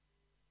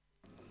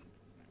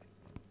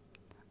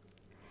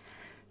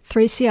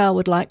3CR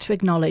would like to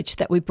acknowledge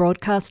that we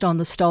broadcast on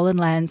the stolen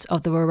lands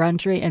of the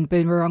Wurundjeri and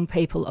Boonwurrung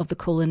people of the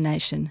Kulin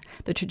Nation,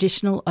 the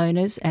traditional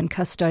owners and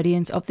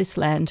custodians of this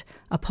land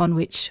upon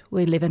which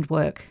we live and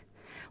work.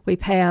 We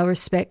pay our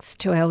respects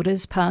to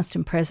elders past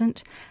and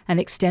present and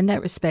extend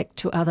that respect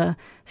to other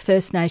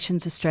First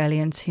Nations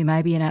Australians who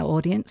may be in our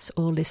audience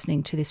or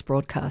listening to this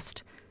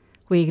broadcast.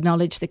 We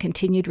acknowledge the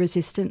continued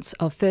resistance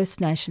of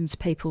First Nations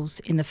peoples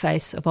in the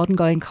face of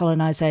ongoing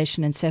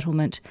colonisation and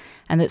settlement,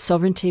 and that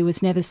sovereignty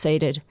was never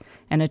ceded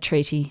and a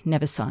treaty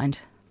never signed.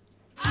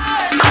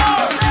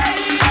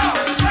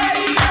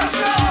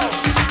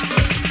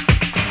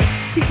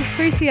 This is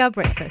 3CR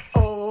Breakfast.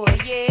 Oh,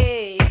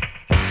 yeah.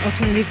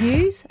 Alternative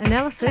news,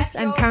 analysis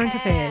and current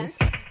affairs.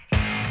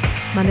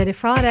 Monday to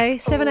Friday,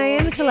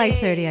 7am until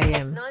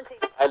 8:30am.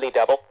 Only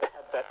double.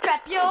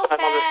 Clap your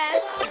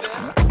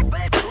hands.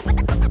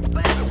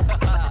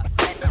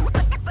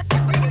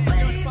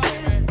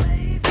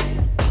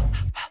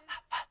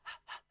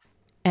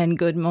 And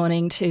good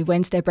morning to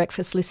Wednesday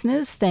Breakfast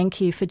listeners.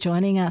 Thank you for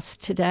joining us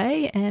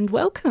today and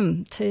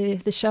welcome to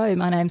the show.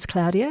 My name's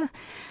Claudia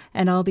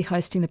and I'll be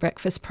hosting the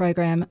breakfast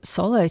program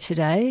solo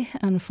today.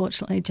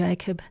 Unfortunately,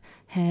 Jacob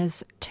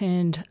has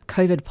turned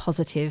COVID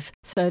positive,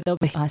 so they'll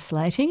be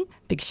isolating.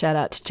 Big shout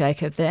out to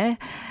Jacob there.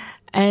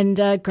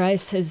 And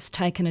Grace has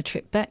taken a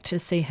trip back to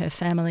see her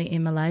family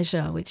in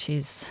Malaysia, which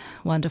is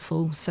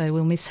wonderful, so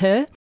we'll miss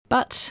her.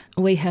 But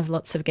we have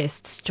lots of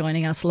guests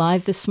joining us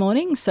live this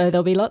morning, so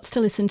there'll be lots to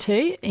listen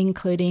to,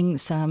 including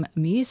some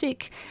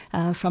music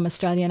from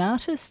Australian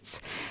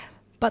artists.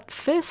 But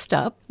first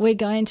up, we're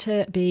going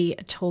to be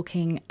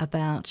talking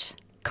about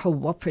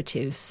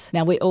cooperatives.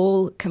 Now, we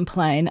all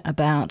complain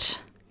about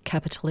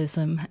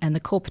capitalism and the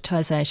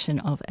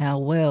corporatisation of our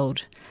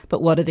world.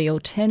 But what are the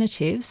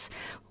alternatives?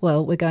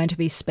 Well, we're going to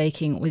be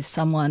speaking with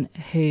someone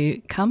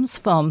who comes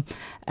from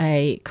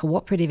a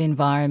cooperative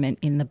environment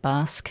in the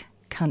Basque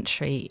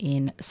country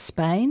in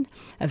Spain,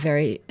 a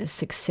very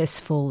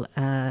successful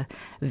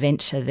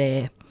venture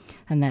there,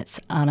 and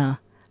that's Ana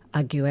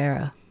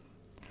Aguera.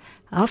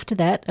 After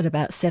that, at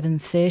about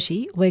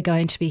 7:30, we're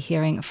going to be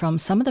hearing from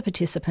some of the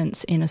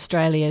participants in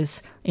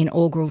Australia's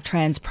inaugural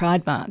Trans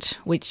Pride March,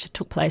 which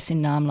took place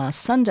in Naarm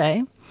last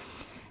Sunday.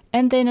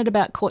 And then at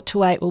about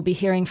 7:45, we'll be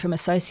hearing from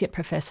Associate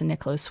Professor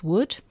Nicholas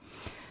Wood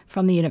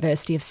from the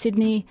University of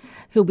Sydney,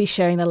 who'll be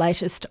sharing the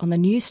latest on the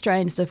new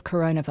strains of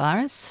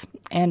coronavirus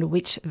and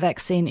which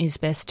vaccine is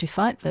best to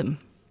fight them.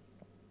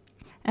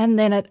 And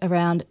then at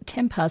around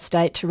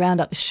 8:10 to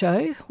round up the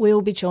show,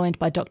 we'll be joined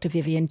by Dr.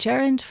 Vivian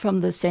Gerrand from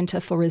the Centre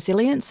for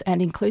Resilience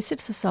and Inclusive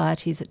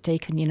Societies at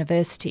Deakin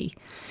University.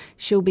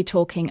 She'll be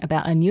talking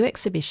about a new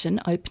exhibition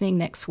opening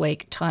next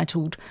week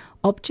titled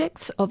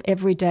Objects of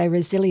Everyday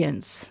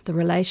Resilience, the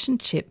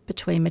relationship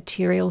between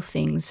material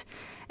things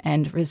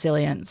and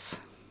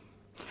resilience.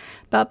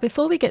 But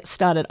before we get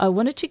started, I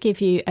wanted to give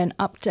you an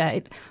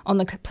update on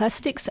the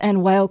plastics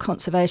and whale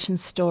conservation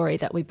story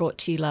that we brought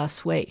to you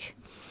last week.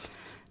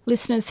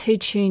 Listeners who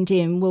tuned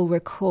in will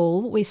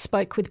recall we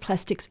spoke with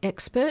plastics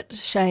expert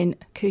Shane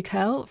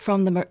Kukau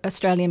from the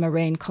Australian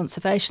Marine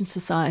Conservation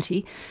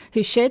Society,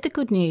 who shared the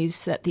good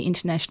news that the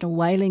International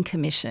Whaling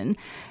Commission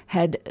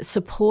had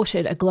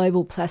supported a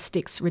global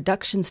plastics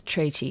reductions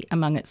treaty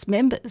among its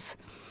members.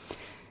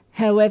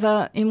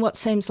 However, in what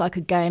seems like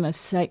a game of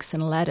snakes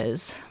and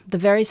ladders, the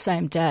very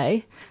same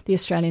day, the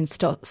Australian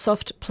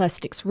soft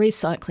plastics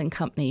recycling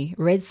company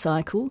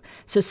RedCycle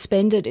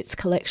suspended its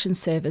collection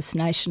service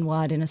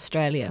nationwide in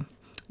Australia,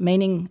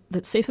 meaning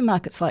that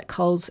supermarkets like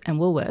Coles and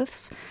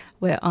Woolworths,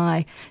 where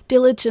I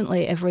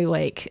diligently every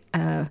week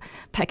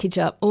package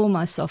up all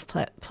my soft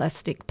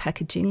plastic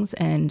packagings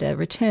and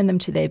return them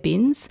to their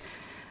bins,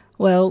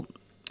 well,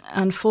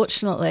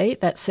 unfortunately,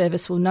 that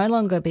service will no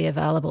longer be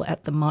available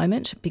at the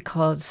moment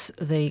because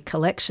the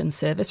collection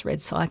service,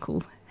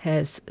 RedCycle,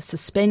 has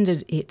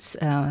suspended its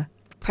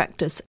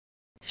practice.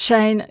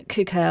 Shane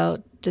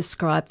Kukau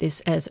described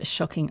this as a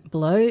shocking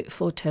blow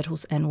for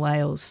turtles and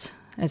whales.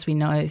 As we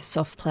know,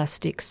 soft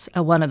plastics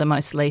are one of the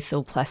most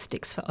lethal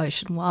plastics for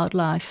ocean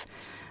wildlife.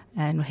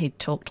 And he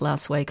talked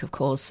last week, of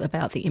course,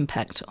 about the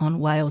impact on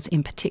whales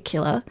in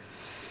particular.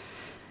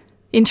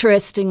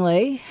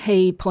 Interestingly,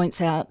 he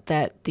points out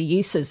that the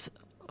uses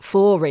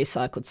for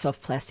recycled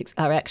soft plastics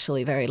are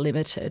actually very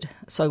limited.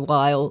 So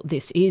while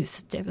this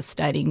is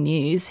devastating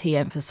news, he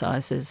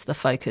emphasises the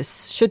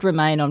focus should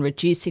remain on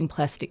reducing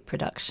plastic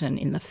production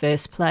in the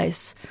first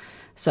place.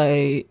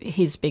 So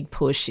his big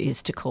push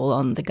is to call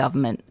on the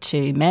government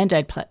to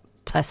mandate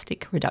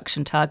plastic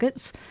reduction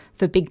targets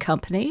for big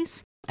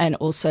companies and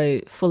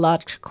also for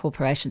large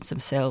corporations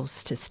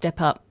themselves to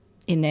step up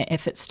in their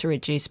efforts to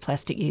reduce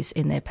plastic use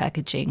in their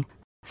packaging.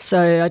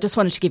 So I just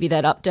wanted to give you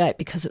that update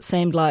because it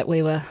seemed like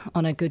we were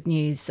on a good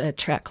news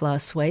track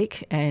last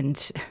week, and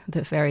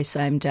the very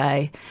same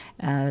day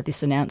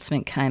this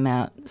announcement came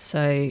out.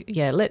 So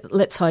yeah,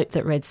 let's hope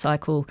that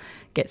RedCycle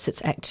gets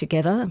its act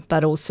together,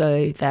 but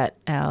also that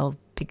our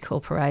big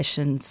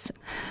corporations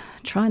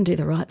try and do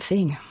the right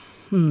thing.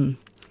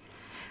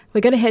 We're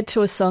going to head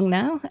to a song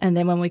now, and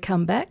then when we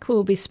come back,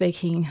 we'll be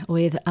speaking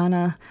with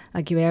Ana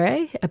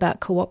Aguirre about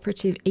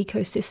cooperative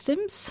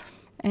ecosystems.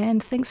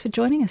 And thanks for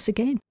joining us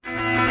again.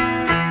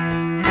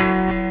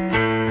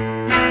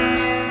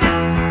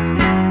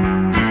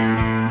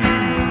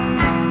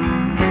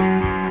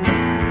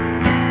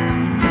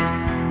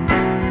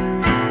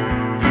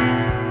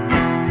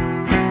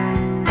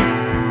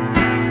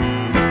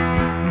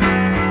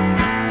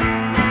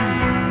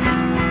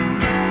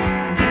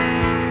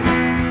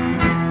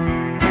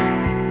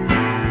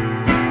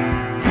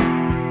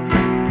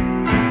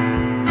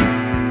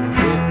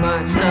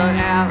 Start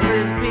out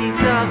with a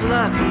piece of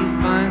luck,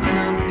 you find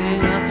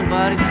something or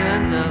somebody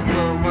turns up.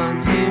 But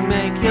once you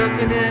make your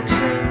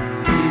connection,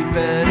 you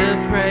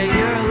better pray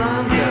your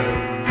alarm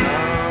goes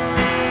off.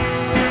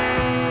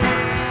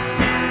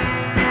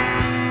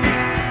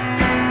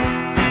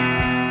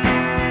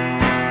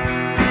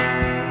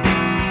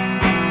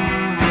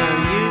 No,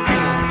 you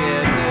can't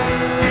get no.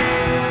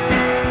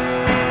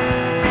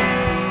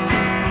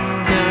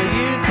 No,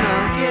 you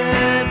can't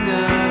get no.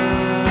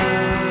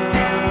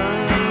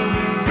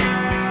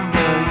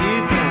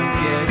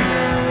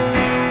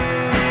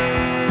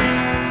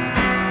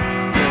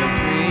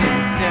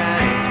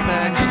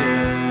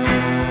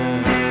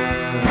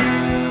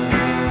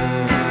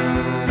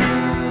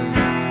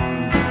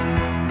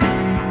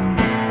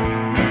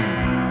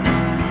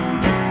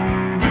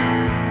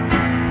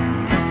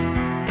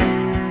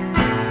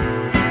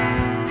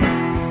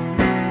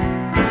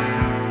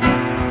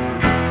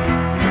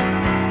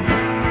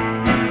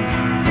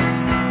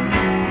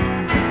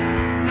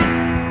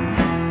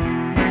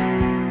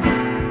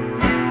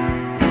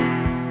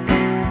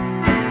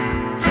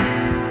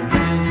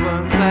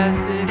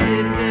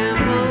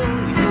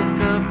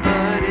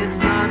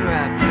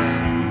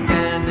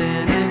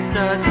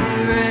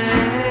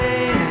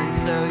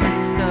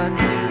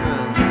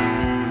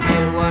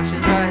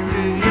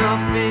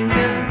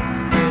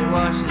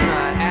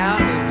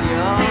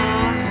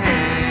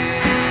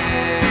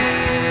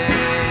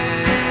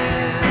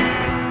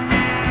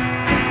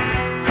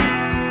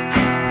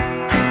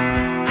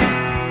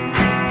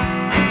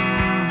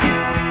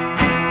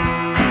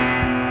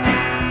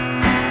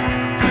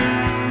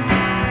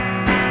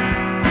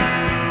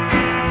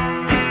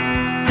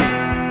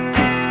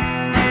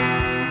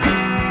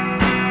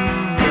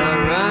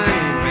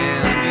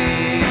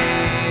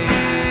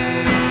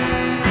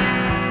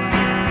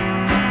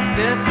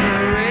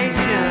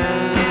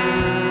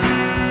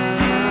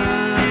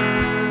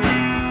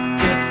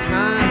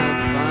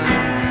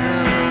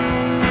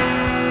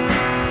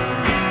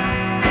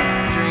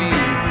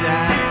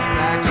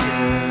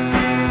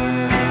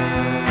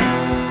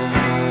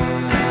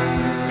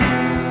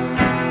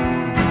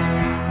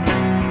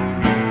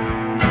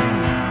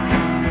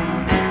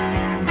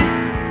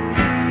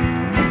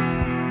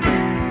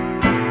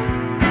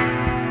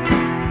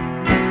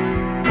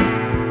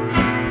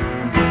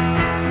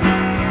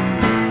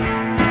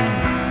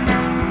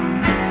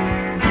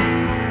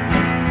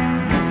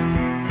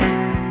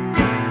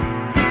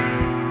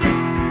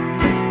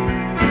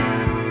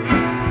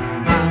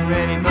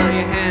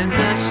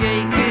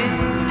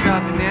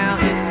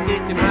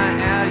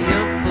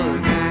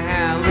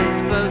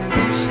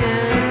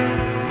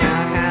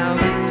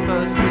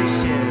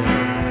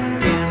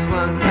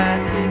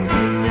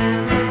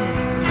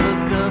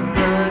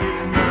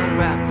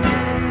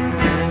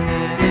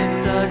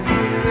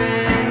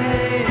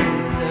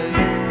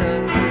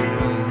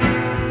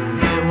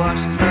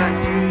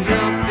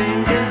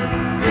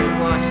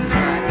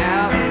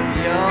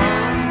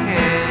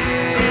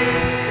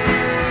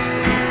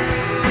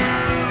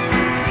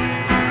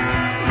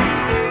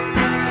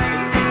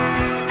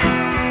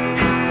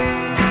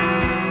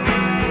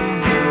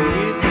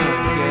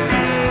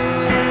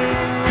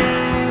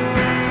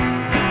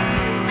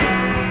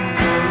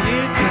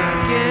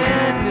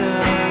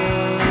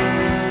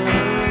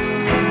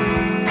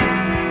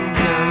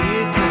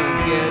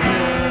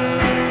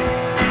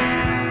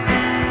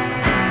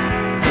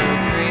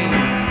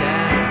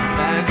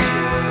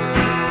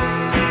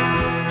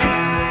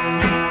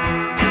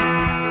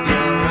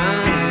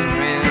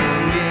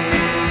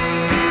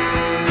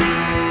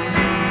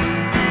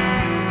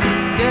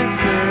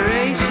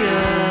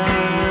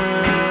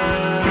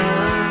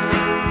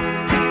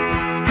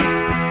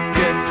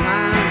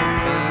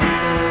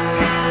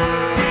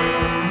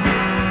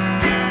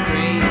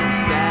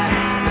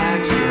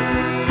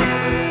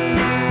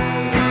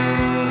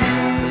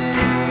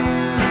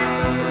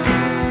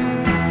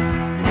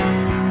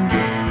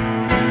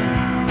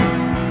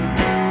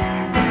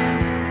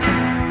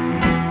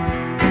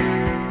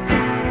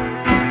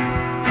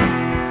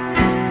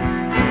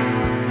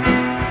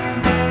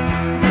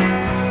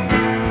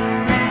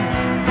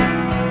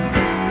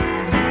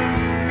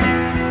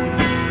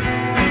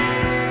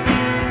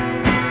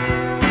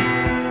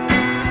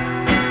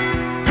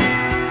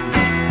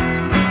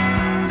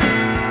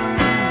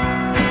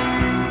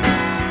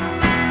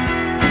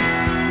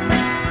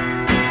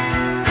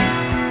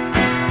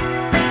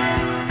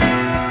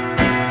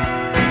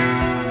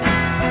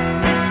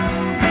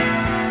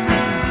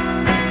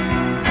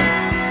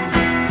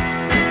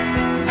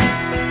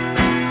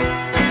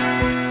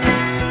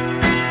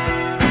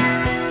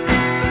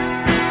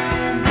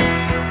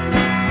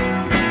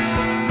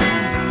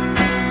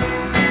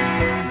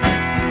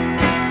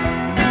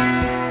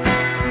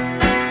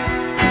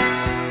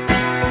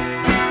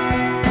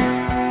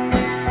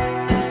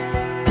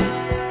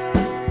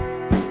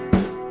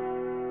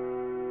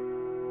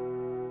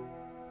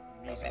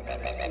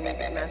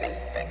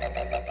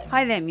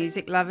 Hi there,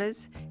 music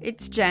lovers.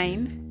 It's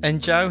Jane.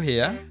 And Joe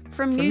here.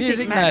 From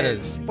Music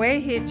Matters. We're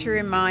here to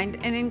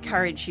remind and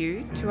encourage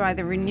you to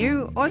either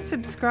renew or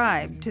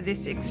subscribe to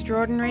this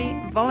extraordinary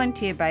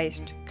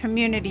volunteer-based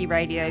community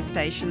radio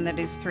station that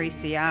is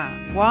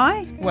 3CR.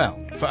 Why? Well,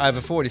 for over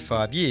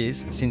 45 years,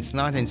 since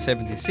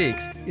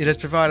 1976, it has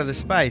provided a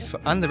space for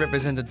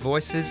underrepresented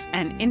voices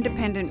and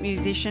independent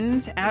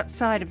musicians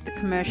outside of the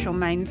commercial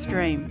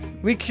mainstream.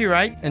 We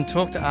curate and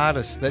talk to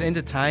artists that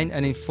entertain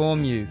and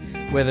inform you,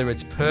 whether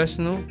it's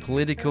personal,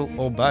 political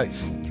or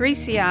both.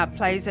 3CR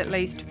plays at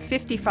least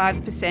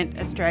 55%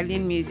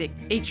 Australian music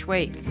each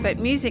week, but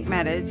Music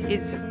Matters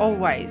is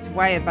always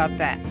way above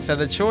that. So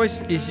the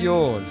choice is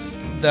yours,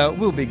 though it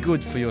will be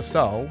good for your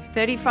soul.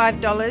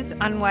 $35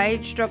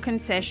 unwaged or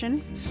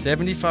concession,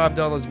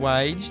 $75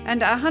 waged,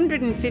 and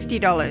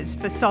 $150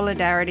 for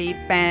solidarity,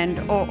 band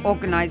or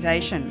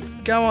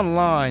organisation. Go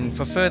online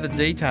for further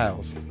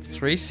details,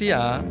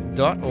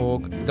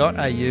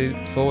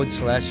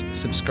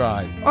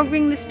 3cr.org.au/subscribe. Or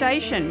ring the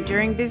station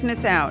during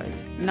business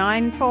hours,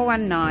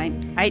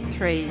 9419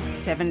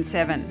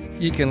 8377.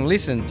 You can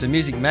listen to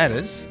Music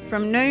Matters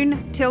from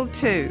noon till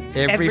 2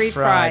 every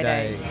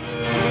Friday.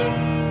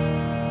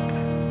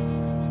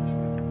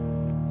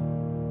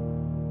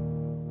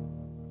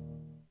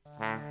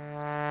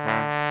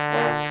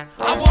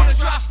 I wanna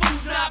drop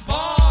food, not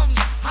bombs.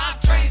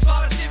 Hot trains,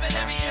 volunteer at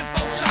every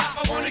info shop.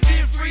 I wanna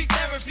give free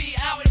therapy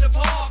out in the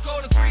park. Go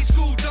to 3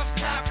 school jumps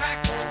and have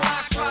practice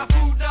squash. Drop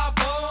food, not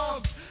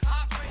bombs.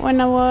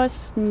 When I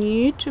was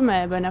new to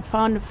Melbourne, I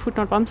found a Food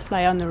Not Bombs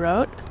flyer on the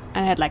road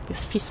and I had like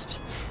this fist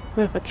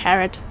with a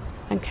carrot,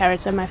 and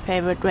carrots are my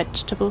favorite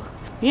vegetable.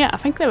 Yeah, I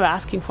think they were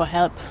asking for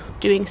help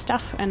doing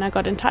stuff and I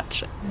got in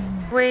touch.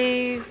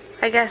 We,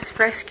 I guess,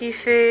 rescue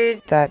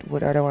food that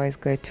would otherwise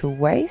go to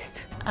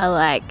waste. I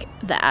like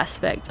the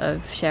aspect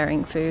of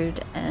sharing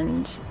food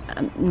and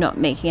not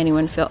making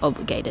anyone feel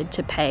obligated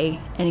to pay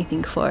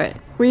anything for it.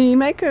 We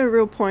make a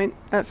real point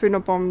at Food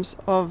Not Bombs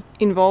of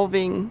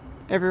involving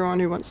everyone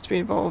who wants to be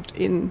involved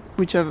in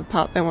whichever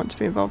part they want to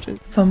be involved in.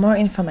 For more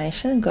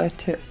information, go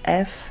to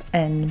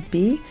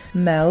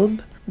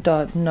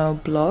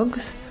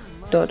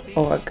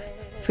fnbmelb.noblogs.org.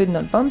 Food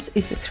Not Bombs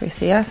is a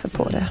 3CR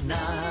supporter.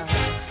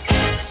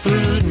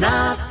 Food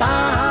Not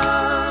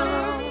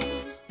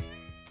Bombs.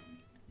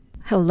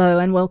 Hello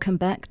and welcome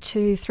back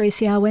to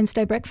 3CR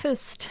Wednesday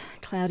Breakfast.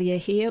 Claudia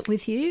here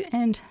with you,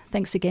 and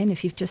thanks again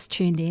if you've just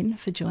tuned in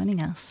for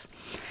joining us.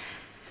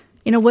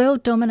 In a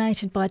world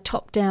dominated by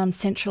top-down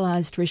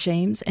centralised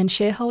regimes and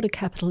shareholder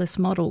capitalist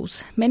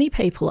models, many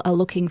people are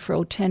looking for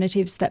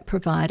alternatives that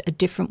provide a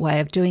different way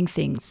of doing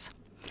things.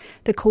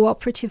 The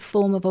cooperative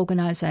form of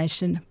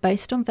organisation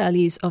based on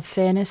values of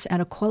fairness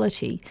and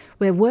equality,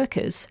 where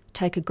workers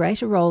take a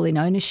greater role in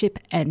ownership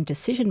and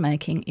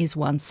decision-making, is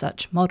one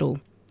such model.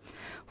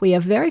 We are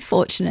very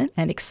fortunate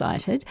and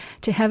excited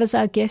to have as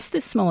our guest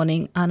this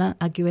morning Ana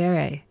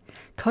Aguirre,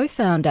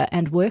 co-founder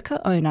and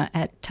worker-owner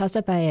at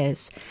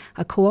Tazabayez,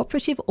 a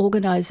cooperative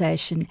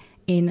organisation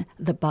in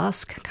the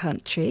Basque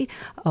Country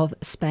of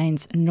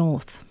Spain's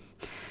north.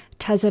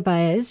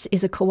 Tazabayez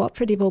is a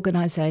cooperative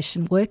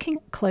organisation working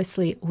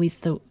closely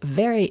with the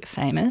very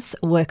famous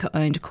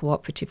worker-owned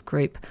cooperative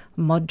group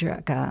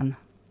Mondragon.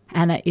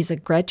 Ana is a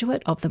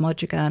graduate of the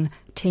Mondragon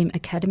Team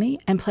Academy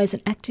and plays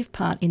an active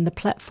part in the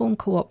Platform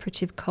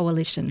Cooperative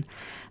Coalition,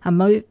 a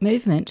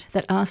movement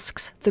that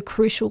asks the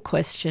crucial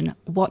question,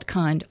 what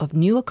kind of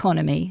new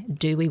economy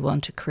do we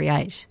want to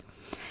create?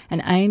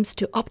 And aims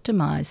to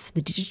optimise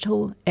the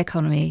digital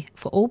economy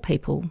for all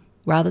people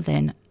rather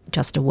than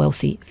just a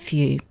wealthy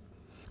few.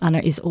 Ana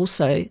is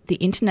also the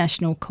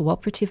International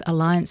Cooperative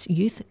Alliance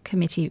Youth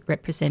Committee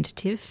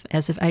representative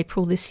as of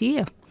April this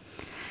year.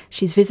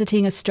 She's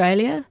visiting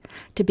Australia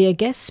to be a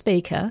guest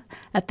speaker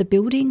at the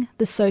Building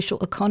the Social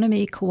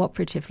Economy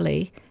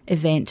Cooperatively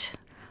event,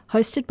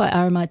 hosted by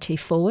RMIT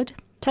Forward,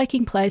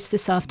 taking place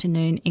this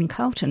afternoon in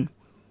Carlton.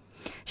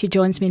 She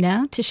joins me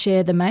now to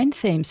share the main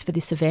themes for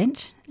this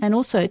event and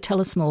also tell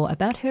us more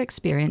about her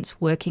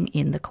experience working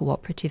in the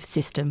cooperative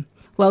system.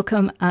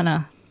 Welcome,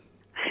 Ana.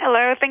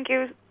 Hello, thank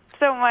you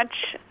so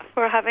much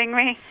for having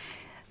me.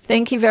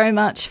 Thank you very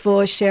much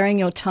for sharing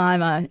your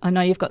time. I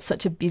know you've got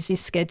such a busy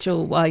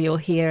schedule while you're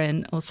here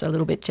and also a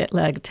little bit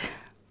jet-lagged.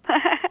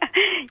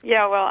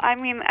 Yeah, well, I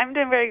mean, I'm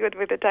doing very good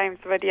with the times,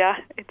 but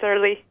yeah, it's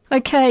early.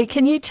 Okay,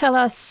 can you tell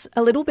us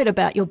a little bit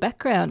about your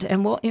background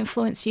and what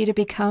influenced you to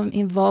become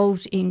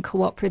involved in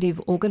cooperative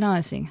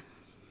organising?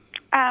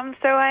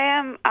 So I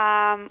am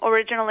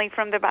originally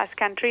from the Basque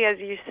Country, as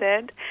you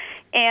said,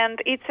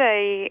 and it's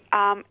a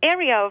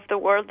area of the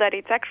world that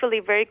it's actually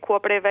very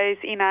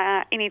cooperativized in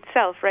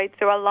itself, right?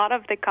 So a lot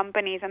of the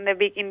companies and the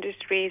big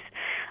industries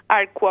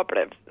are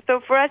cooperatives. So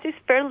for us, it's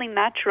fairly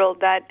natural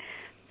that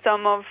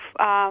some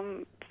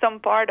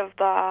part of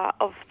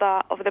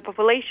the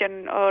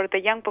population or the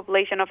young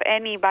population of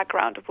any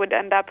background would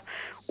end up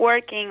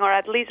working or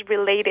at least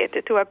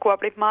related to a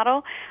cooperative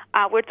model.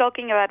 We're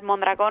talking about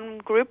Mondragon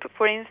Group,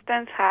 for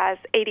instance, has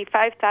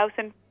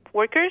 85,000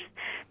 workers,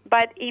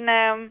 but in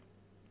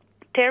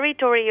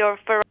territory of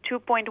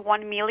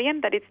 2.1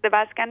 million, that is the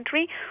Basque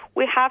Country,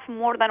 we have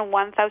more than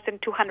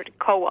 1,200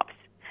 co-ops.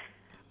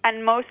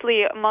 And most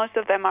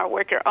of them are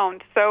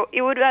worker-owned. So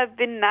it would have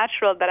been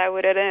natural that I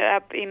would end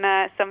up in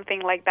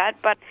something like that.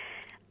 But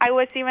I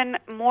was even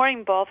more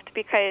involved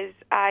because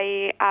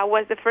I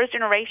was the first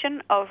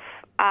generation of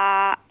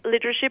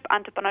Leadership,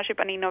 Entrepreneurship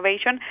and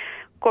Innovation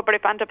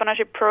Cooperative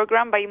Entrepreneurship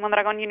Program by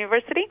Mondragon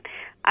University.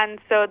 And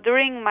so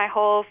during my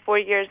whole 4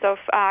 years of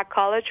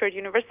college or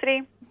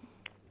university,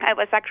 I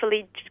was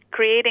actually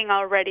creating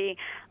already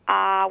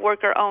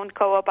worker-owned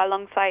co-op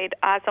alongside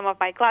some of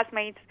my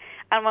classmates.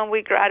 And when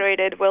we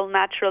graduated, well,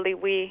 naturally,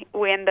 we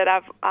ended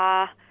up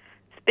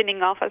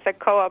spinning off as a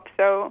co-op.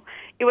 So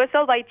it was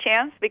all by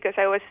chance because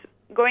I was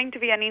going to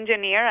be an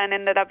engineer and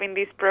ended up in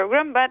this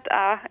program, but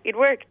it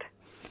worked.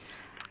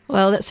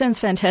 Well, that sounds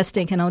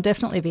fantastic, and I'll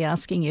definitely be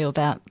asking you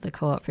about the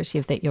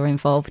cooperative that you're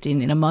involved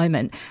in a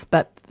moment.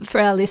 But for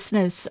our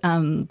listeners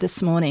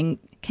this morning,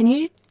 can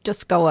you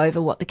just go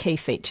over what the key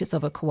features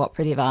of a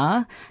cooperative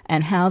are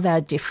and how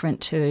they're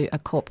different to a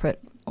corporate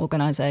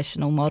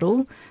organisational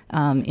model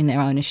in their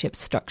ownership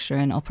structure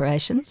and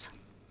operations?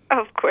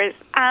 Of course.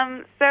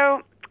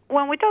 So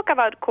when we talk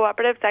about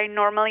cooperatives, I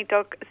normally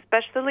talk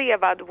especially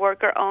about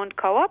worker-owned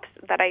co-ops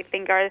that I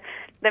think are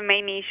the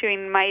main issue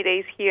in my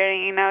days here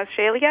in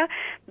Australia,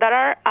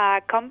 that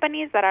are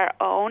companies that are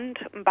owned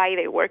by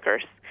the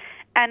workers.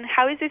 And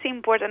how is this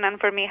important? And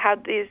for me, how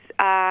this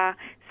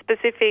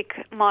specific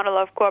model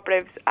of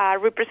cooperatives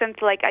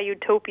represents like a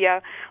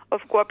utopia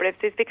of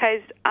cooperatives is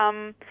because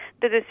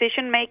the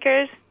decision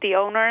makers, the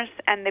owners,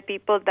 and the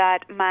people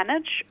that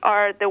manage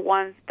are the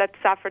ones that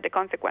suffer the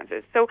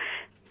consequences. So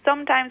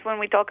sometimes when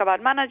we talk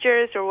about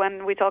managers or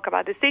when we talk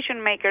about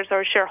decision makers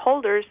or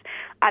shareholders,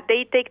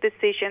 they take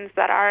decisions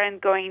that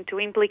aren't going to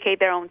implicate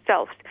their own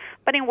selves.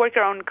 But in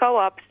worker-owned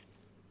co-ops,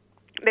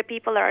 the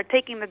people that are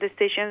taking the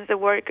decisions,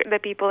 the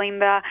people in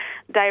the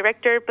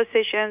director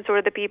positions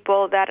or the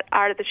people that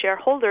are the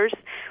shareholders,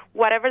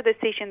 whatever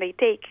decision they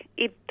take,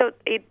 it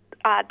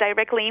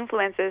directly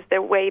influences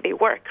the way they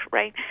work,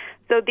 right?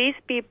 So these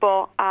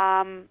people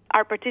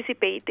are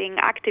participating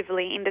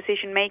actively in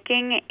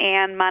decision-making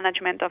and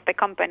management of the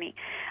company.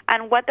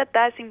 And what that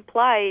does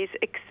imply is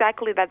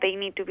exactly that they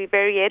need to be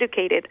very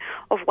educated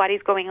of what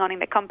is going on in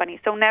the company.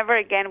 So never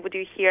again would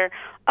you hear,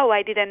 oh,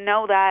 I didn't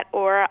know that,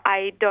 or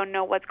I don't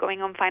know what's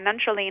going on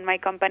financially in my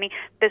company,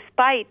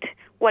 despite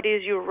what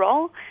is your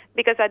role,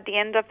 because at the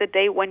end of the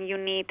day, when you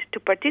need to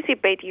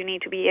participate, you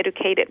need to be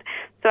educated.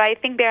 So I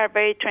think they are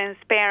very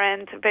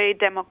transparent, very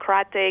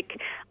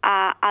democratic,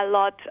 a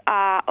lot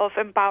of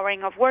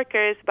empowering of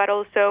workers, but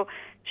also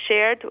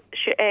shared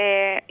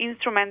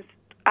instruments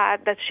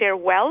that share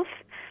wealth,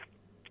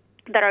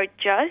 that are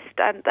just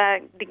and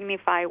that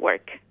dignify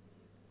work.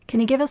 Can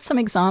you give us some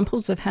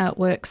examples of how it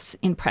works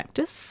in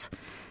practice?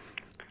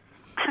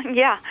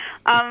 Yeah.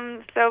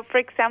 So, for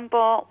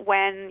example,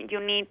 when you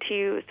need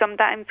to,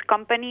 sometimes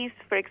companies,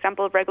 for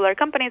example, regular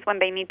companies, when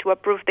they need to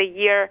approve the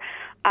year's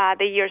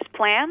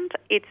plan,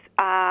 it's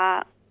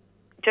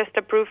just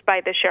approved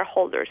by the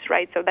shareholders,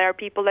 right? So there are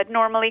people that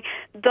normally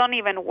don't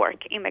even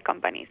work in the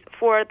companies.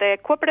 For the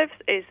cooperatives,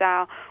 is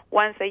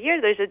once a year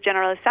there's a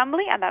general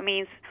assembly, and that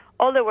means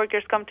all the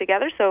workers come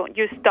together. So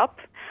you stop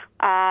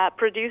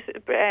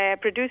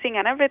producing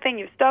and everything,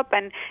 you stop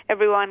and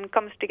everyone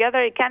comes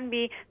together. It can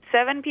be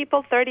 7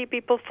 people, 30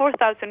 people,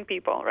 4,000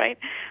 people, right?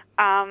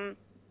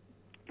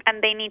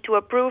 And they need to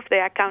approve the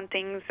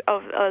accountings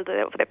of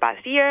the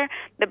past year,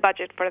 the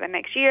budget for the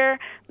next year,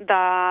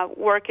 the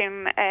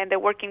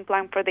working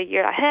plan for the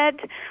year ahead.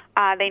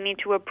 They need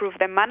to approve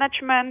the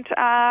management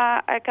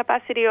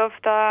capacity of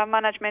the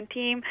management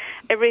team.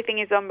 Everything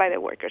is done by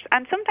the workers.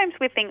 And sometimes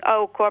we think,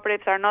 oh,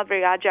 cooperatives are not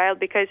very agile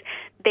because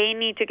they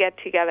need to get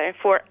together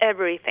for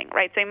everything,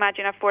 right? So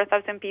imagine a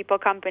 4,000 people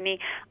company.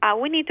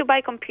 We need to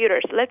buy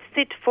computers. Let's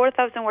sit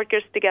 4,000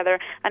 workers together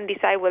and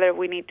decide whether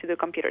we need to do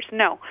computers.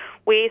 No,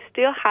 we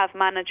still have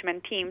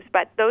management teams,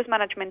 but those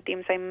management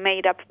teams are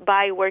made up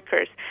by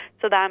workers.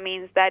 So that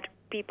means that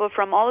people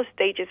from all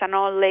stages and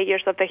all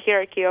layers of the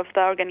hierarchy of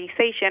the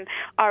organization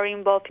are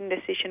involved in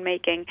decision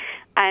making.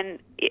 And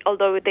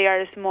although they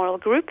are a small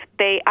group,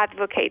 they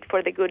advocate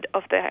for the good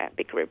of the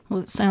big group.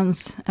 Well, it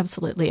sounds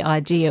absolutely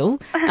ideal.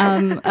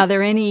 Are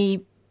there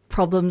any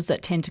problems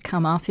that tend to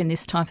come up in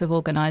this type of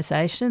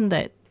organisation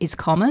that is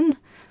common?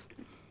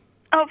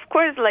 Of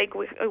course, like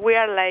we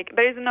are like,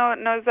 there is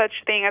no such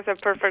thing as a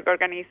perfect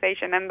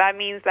organization, and that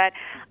means that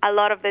a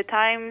lot of the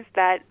times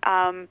that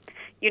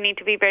you need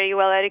to be very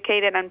well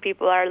educated, and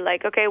people are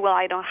like, okay, well,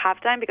 I don't have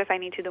time because I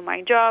need to do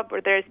my job,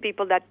 or there's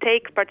people that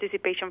take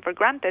participation for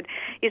granted.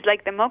 It's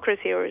like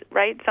democracy,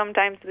 right?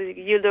 Sometimes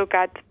you look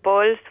at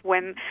polls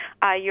when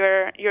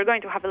you're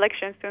going to have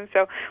elections soon,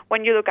 so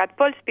when you look at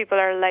polls, people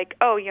are like,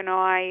 oh,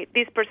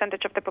 this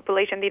percentage of the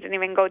population didn't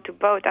even go to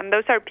vote, and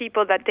those are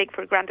people that take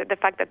for granted the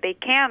fact that they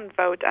can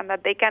vote and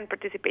that they can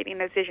participate in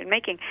decision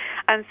making.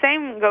 And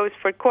same goes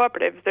for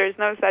cooperatives. There's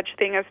no such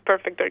thing as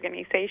perfect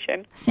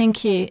organization.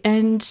 Thank you.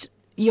 And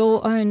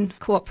your own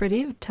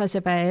cooperative,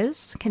 Taza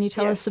Baez, can you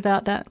tell us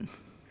about that?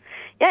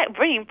 Yeah,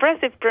 very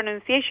impressive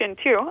pronunciation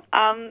too.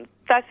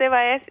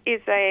 Zaseba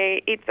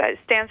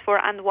stands for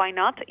 "and why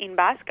not" in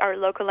Basque, our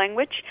local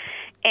language,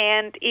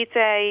 and it's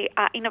a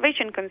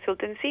innovation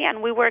consultancy,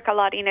 and we work a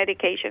lot in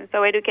education,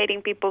 so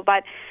educating people,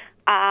 but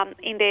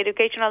in the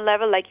educational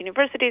level, like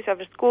universities or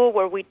school,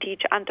 where we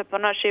teach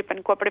entrepreneurship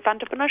and cooperative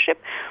entrepreneurship,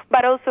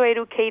 but also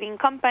educating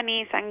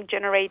companies and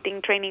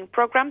generating training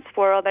programs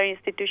for other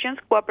institutions,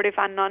 cooperative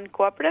and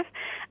non-cooperative.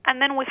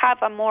 And then we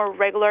have a more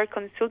regular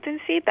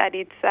consultancy that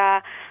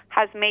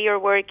has major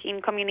work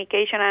in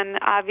communication and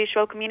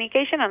visual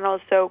communication, and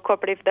also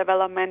cooperative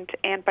development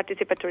and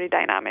participatory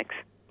dynamics.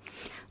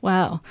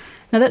 Wow.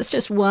 Now, that's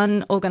just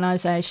one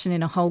organisation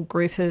in a whole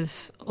group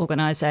of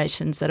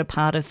organisations that are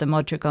part of the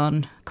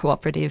Mondragon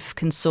Cooperative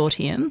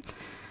Consortium.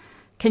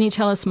 Can you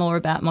tell us more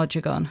about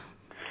Mondragon?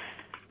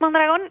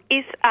 Mondragon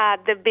is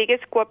the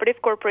biggest cooperative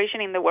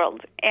corporation in the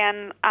world,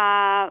 and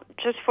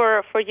just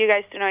for you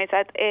guys to know,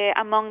 it's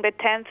among the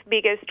 10th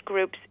biggest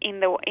groups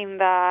in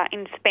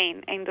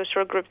Spain,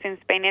 industrial groups in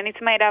Spain, and it's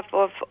made up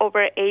of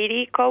over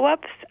 80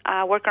 co-ops,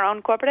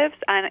 worker-owned cooperatives,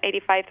 and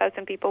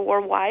 85,000 people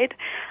worldwide.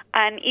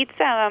 And it's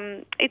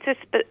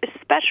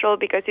special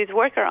because it's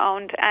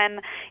worker-owned, and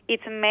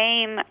its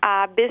main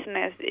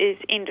business is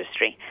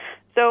industry.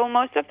 So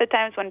most of the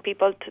times when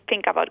people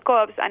think about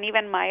co-ops, and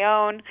even my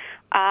own,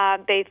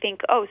 they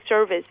think,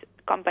 service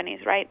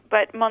companies, right?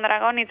 But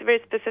Mondragon is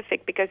very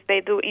specific because they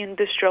do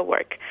industrial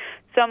work.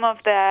 Some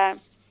of the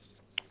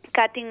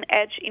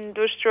cutting-edge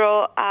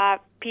industrial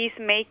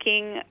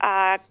peacemaking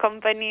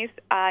companies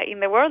in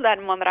the world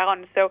are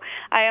Mondragon. So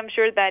I am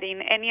sure that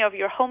in any of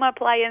your home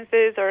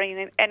appliances or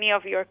in any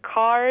of your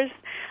cars,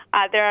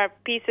 there are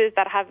pieces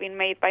that have been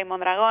made by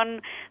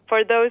Mondragon.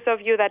 For those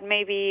of you that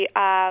may be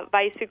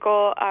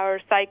bicycle or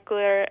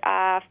cycler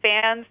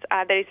fans,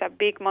 there is a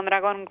big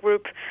Mondragon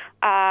group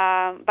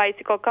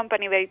bicycle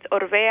company that is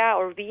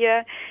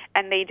Orbea,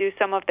 and they do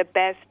some of the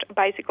best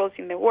bicycles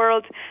in the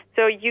world.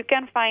 So you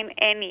can find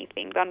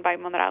anything done by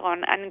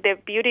Mondragon. And the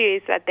beauty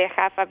is that they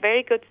have a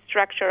very good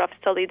structure of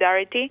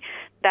solidarity,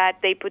 that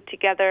they put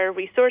together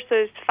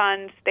resources,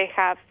 funds, they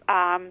have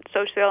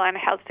social and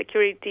health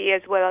security,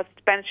 as well as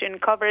pension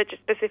coverage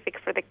specific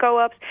for the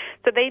co-ops.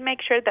 So they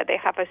make sure that they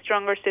have a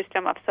stronger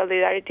system of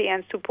solidarity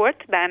and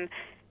support than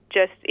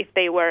just if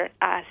they were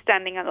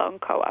standing alone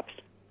co-ops.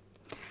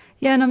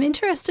 Yeah, and I'm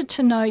interested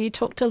to know, you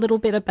talked a little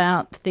bit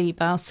about the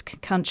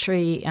Basque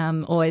country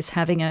always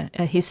having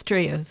a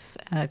history of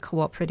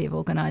cooperative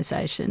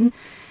organisation.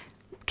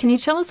 Can you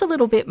tell us a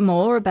little bit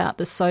more about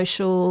the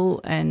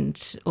social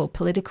or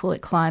political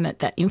climate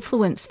that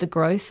influenced the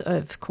growth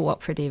of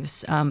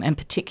cooperatives and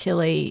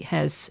particularly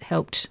has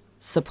helped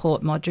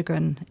support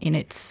Mondragon in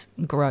its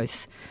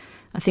growth?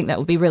 I think that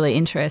would be really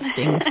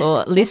interesting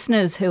for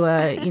listeners who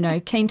are,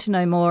 keen to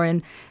know more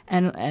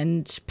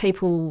and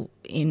people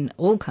in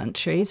all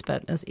countries,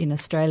 but as in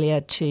Australia,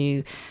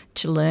 to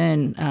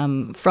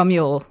learn from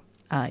your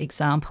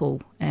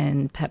example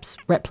and perhaps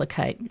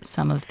replicate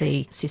some of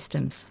the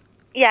systems.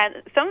 Yeah,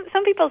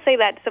 some people say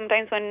that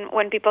sometimes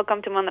when people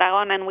come to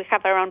Mondragon, and we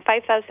have around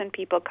 5,000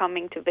 people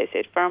coming to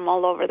visit from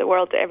all over the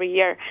world every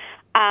year,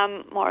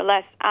 more or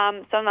less.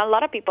 So a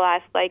lot of people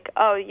ask,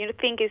 you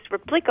think it's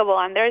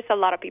replicable? And there's a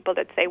lot of people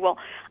that say, well,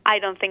 I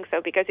don't think so,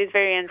 because it's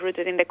very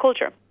enrooted in the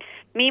culture.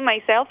 Me,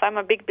 myself, I'm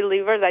a big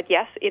believer that,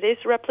 yes, it is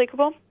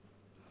replicable.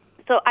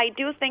 So I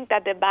do think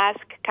that the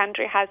Basque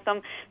country has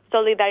some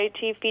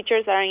solidarity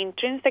features that are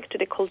intrinsic to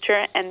the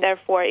culture, and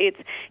therefore it's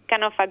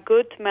kind of a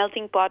good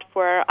melting pot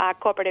for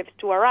cooperatives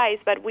to arise.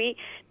 But we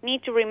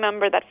need to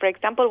remember that, for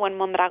example, when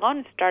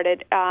Mondragon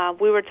started,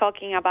 we were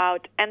talking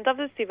about end of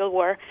the Civil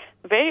War,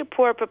 very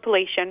poor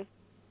population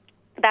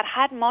that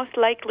had most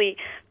likely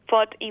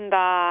fought in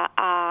the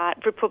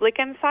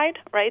Republican side,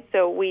 right?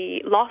 So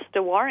we lost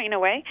the war in a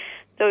way.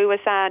 So it was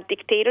a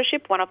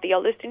dictatorship, one of the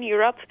oldest in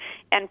Europe,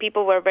 and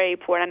people were very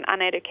poor and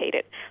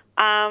uneducated.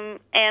 And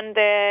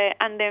their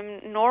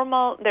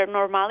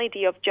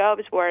normality of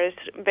jobs was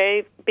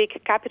very big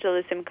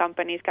capitalistic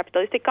companies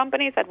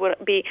that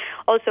would be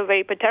also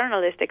very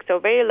paternalistic, so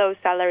very low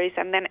salaries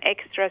and then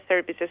extra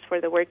services for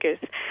the workers.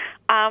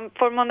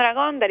 For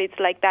Mondragon, that it's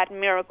like that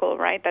miracle,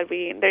 right?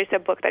 There is a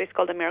book that is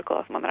called The Miracle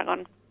of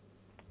Mondragon,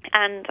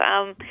 and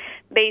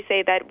they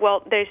say that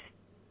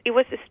it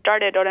was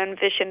started or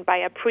envisioned by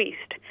a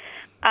priest.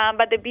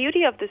 But the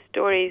beauty of the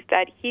story is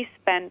that he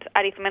spent,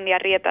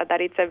 Arizmendiarrieta,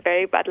 that it's a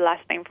very bad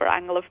last name for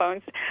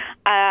Anglophones,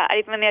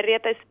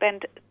 Arizmendiarrieta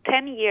spent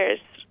 10 years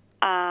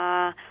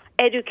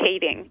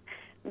educating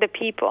the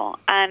people,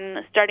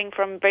 and starting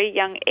from very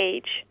young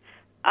age,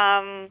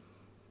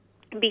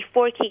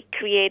 before he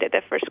created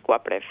the first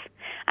cooperative.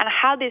 And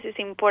how this is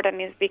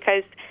important is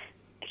because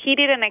he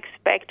didn't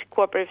expect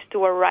cooperatives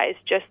to arise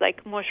just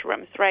like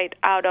mushrooms, right,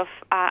 out of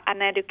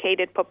an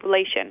educated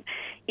population.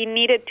 He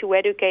needed to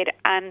educate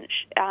and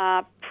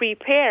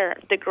prepare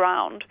the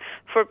ground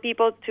for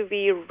people to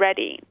be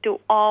ready to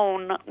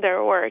own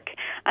their work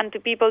and to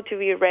people to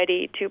be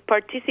ready to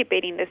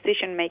participate in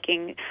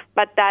decision-making.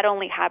 But that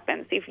only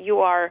happens if you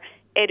are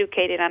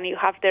educated and you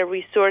have the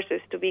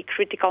resources to be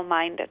critical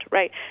minded,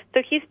 right?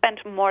 So he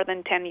spent more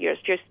than 10 years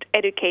just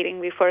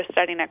educating before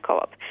starting a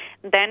co-op.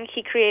 Then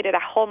he created a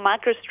whole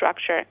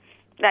microstructure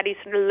that is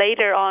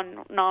later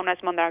on known as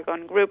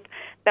Mondragon Group.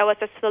 That was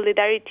a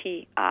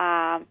solidarity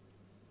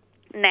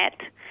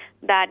net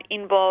that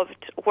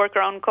involved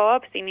worker-owned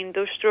co-ops in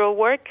industrial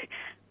work,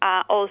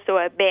 also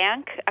a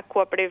bank, a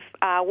cooperative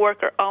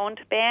worker-owned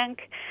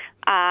bank,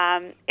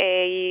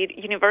 a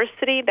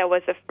university that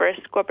was the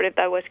first cooperative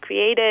that was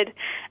created,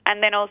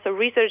 and then also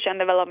research and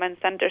development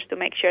centers to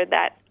make sure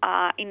that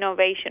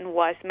innovation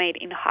was made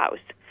in-house.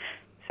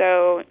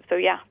 So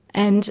yeah.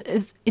 And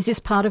is this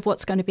part of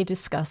what's going to be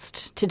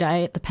discussed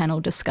today at the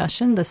panel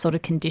discussion, the sort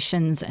of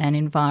conditions and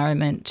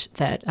environment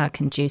that are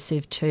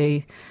conducive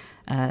to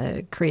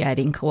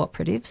creating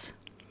cooperatives?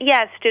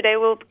 Yes, today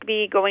we'll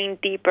be going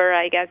deeper,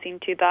 I guess,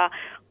 into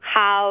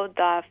how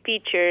the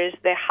features,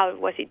 how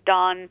was it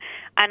done,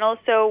 and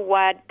also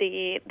what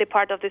the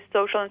part of the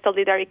social and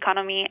solidarity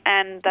economy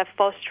and the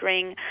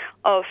fostering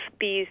of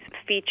these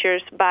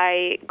features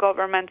by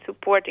government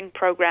supporting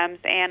programs,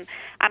 and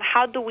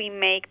how do we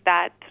make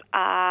that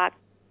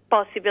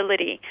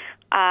possibility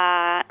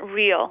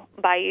real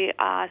by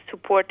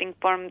supporting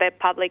from the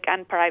public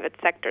and private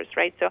sectors,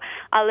 right? So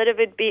a little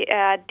bit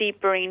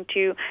deeper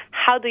into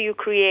how do you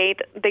create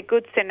the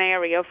good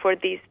scenario for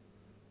these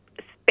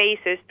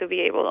spaces to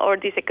be able, or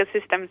these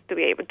ecosystems to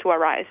be able to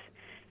arise.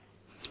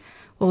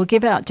 Well, we'll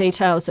give out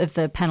details of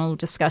the panel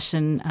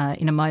discussion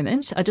in a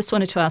moment. I just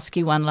wanted to ask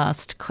you one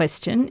last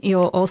question.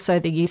 You're also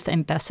the youth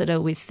ambassador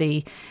with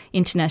the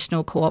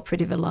International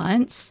Cooperative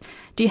Alliance.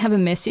 Do you have a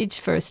message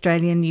for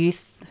Australian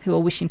youth who are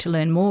wishing to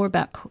learn more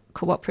about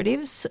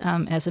cooperatives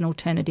as an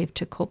alternative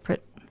to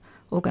corporate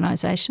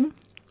organisation?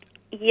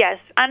 Yes.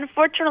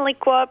 Unfortunately,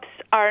 co-ops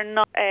are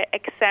not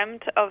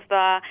exempt of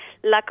the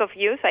lack of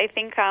youth. I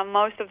think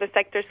most of the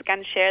sectors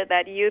can share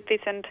that youth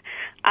isn't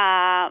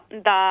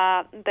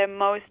the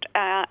most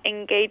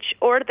engaged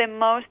or the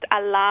most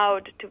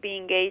allowed to be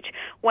engaged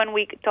when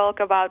we talk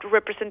about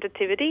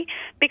representativity,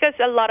 because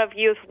a lot of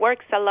youth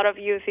works, a lot of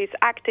youth is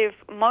active,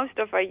 most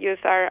of our youth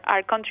are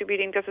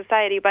contributing to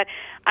society, but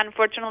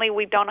unfortunately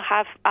we don't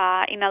have,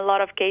 in a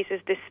lot of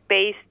cases, the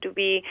space to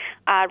be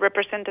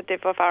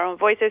representative of our own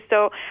voices.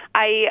 So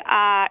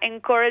I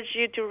encourage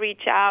you to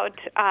reach out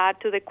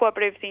to the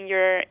cooperatives in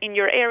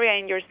your area,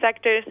 in your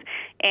sectors,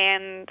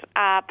 and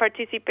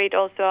participate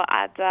also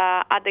at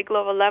the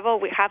global level.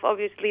 We have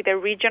obviously the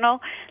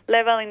regional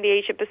level in the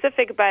Asia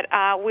Pacific, but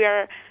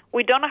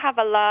we don't have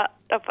a lot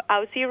of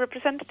Aussie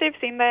representatives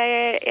in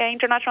the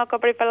International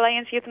Cooperative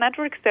Alliance Youth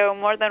Network, so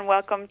more than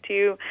welcome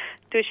to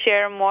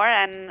share more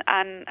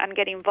and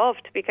get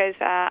involved, because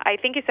I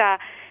think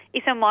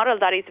it's a model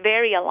that is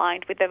very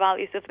aligned with the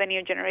values of the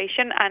new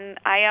generation, and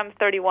I am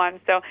 31,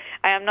 so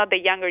I am not the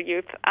younger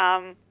youth.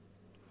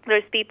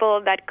 There's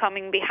people that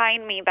coming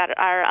behind me that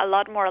are a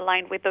lot more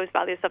aligned with those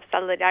values of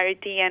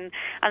solidarity and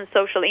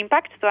social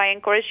impact. So I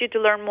encourage you to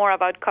learn more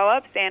about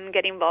co-ops and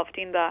get involved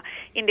in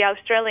the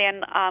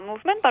Australian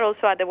movement, but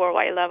also at the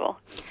worldwide level.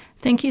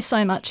 Thank you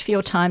so much for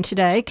your time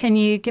today. Can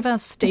you give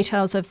us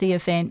details of the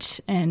event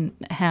and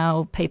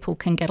how people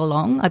can get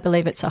along? I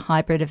believe it's a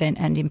hybrid event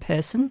and in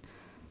person.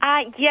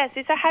 Yes,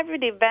 it's a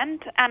hybrid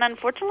event, and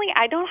unfortunately,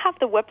 I don't have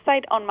the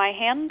website on my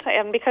hand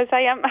because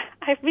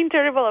I've been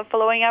terrible at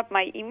following up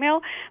my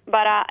email.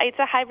 But it's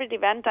a hybrid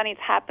event, and it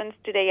happens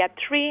today at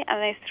 3,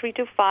 and it's 3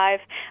 to 5,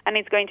 and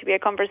it's going to be a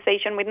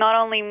conversation with not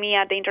only me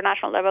at the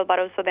international level, but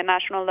also the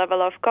national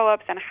level of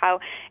co-ops and how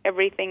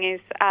everything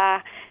is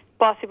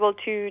possible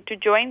to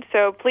join.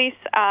 So please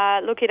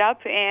look it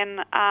up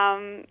and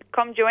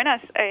come join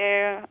us,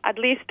 at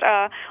least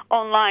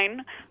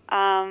online.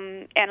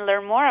 And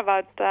learn more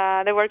about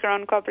the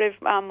worker-owned cooperative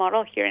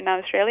model here in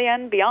Australia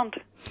and beyond.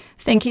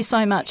 Thank you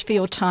so much for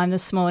your time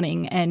this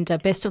morning, and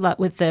best of luck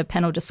with the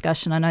panel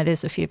discussion. I know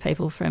there's a few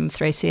people from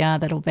 3CR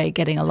that'll be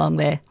getting along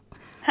there.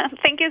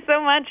 Thank you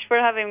so much for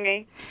having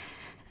me.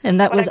 And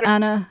that was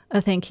Ana,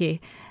 thank you.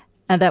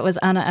 And that was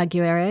Ana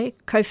Aguirre,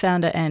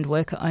 co-founder and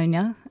worker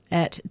owner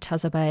at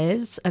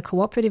Tazabaez, a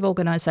cooperative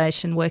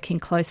organisation working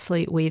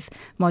closely with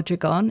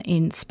Mondragon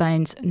in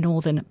Spain's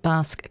northern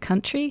Basque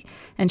country.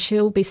 And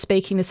she'll be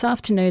speaking this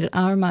afternoon at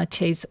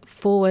RMIT's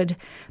Forward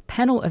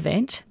panel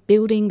event,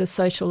 Building the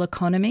Social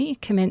Economy,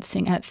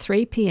 commencing at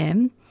 3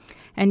 p.m.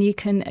 And you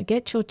can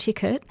get your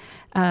ticket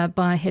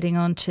by heading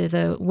on to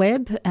the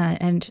web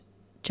and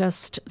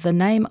just the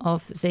name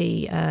of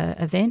the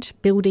event,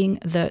 Building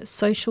the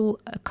Social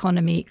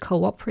Economy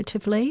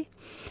Cooperatively,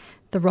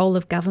 the role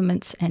of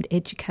governments and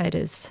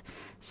educators.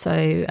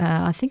 So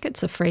I think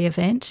it's a free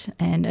event,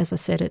 and as I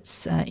said,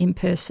 it's in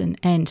person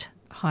and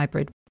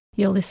hybrid.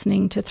 You're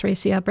listening to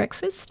 3CR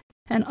Breakfast,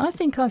 and I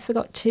think I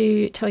forgot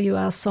to tell you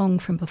our song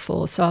from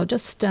before, so I'll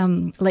just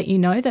let you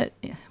know that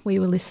we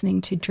were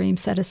listening to Dream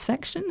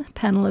Satisfaction,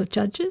 panel of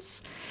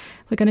judges.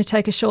 We're going to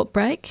take a short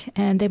break,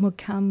 and then we'll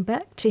come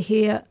back to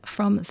hear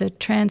from the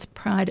Trans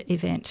Pride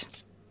event.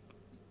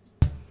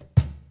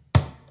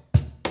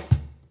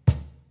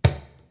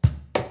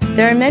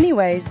 There are many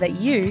ways that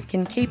you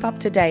can keep up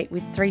to date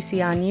with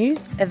 3CR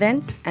news,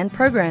 events and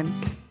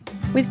programs.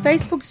 With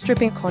Facebook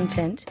stripping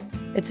content,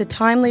 it's a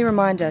timely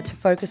reminder to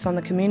focus on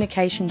the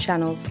communication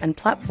channels and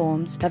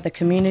platforms that the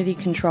community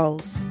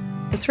controls.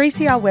 The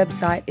 3CR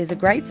website is a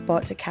great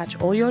spot to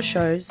catch all your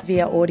shows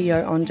via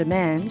audio on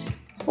demand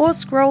or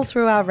scroll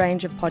through our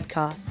range of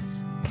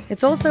podcasts.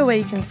 It's also where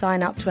you can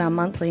sign up to our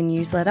monthly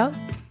newsletter,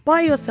 buy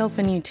yourself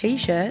a new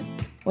t-shirt,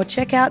 or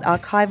check out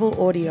archival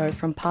audio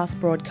from past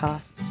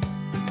broadcasts.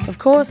 Of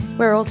course,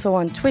 we're also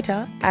on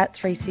Twitter at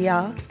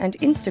 3CR and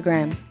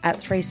Instagram at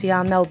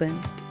 3CR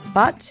Melbourne.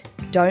 But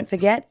don't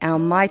forget our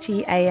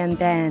mighty AM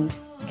band.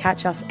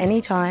 Catch us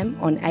anytime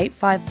on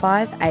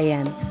 855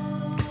 AM.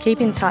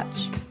 Keep in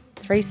touch.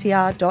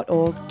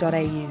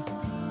 3cr.org.au.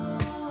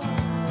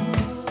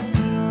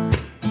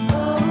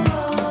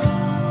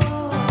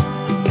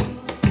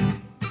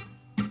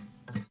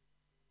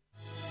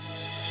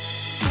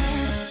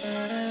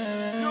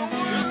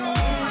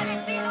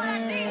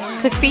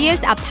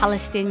 Kufiyas are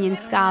Palestinian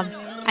scarves,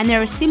 and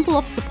they're a symbol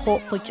of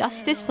support for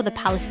justice for the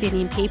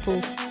Palestinian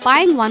people.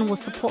 Buying one will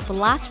support the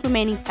last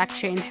remaining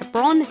factory in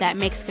Hebron that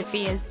makes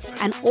kufiyas,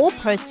 and all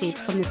proceeds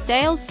from the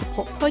sales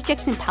support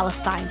projects in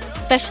Palestine,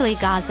 especially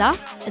Gaza,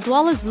 as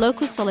well as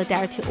local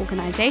solidarity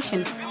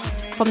organisations.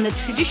 From the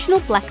traditional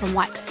black and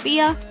white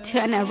kufiya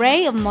to an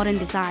array of modern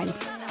designs,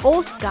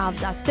 all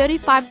scarves are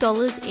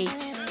 $35 each.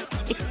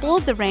 Explore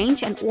the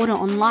range and order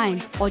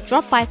online, or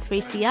drop by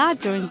 3CR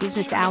during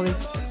business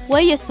hours.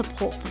 Wear your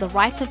support for the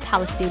rights of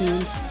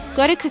Palestinians.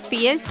 Go to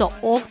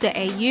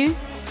kufiyas.org.au,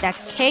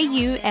 that's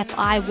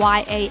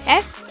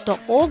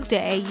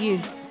KUFIYAS.org.au,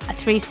 a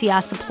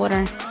 3CR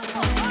supporter.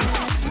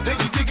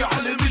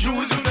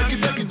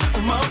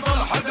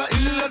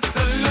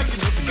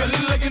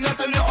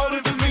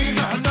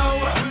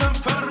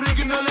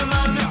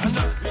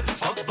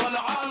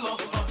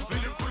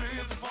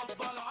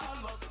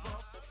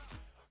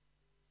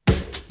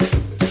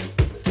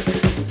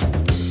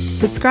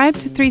 Subscribe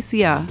to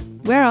 3CR.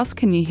 Where else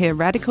can you hear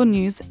radical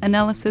news,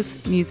 analysis,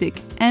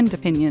 music and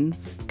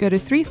opinions? Go to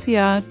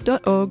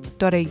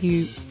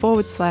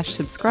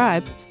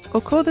 3cr.org.au/subscribe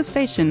or call the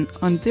station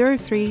on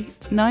 03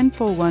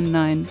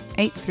 9419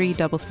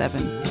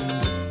 8377.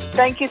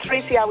 Thank you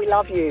 3CR, we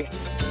love you.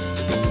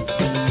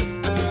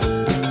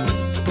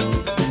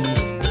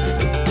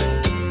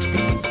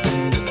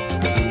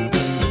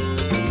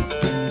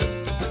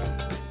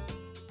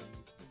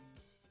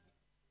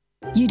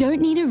 You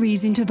don't need a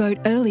reason to vote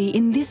early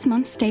in this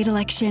month's state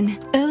election.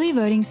 Early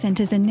voting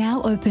centres are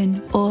now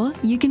open, or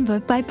you can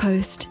vote by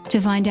post. To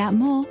find out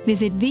more,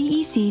 visit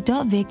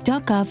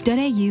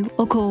vec.vic.gov.au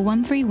or call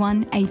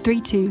 131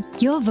 832.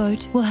 Your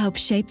vote will help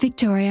shape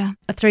Victoria.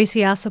 A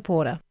 3CR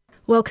supporter.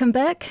 Welcome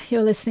back.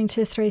 You're listening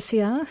to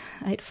 3CR,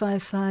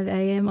 855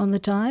 AM on the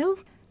dial.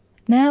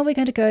 Now we're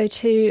going to go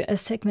to a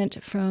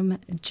segment from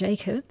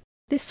Jacob.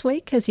 This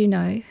week, as you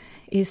know,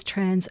 is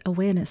Trans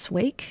Awareness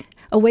Week,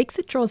 a week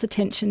that draws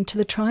attention to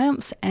the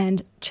triumphs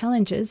and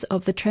challenges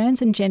of the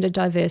trans and gender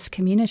diverse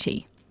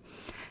community.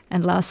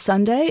 And last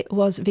Sunday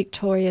was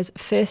Victoria's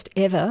first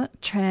ever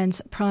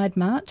Trans Pride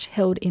March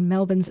held in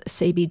Melbourne's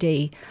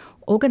CBD,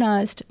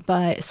 organised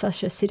by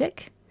Sasha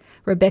Sidek,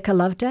 Rebecca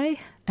Loveday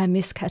and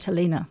Miss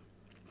Catalina.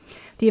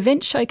 The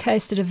event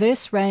showcased a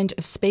diverse range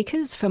of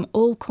speakers from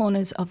all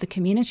corners of the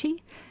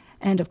community,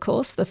 and of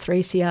course the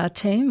 3CR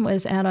team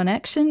was out on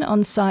action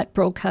on site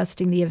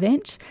broadcasting the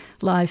event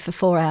live for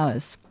 4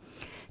 hours.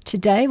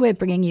 Today we're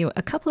bringing you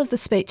a couple of the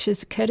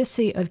speeches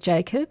courtesy of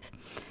Jacob,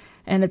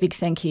 and a big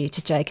thank you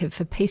to Jacob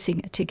for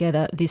piecing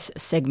together this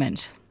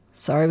segment.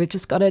 Sorry, we've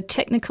just got a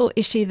technical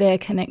issue there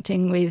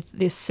connecting with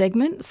this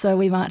segment, so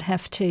we might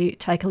have to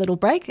take a little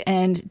break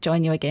and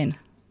join you again.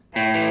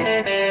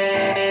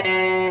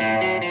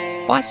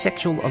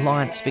 Bisexual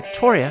Alliance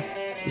Victoria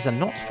is a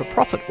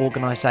not-for-profit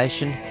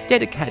organisation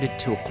dedicated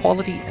to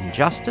equality and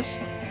justice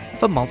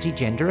for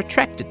multigender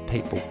attracted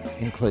people,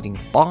 including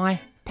bi,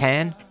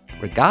 pan,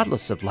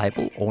 regardless of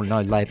label or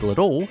no label at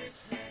all,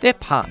 their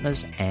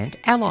partners and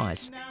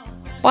allies.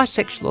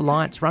 Bisexual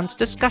Alliance runs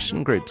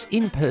discussion groups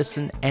in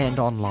person and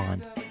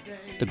online.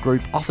 The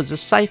group offers a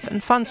safe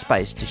and fun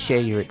space to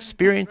share your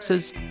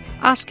experiences,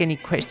 ask any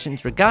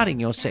questions regarding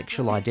your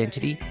sexual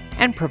identity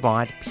and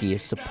provide peer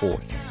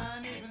support.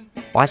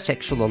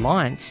 Bisexual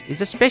Alliance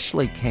is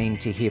especially keen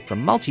to hear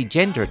from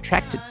multigender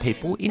attracted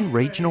people in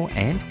regional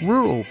and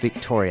rural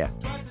Victoria.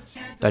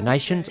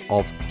 Donations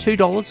of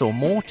 $2 or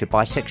more to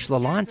Bisexual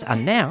Alliance are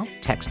now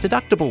tax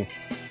deductible.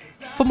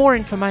 For more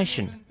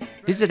information,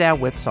 visit our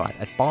website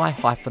at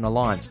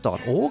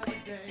bi-alliance.org,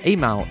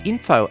 email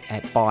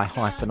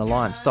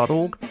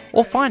info@bi-alliance.org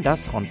or find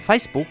us on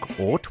Facebook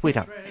or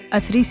Twitter. A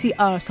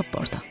 3CR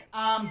supporter.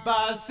 I'm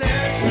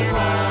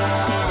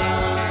bisexual.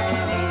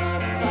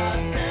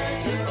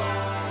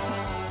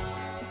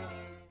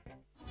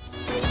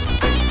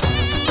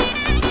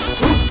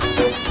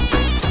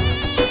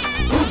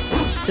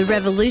 The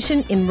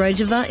revolution in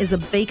Rojava is a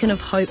beacon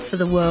of hope for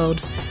the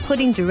world.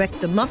 putting direct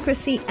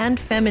democracy and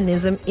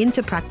feminism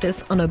into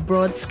practice on a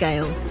broad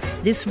scale.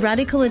 This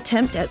radical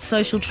attempt at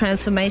social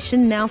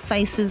transformation now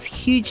faces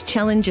huge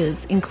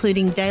challenges,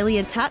 including daily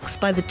attacks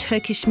by the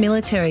Turkish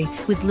military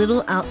with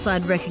little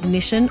outside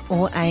recognition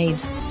or aid.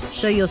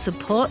 Show your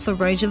support for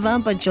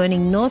Rojava by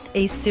joining North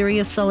East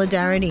Syria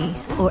Solidarity,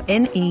 or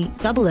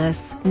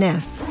NESS,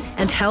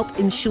 and help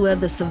ensure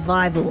the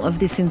survival of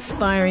this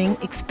inspiring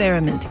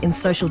experiment in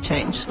social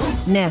change.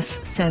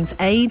 NESS sends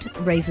aid,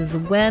 raises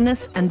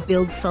awareness and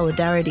builds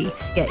solidarity.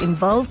 Get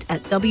involved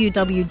at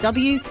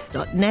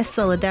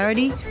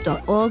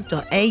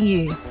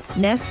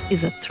www.nesssolidarity.org.au. NESS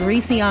is a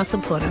 3CR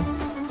supporter.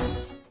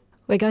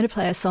 We're going to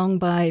play a song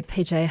by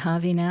PJ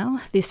Harvey now.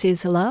 This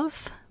is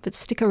Love. But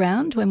stick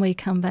around. When we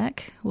come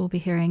back, we'll be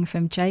hearing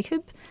from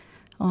Jacob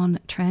on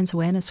Trans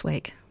Awareness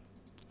Week.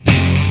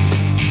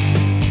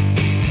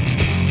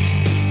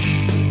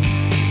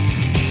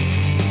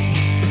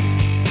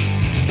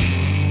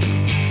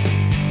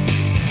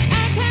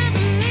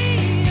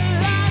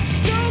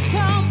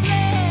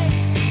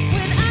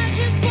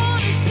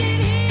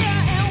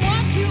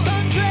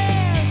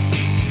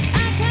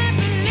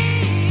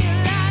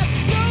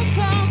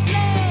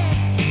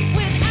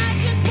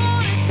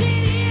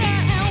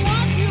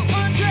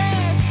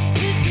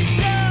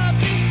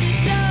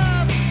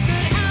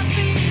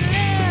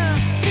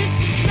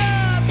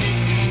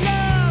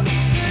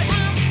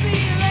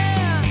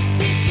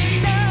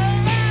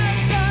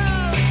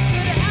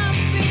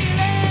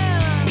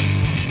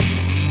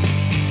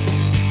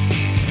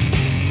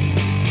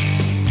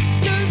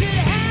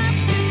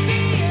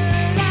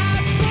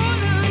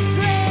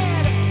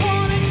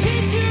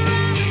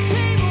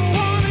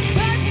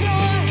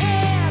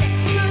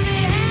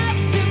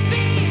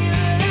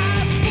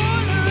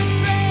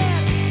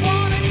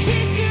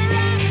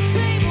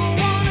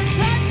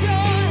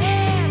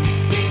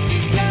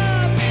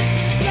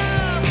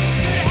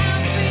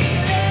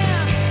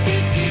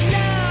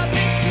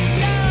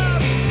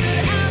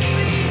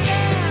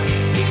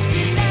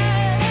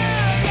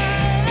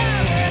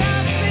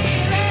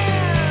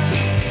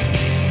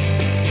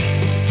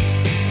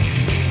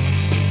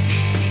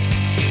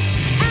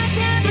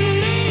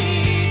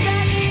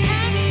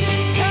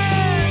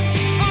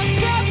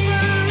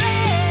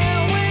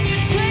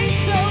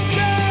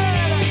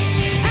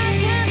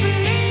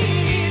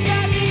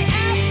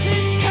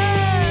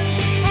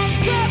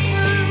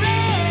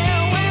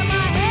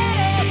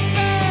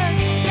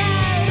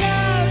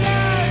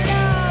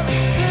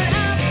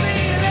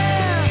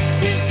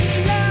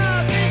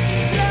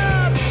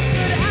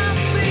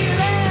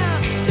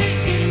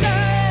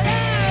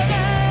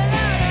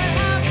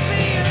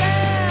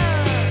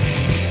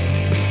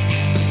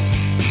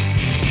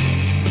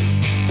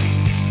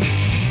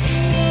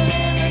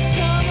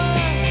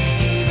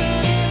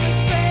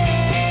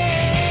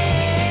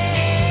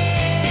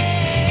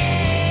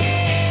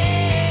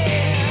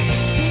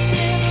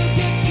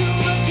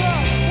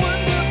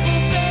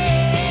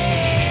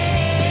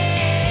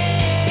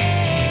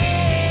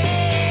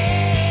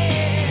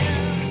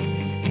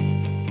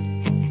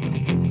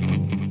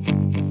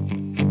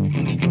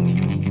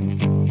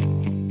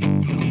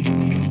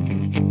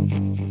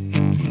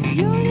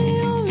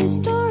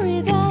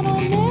 Story that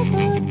I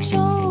never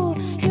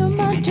told. You're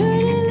my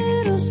dirty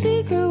little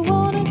secret,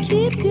 wanna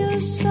keep you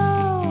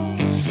so.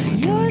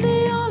 You're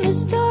the only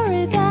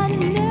story that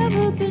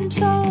never been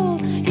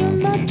told. You're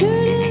my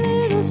dirty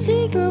little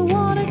secret,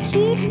 wanna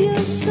keep you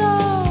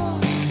so.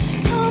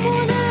 Come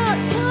on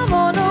out, come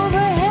on over,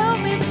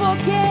 help me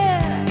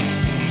forget.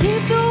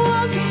 Keep the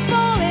walls from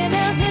falling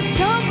as they're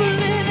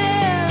tumbling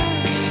in.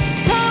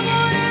 Come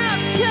on out,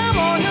 come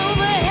on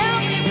over,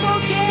 help me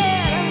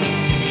forget.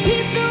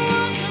 Keep the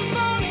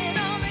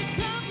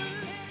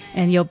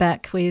And you're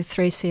back with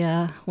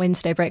 3CR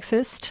Wednesday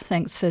Breakfast.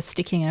 Thanks for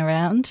sticking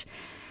around.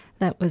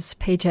 That was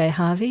PJ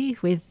Harvey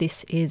with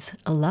This Is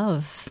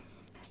Love.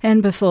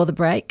 And before the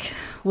break,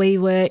 we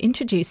were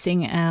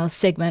introducing our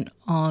segment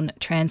on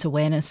Trans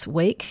Awareness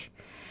Week,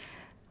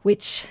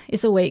 which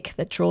is a week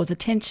that draws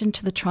attention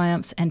to the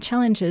triumphs and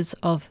challenges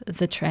of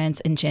the trans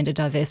and gender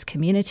diverse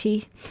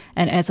community.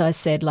 And as I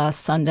said,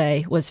 last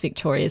Sunday was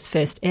Victoria's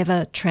first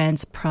ever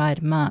Trans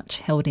Pride March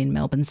held in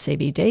Melbourne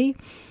CBD.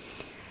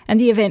 And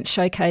the event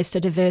showcased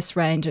a diverse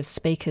range of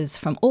speakers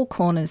from all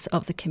corners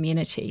of the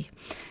community.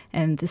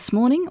 And this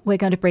morning, we're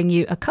going to bring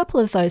you a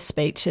couple of those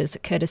speeches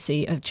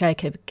courtesy of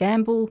Jacob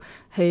Gamble,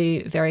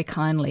 who very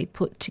kindly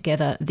put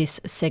together this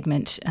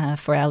segment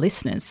for our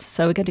listeners.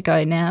 So we're going to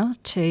go now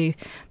to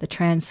the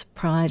Trans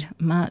Pride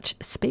March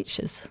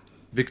speeches.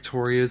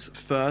 Victoria's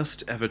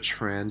first ever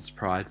Trans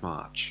Pride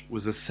March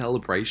was a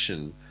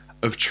celebration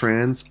of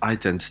trans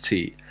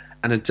identity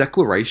and a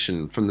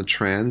declaration from the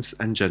trans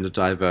and gender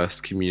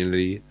diverse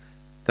community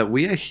that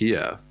we are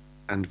here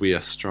and we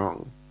are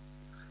strong.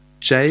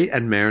 Jay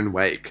and Maren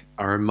Wake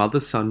are a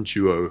mother-son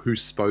duo who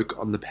spoke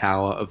on the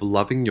power of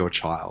loving your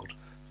child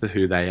for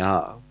who they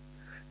are.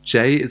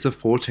 Jay is a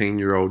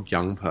 14-year-old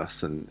young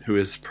person who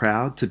is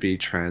proud to be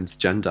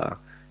transgender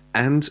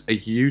and a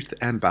youth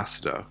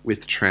ambassador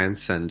with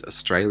Transcend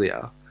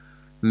Australia.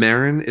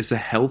 Maren is a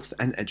health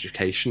and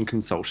education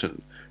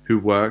consultant who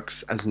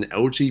works as an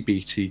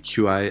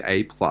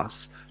LGBTQIA+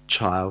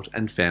 child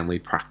and family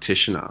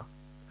practitioner.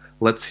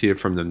 Let's hear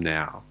from them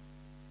now.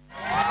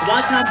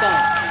 Why can't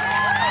I?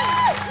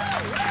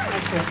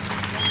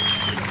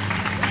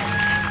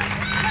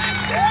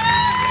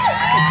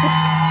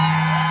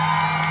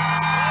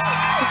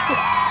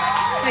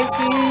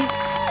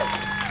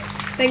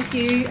 Thank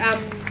you.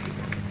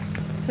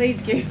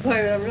 Please give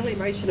way. I'm really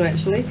emotional,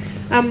 actually.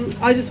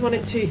 I just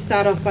wanted to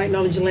start off by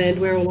acknowledging the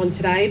land we're all on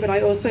today, but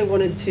I also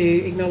wanted to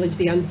acknowledge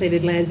the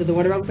unceded lands of the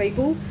Wadawurrung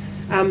people,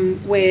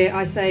 where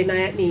I say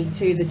Nayatni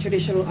to the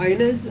traditional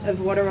owners of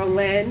Wadawurrung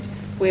land,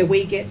 where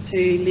we get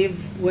to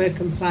live, work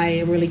and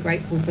play. I'm really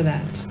grateful for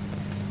that.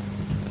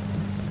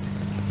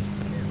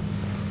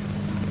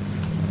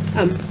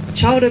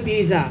 Child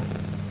abuser,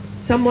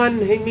 someone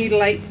who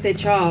mutilates their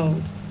child,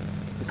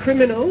 a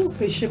criminal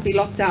who should be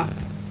locked up.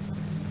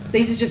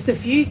 These are just a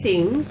few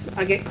things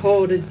I get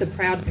called as the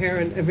proud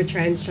parent of a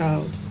trans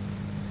child.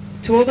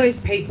 To all those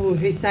people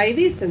who say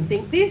this and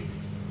think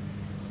this,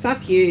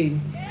 fuck you.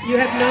 You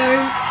have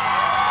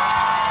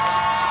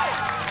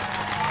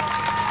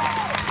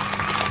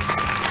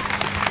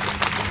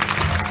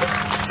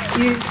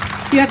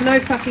you have no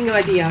fucking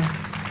idea.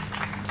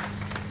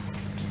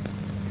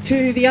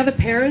 To the other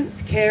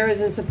parents,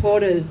 carers and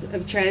supporters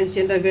of trans,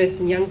 gender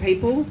diverse and young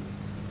people,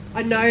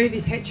 I know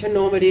this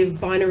heteronormative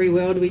binary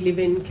world we live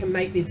in can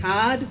make this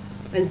hard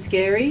and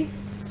scary,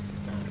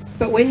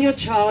 but when your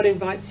child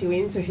invites you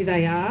into who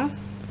they are,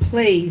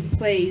 please,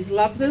 please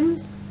love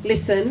them,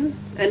 listen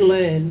and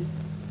learn.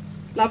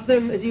 Love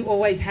them as you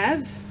always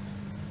have,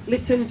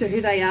 listen to who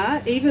they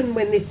are, even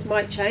when this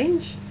might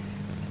change,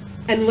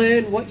 and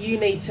learn what you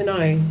need to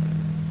know.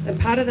 And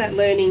part of that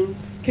learning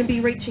can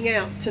be reaching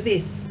out to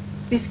this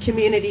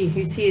community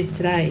who's here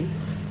today.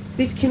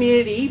 This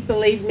community,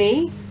 believe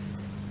me,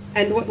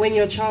 and when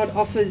your child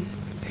offers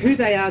who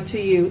they are to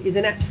you is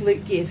an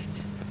absolute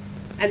gift.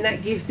 And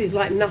that gift is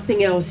like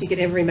nothing else you could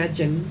ever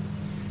imagine.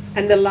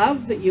 And the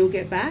love that you'll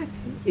get back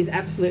is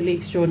absolutely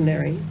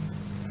extraordinary.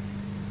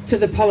 To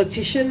the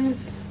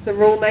politicians, the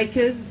rule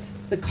makers,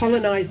 the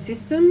colonised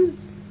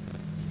systems,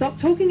 stop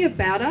talking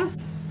about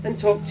us and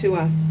talk to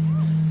us.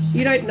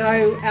 You don't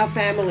know our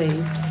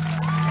families.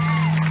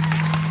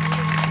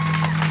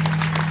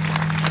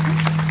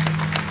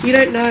 You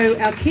don't know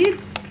our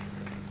kids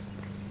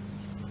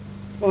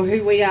or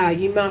who we are.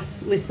 You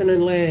must listen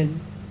and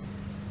learn.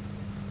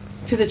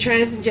 To the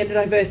trans and gender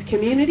diverse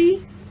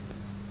community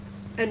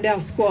and our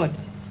squad,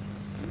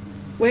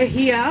 we're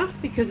here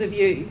because of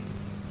you.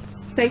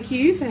 Thank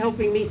you for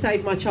helping me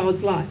save my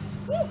child's life.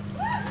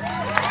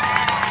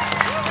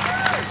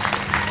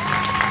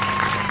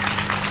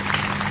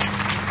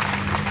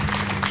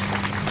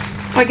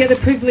 I get the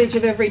privilege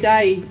of every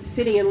day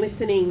sitting and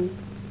listening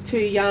to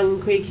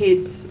young queer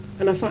kids,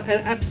 and I'm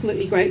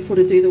absolutely grateful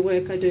to do the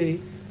work I do.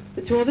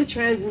 But to all the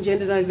trans and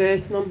gender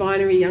diverse,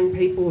 non-binary young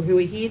people who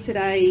are here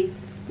today,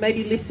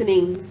 maybe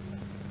listening,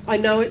 I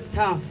know it's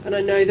tough and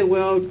I know the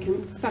world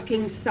can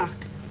fucking suck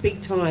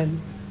big time.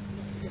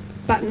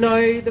 But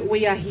know that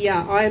we are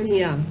here. I am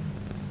here.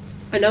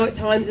 I know at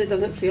times it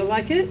doesn't feel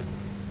like it,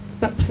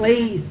 but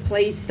please,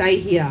 please stay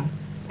here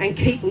and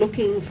keep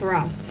looking for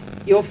us,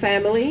 your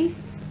family,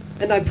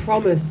 and I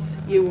promise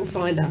you will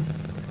find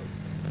us,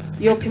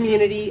 your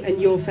community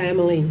and your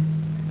family.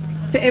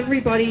 For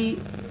everybody,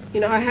 you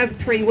know, I have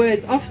 3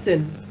 words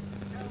often: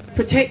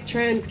 protect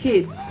trans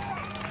kids.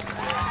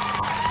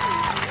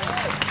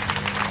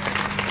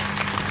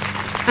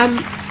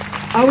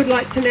 I would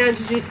like to now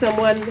introduce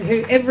someone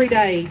who every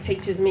day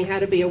teaches me how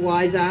to be a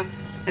wiser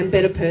and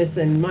better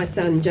person, my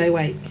son, Jay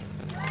Wake.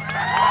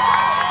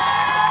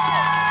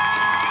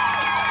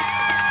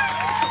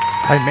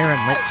 Oh,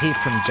 Maren, let's hear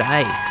from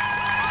Jay.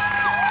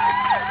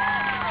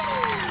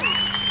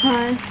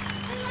 Hi,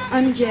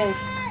 I'm Jay,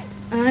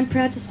 and I'm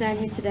proud to stand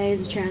here today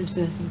as a trans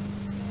person.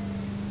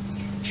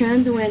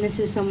 Trans awareness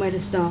is somewhere to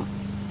start.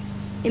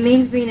 It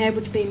means being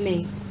able to be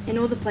me in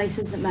all the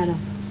places that matter: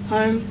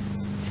 home,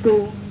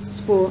 school,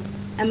 sport,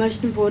 and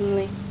most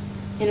importantly,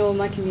 in all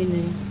my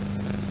community.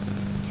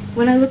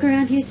 When I look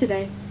around here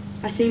today,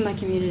 I see my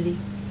community,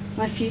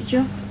 my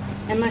future,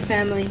 and my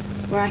family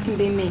where I can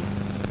be me.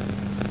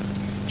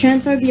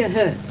 Transphobia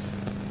hurts,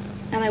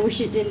 and I wish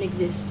it didn't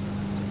exist.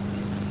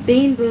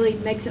 Being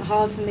bullied makes it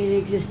hard for me to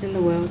exist in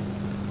the world,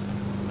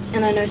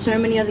 and I know so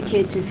many other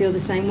kids who feel the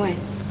same way.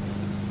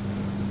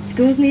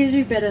 Schools need to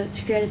do better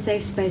to create a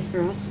safe space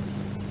for us.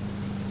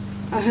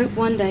 I hope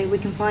one day we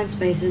can find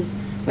spaces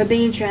where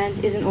being trans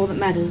isn't all that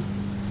matters.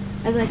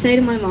 As I say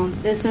to my mom,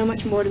 there's so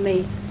much more to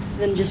me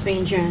than just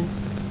being trans.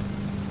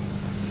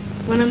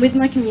 When I'm with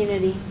my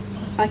community,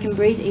 I can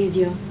breathe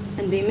easier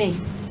and be me.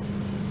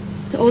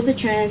 To all the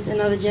trans and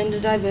other gender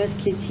diverse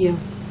kids here,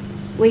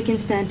 we can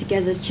stand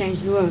together to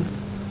change the world.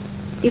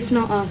 If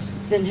not us,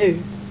 then who?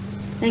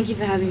 Thank you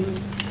for having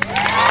me.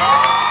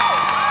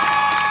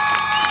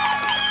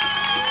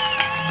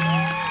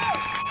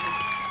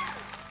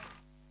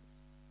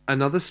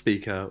 Another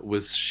speaker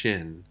was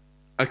Shin,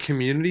 a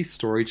community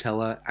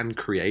storyteller and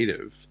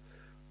creative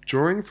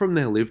Drawing from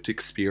their lived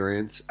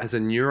experience as a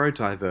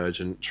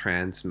neurodivergent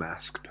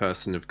trans-masc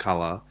person of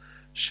colour,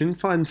 Shin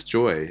finds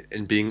joy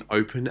in being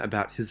open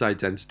about his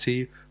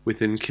identity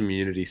within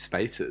community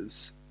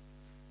spaces.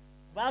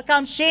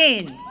 Welcome,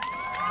 Shin!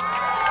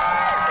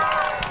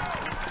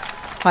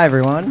 Hi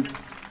everyone.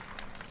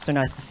 So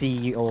nice to see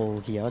you all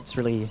here. It's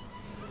really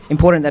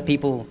important that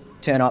people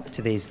turn up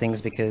to these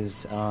things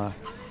because,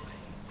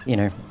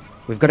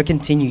 we've got to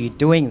continue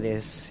doing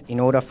this in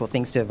order for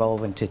things to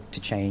evolve and to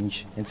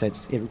change. And so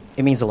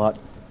it means a lot.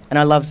 And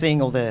I love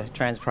seeing all the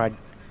trans pride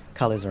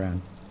colours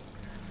around.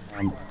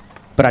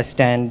 But I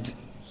stand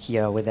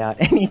here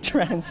without any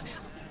trans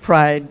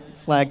pride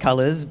flag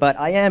colours, but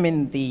I am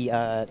in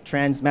the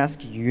trans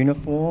mask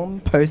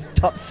uniform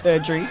post-top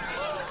surgery.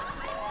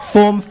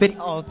 Form-fitting,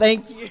 oh,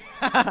 thank you.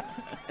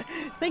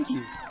 Thank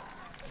you.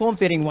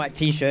 Form-fitting white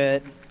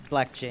t-shirt,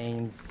 black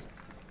jeans,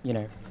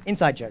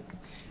 inside joke.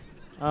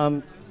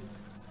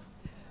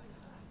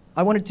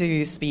 I wanted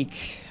to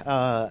speak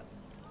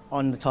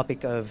on the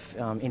topic of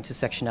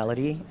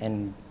intersectionality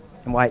and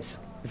why it's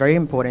very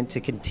important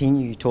to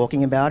continue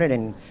talking about it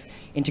and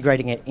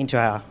integrating it into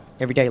our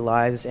everyday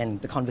lives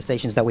and the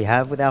conversations that we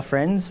have with our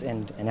friends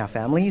and our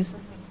families.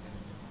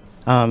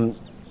 I've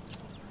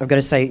got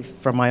to say,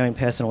 from my own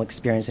personal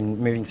experience in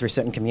moving through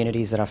certain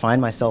communities that I find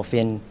myself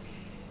in,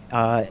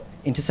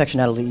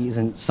 intersectionality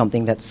isn't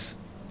something that's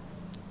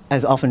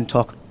as often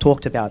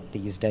talked about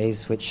these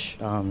days, which,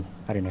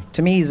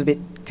 to me is a bit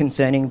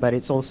concerning, but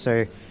it's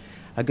also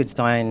a good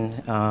sign,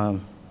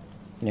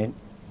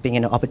 being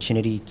an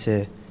opportunity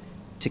to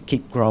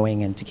keep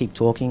growing and to keep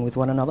talking with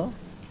one another.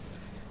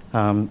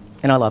 And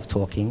I love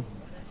talking.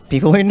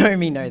 People who know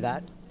me know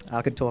that.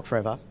 I could talk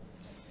forever.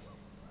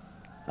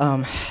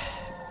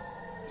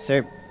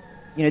 So,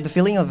 the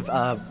feeling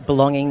of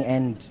belonging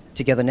and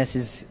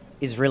togetherness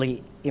is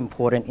really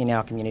important in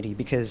our community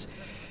because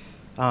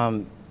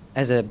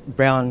as a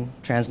brown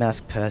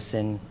trans-masc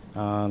person,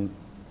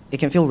 it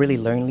can feel really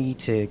lonely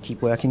to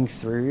keep working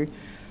through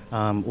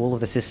all of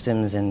the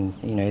systems and,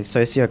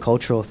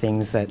 socio-cultural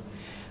things that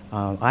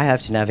I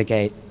have to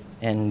navigate.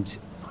 And,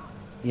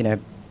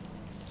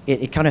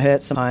 it kind of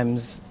hurts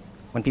sometimes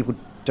when people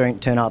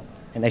don't turn up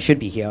and they should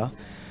be here.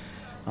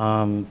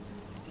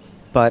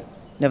 But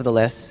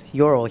nevertheless,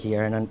 you're all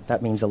here, and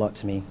that means a lot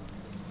to me.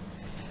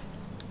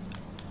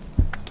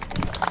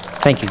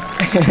 Thank you.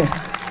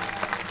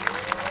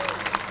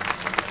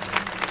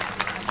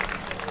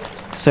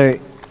 So,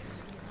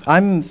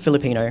 I'm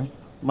Filipino.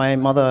 My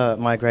mother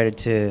migrated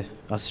to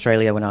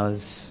Australia when I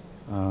was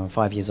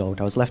 5 years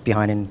old. I was left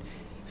behind in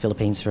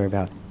Philippines for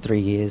about 3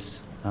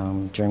 years,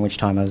 during which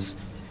time I was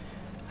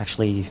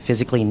actually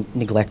physically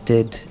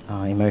neglected,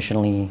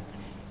 emotionally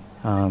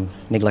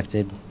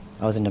neglected.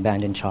 I was an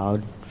abandoned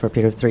child for a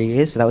period of 3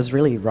 years, so that was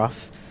really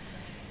rough.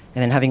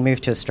 And then having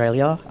moved to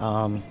Australia,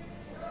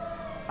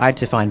 I had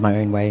to find my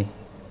own way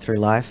through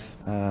life.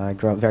 I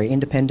grew up very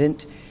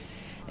independent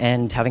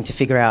and having to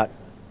figure out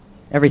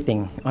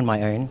everything on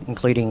my own,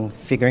 including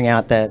figuring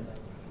out that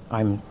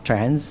I'm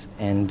trans,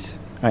 and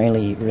I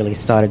only really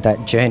started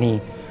that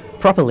journey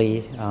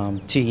properly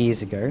 2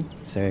 years ago.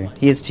 So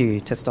here's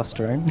to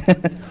testosterone.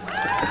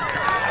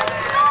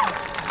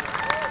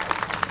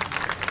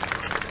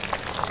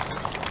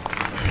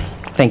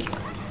 Thank you.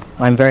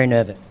 I'm very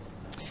nervous.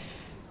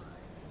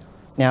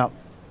 Now,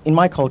 in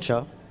my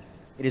culture,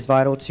 it is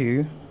vital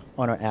to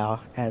honour our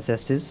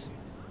ancestors,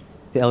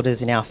 the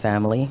elders in our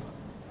family,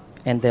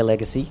 and their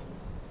legacy.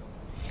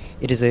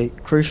 It is a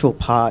crucial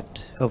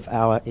part of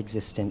our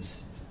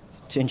existence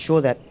to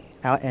ensure that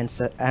our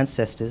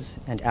ancestors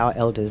and our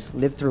elders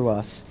live through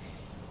us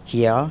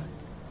here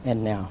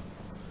and now.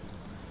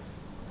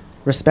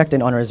 Respect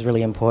and honour is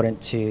really important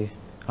to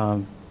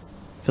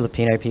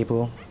Filipino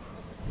people.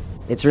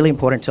 It's really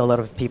important to a lot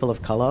of people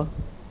of colour,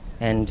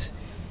 and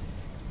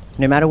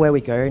no matter where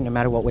we go, no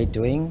matter what we're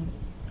doing,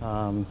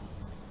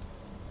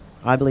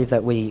 I believe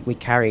that we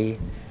carry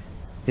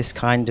this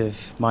kind of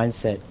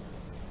mindset.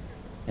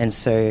 And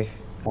so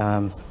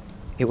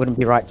it wouldn't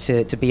be right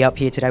to be up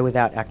here today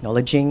without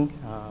acknowledging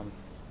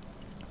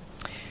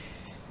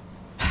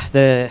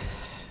the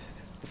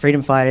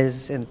freedom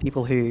fighters and the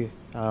people who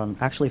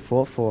actually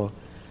fought for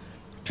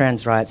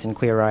trans rights and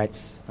queer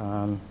rights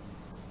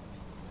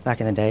back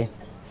in the day.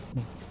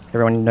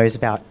 Everyone knows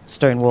about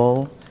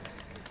Stonewall,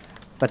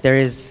 but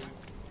there's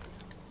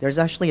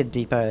actually a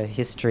deeper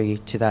history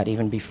to that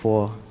even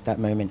before that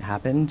moment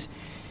happened,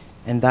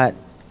 and that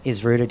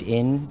is rooted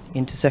in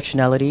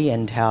intersectionality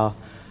and how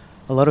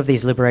a lot of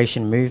these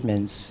liberation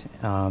movements,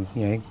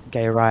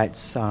 gay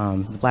rights,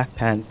 the Black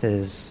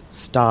Panthers,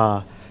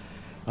 STAR,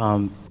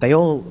 they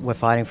all were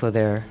fighting for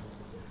their,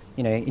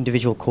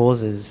 individual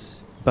causes,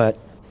 but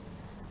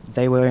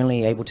they were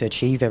only able to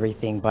achieve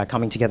everything by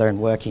coming together and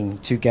working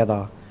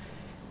together.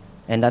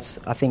 And that's,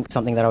 I think,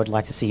 something that I would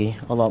like to see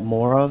a lot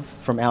more of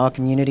from our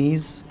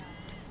communities.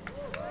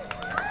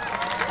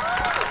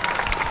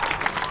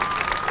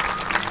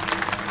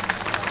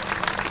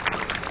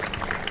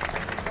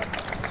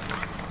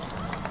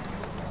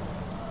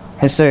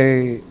 And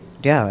so,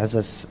 as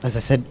I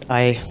said,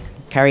 I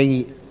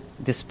carry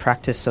this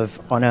practice of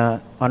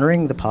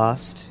honouring the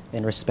past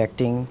and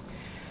respecting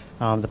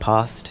the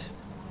past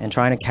and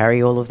trying to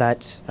carry all of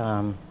that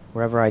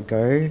wherever I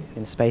go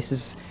in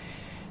spaces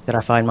that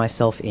I find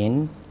myself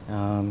in.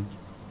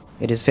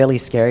 It is fairly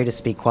scary to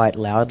speak quite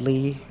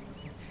loudly,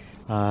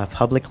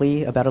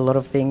 publicly about a lot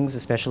of things,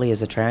 especially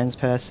as a trans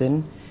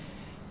person.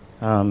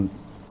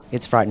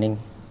 It's frightening.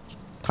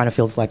 Kind of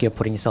feels like you're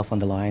putting yourself on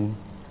the line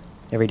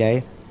every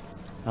day.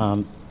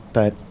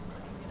 But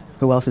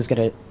who else is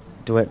going to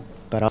do it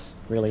but us,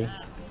 really?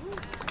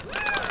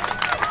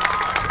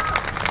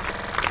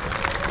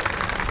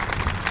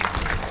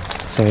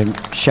 So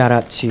shout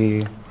out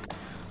to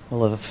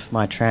all of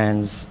my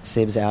trans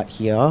sibs out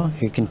here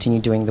who continue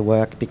doing the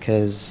work,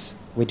 because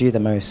we do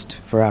the most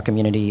for our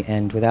community,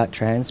 and without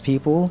trans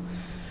people,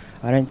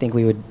 I don't think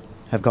we would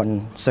have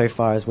gotten so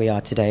far as we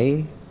are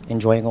today,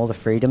 enjoying all the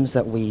freedoms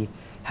that we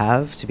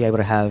have to be able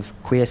to have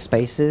queer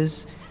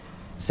spaces,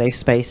 safe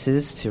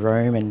spaces to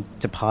roam and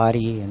to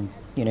party and,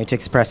 you know, to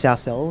express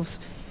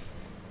ourselves.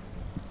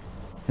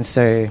 And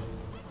so,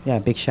 yeah,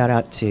 big shout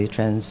out to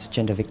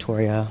Transgender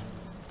Victoria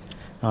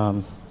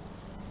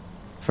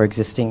for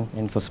existing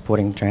and for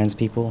supporting trans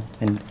people,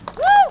 and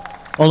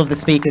all of the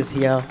speakers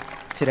here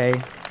today.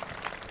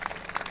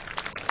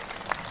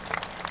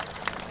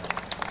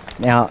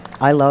 Now,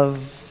 I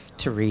love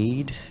to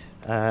read.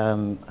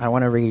 I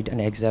want to read an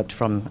excerpt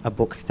from a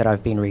book that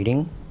I've been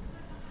reading.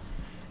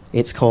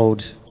 It's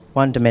called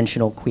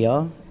One-Dimensional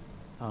Queer.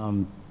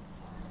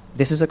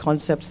 This is a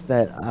concept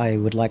that I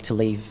would like to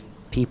leave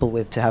people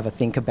with to have a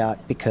think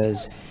about,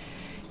 because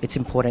it's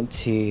important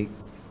to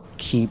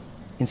keep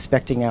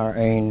inspecting our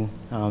own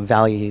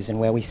values and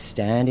where we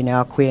stand in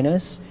our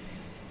queerness.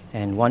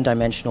 And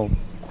one-dimensional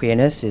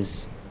queerness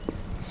is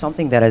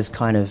something that has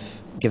kind of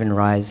given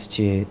rise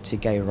to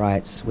gay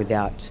rights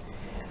without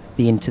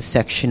the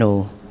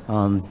intersectional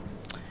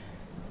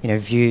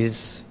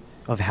views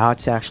of how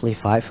to actually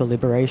fight for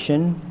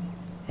liberation.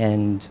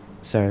 And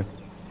so,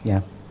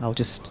 yeah, I'll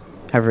just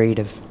have a read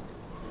of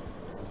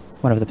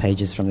one of the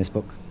pages from this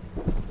book.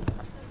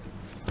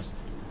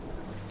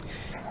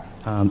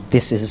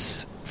 This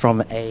is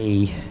from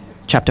a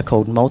chapter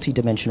called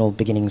Multidimensional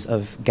Beginnings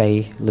of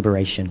Gay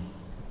Liberation.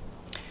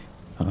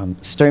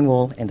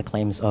 Stonewall and the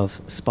Claims of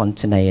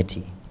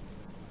Spontaneity.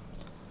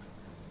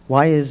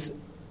 Why is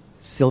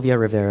Sylvia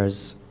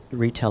Rivera's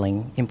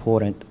retelling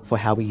important for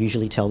how we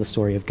usually tell the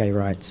story of gay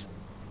rights?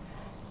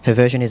 Her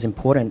version is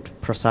important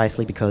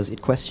precisely because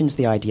it questions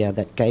the idea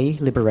that gay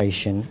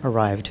liberation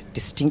arrived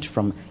distinct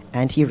from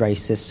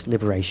anti-racist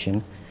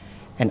liberation,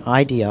 an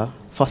idea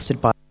fostered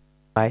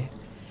by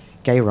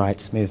gay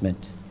rights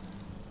movement.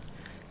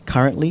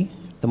 Currently,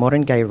 the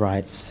modern gay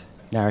rights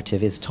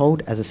narrative is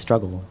told as a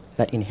struggle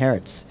that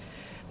inherits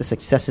the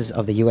successes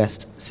of the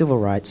US civil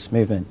rights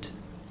movement,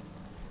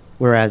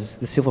 whereas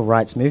the civil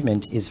rights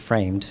movement is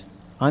framed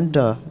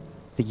under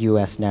the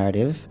US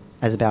narrative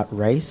as about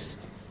race.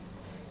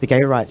 The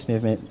gay rights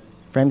movement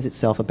frames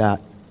itself about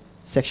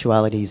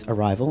sexuality's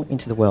arrival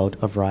into the world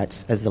of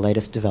rights as the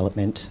latest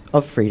development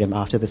of freedom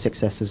after the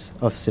successes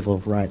of civil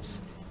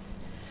rights.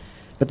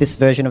 But this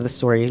version of the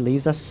story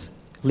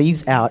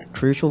leaves out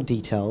crucial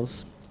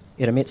details.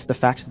 It omits the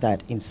fact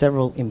that in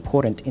several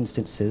important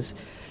instances,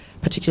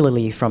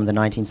 particularly from the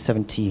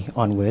 1970s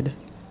onward,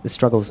 the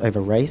struggles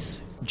over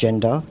race,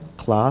 gender,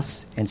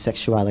 class, and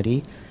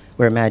sexuality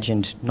were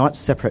imagined not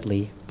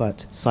separately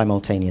but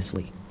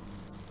simultaneously.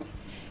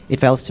 It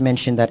fails to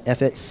mention that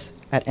efforts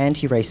at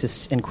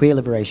anti-racist and queer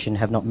liberation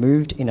have not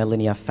moved in a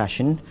linear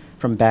fashion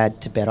from bad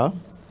to better,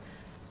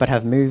 but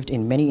have moved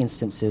in many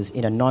instances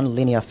in a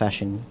non-linear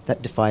fashion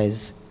that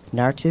defies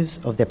narratives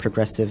of their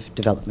progressive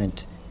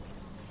development.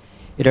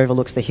 It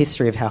overlooks the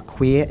history of how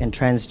queer and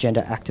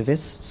transgender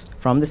activists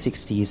from the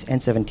 60s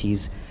and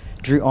 70s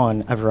drew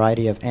on a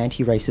variety of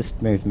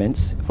anti-racist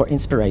movements for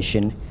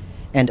inspiration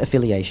and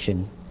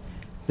affiliation,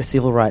 the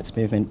civil rights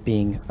movement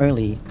being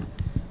only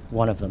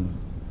one of them.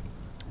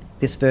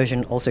 This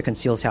version also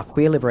conceals how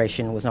queer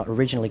liberation was not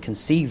originally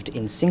conceived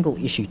in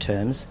single-issue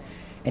terms,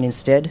 and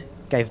instead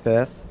gave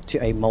birth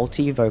to a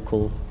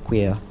multi-vocal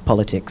queer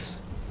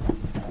politics.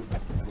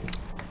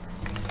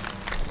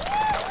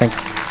 Thank you.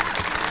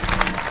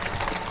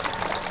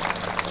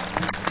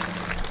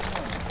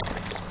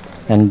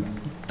 And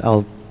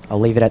I'll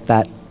leave it at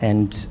that.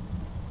 And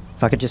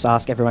if I could just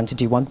ask everyone to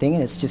do one thing,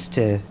 and it's just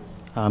to,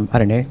 I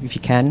don't know, if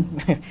you can,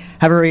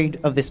 have a read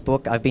of this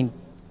book. I've been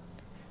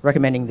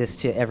recommending this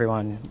to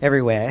everyone,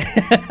 everywhere.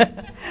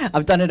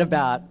 I've done it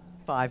about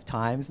 5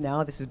 times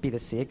now. This would be the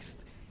 6th.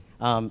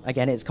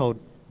 Again, it's called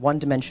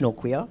One-Dimensional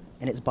Queer,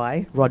 and it's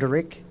by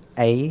Roderick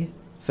A.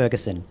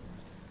 Ferguson.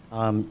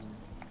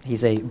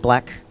 He's a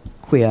black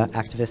queer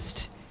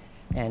activist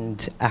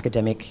and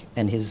academic,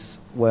 and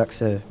his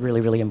works are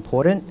really, really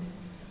important.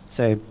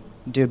 So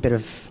do a bit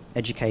of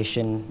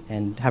education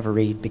and have a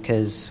read,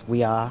 because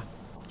we are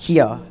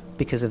here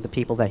because of the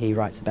people that he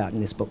writes about in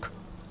this book.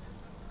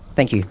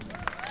 Thank you.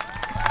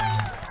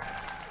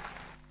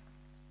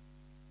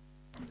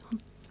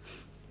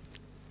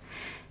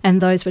 And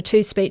those were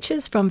two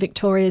speeches from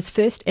Victoria's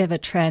first ever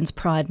Trans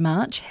Pride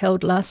March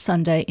held last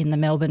Sunday in the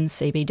Melbourne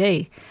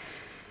CBD.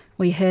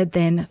 We heard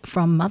then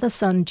from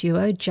mother-son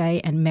duo Jay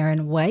and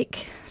Merrin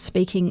Wake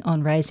speaking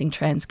on raising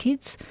trans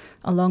kids,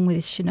 along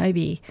with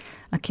Shinobi,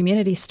 a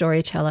community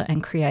storyteller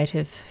and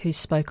creative who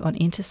spoke on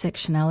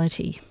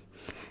intersectionality.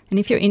 And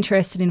if you're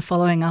interested in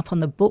following up on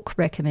the book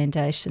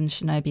recommendation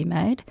Shinobi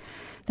made,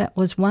 that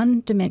was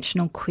One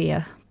Dimensional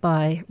Queer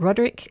by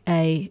Roderick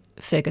A.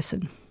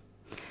 Ferguson.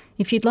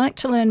 If you'd like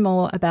to learn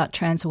more about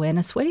Trans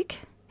Awareness Week,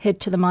 head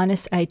to the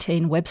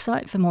 -18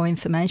 website for more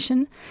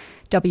information,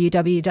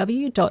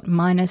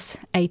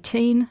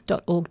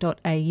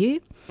 www.-18.org.au.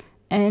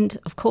 And,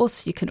 of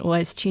course, you can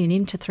always tune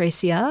in to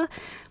 3CR.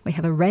 We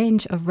have a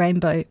range of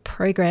rainbow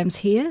programs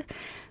here,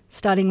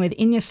 starting with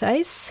In Your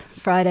Face,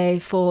 Friday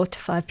 4 to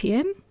 5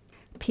 p.m,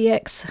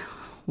 PX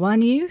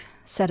 1U,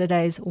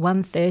 Saturdays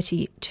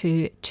 1:30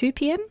 to 2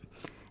 p.m,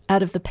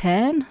 Out of the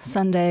Pan,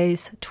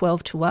 Sundays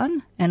 12 to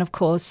 1, and, of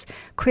course,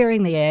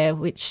 Queering the Air,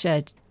 which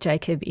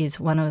Jacob is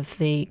one of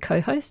the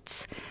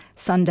co-hosts,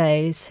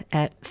 Sundays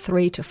at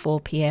 3 to 4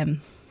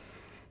 p.m.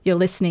 You're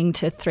listening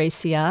to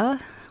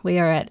 3CR. We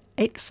are at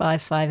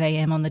 8:55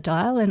 a.m. on the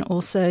dial and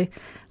also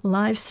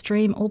live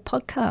stream or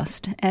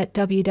podcast at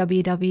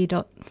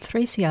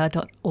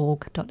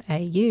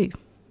www.3cr.org.au.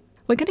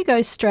 We're going to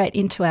go straight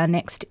into our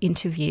next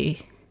interview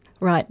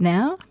right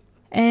now,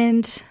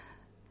 and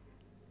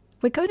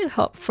we're going to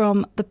hop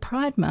from the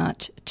Pride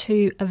March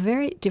to a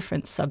very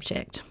different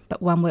subject,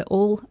 but one we're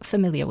all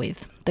familiar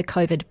with, the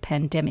COVID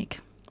pandemic.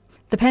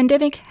 The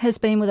pandemic has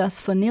been with us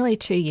for nearly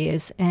 2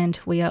 years and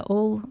we are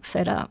all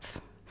fed up.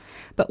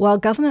 But while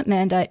government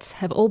mandates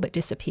have all but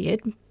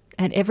disappeared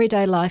and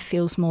everyday life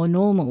feels more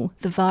normal,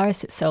 the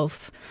virus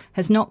itself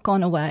has not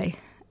gone away,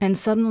 and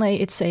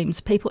suddenly it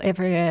seems people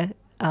everywhere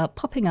are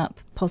popping up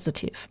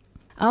positive.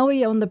 Are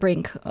we on the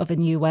brink of a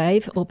new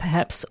wave, or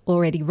perhaps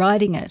already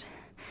riding it?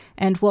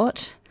 And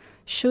what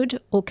should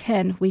or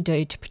can we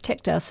do to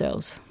protect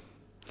ourselves?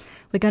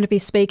 We're going to be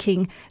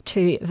speaking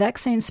to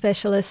vaccine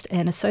specialist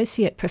and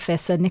Associate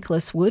Professor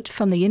Nicholas Wood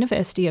from the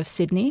University of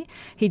Sydney.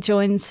 He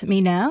joins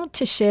me now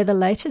to share the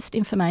latest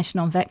information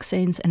on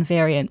vaccines and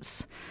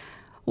variants.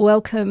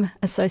 Welcome,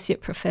 Associate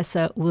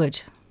Professor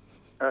Wood.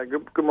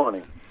 Good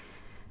morning.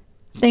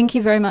 Thank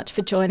you very much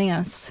for joining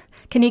us.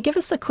 Can you give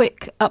us a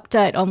quick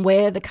update on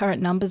where the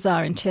current numbers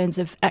are in terms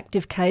of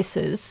active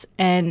cases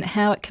and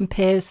how it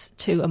compares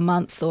to a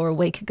month or a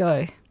week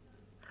ago?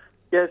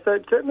 Yeah, so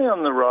it's certainly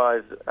on the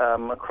rise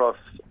across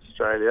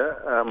Australia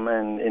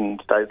and in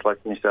states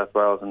like New South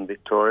Wales and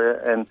Victoria.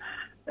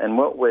 And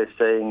what we're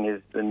seeing is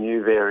the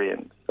new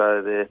variants.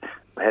 So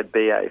we had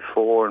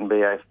BA4 and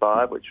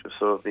BA5, which was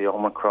sort of the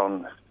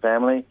Omicron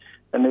family.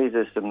 And these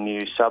are some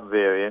new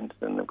subvariants,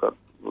 and they've got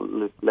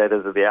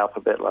letters of the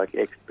alphabet like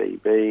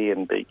XBB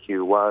and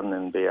BQ1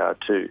 and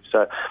BR2.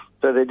 So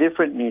they're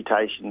different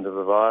mutations of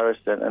the virus,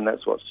 and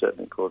that's what's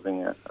certainly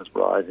causing a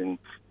rise in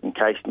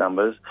case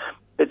numbers.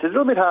 It's a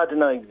little bit hard to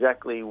know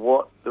exactly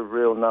what the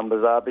real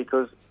numbers are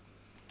because,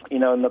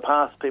 in the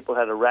past people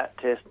had a rat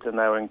test and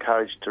they were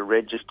encouraged to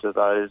register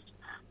those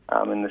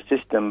in the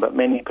system, but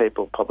many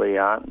people probably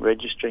aren't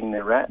registering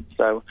their rats.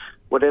 So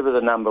whatever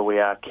the number we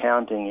are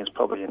counting is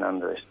probably an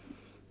underestimate.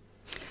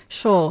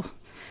 Sure.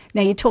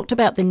 Now, you talked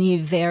about the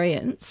new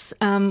variants.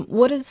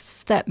 What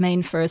does that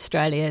mean for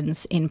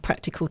Australians in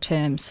practical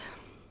terms?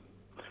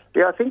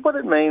 Yeah, I think what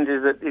it means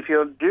is that if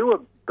you're due a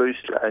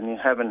booster and you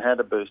haven't had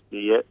a booster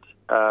yet,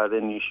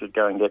 then you should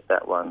go and get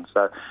that one.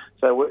 So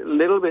a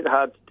little bit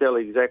hard to tell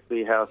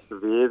exactly how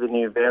severe the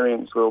new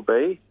variants will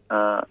be.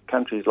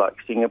 Countries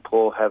like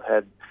Singapore have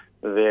had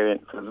the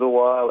variant for a little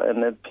while,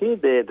 and it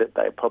appeared there that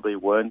they probably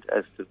weren't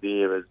as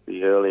severe as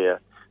the earlier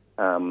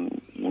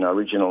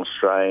original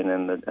strain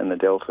and the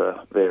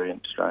Delta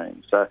variant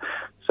strain. So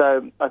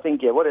I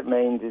think, what it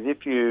means is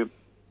if you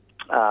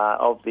are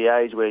of the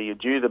age where you're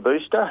due the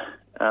booster,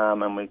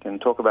 and we can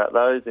talk about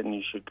those, then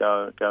you should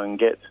go and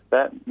get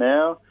that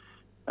now,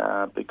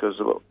 because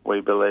what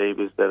we believe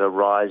is that a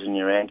rise in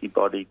your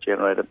antibody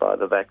generated by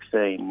the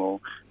vaccine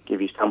will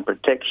give you some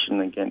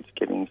protection against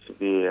getting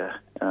severe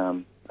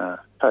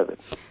COVID.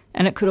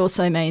 And it could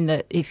also mean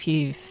that if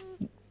you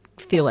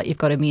feel like you've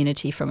got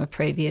immunity from a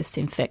previous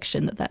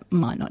infection, that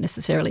might not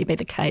necessarily be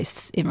the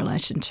case in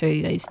relation to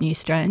these new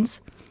strains.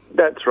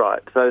 That's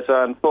right. So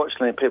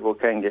unfortunately people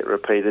can get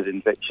repeated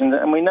infections,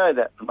 and we know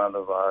that from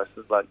other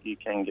viruses, like you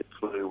can get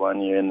flu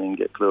one year and then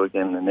get flu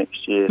again the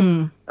next year.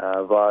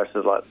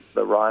 Viruses like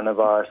the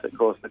rhinovirus that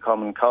cause the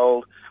common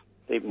cold,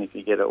 even if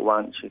you get it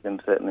once, you can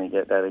certainly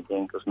get that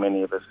again, because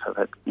many of us have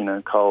had,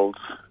 colds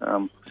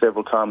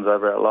several times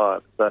over our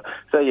lives. So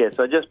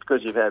just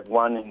because you've had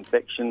one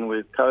infection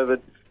with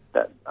COVID,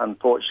 that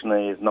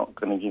unfortunately is not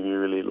going to give you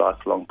really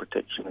lifelong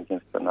protection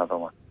against another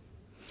one.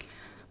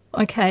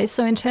 Okay,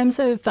 so in terms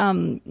of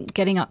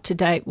getting up to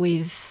date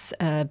with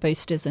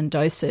boosters and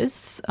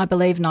doses, I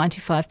believe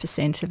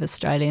 95% of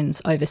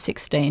Australians over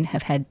 16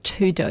 have had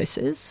 2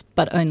 doses,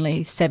 but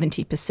only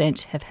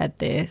 70% have had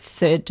their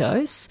 3rd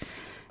dose.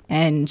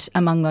 And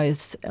among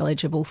those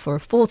eligible for a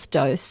fourth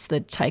dose,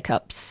 the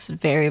take-up's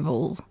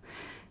variable.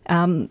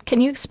 Can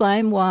you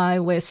explain why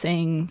we're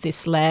seeing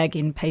this lag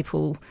in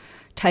people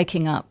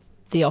taking up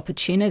the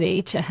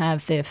opportunity to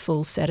have their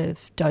full set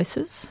of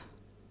doses?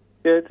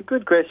 Yeah, it's a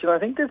good question. I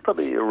think there's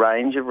probably a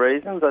range of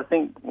reasons. I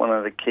think one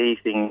of the key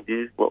things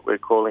is what we're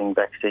calling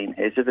vaccine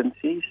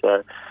hesitancy.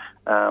 So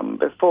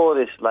before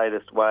this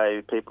latest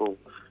wave, people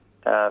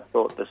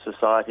thought the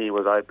society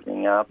was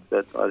opening up,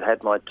 that I'd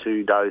had my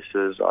 2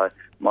 doses, I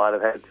might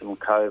have had some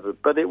COVID,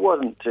 but it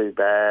wasn't too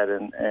bad,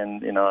 and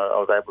I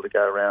was able to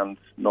go around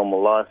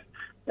normal life,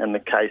 and the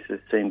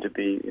cases seem to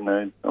be,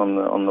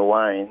 on the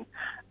wane.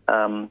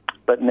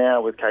 But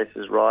now with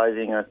cases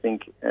rising, I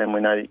think, and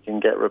we know you can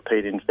get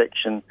repeat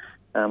infection,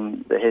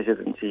 the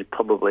hesitancy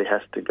probably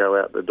has to go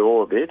out the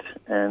door a bit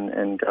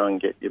and go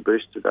and get your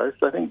booster dose.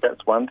 So I think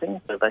that's one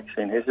thing, so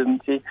vaccine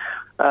hesitancy.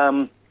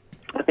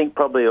 I think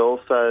probably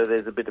also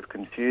there's a bit of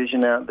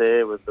confusion out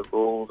there with the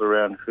rules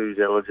around who's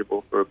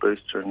eligible for a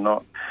booster and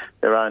not.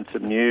 There are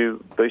some new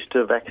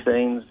booster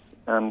vaccines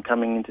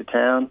coming into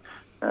town,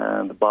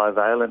 the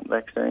bivalent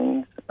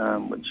vaccines,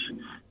 which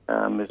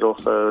is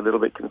also a little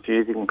bit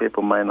confusing.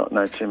 People may not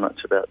know too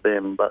much about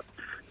them, but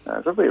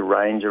there's probably a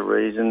range of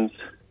reasons.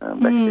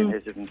 Vaccine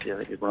hesitancy, I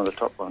think, is one of the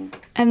top ones.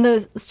 And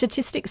the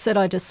statistics that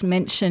I just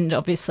mentioned,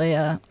 obviously,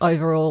 are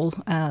overall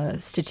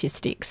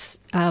statistics.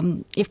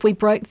 If we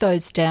broke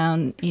those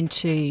down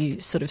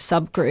into sort of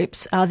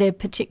subgroups, are there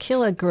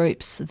particular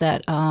groups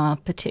that are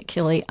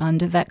particularly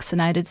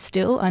under-vaccinated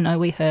still? I know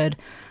we heard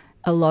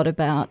a lot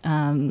about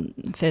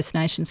First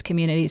Nations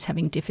communities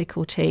having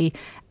difficulty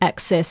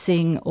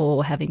accessing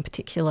or having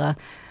particular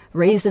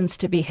reasons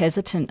to be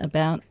hesitant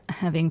about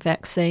having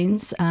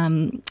vaccines,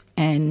 and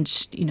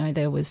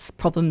there was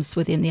problems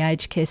within the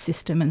aged care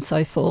system and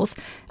so forth.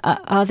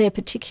 Are there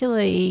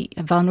particularly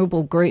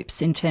vulnerable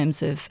groups in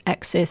terms of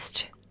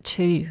access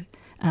to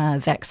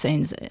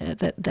vaccines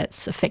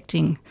that's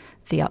affecting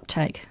the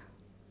uptake?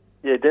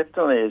 Yeah,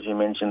 definitely. As you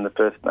mentioned, the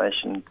First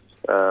Nations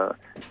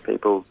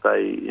people,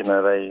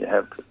 they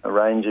have a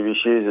range of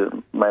issues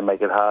that may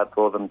make it hard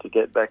for them to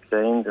get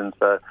vaccines, and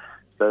so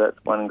that's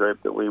one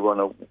group that we want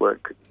to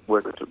work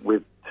with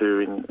to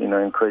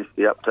increase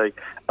the uptake.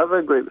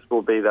 Other groups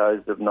will be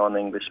those of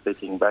non-English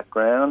speaking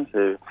backgrounds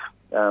who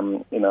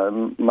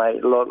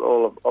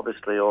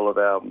obviously all of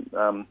our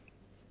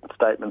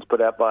statements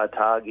put out by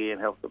ATAGI and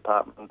health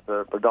departments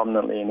are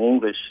predominantly in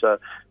English. So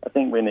I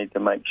think we need to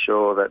make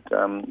sure that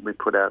we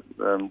put out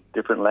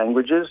different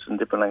languages and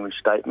different language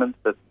statements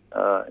that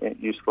are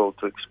useful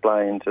to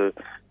explain to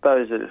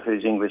those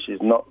whose English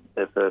is not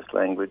their first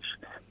language,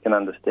 can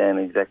understand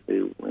exactly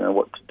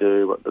what to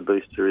do, what the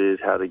booster is,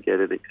 how to get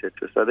it,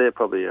 etc. So they're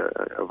probably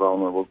a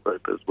vulnerable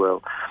group as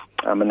well.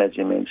 And as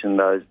you mentioned,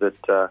 those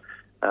that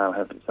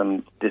have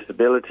some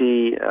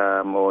disability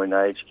or in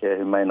aged care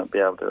who may not be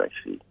able to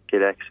actually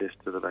get access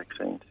to the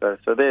vaccine.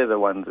 So they're the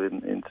ones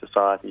in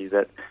society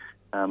that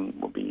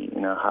will be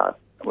hard.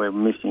 We're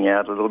missing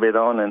out a little bit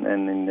on,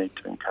 and need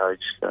to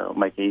encourage or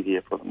make it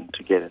easier for them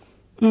to get it.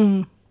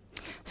 Mm.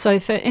 So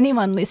for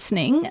anyone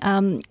listening,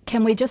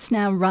 can we just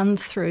now run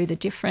through the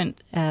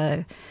different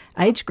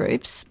age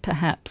groups,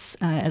 perhaps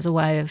as a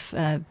way of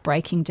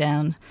breaking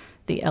down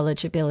the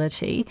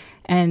eligibility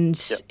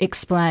and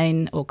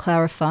explain or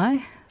clarify,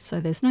 so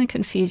there's no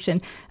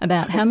confusion,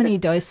 about how many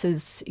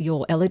doses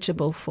you're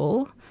eligible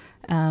for,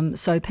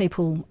 so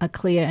people are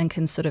clear and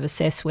can sort of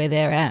assess where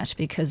they're at,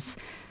 because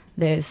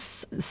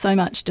there's so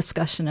much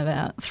discussion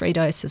about 3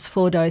 doses,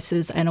 4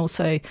 doses, and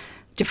also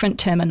different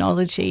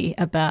terminology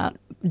about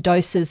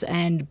doses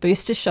and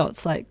booster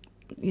shots. Like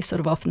you sort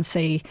of often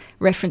see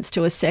reference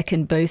to a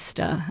second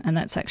booster, and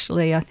that's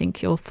actually, I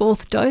think, your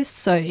 4th dose,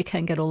 so it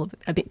can get all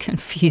a bit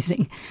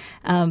confusing.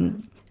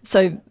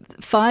 So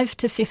 5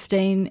 to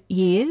 15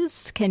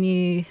 years, can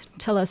you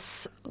tell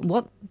us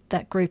what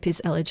that group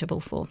is eligible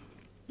for?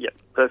 Yep.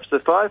 So for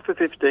the 5 to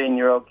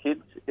 15-year-old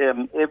kids,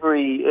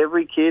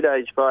 every kid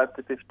aged 5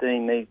 to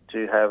 15 needs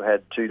to have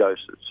had 2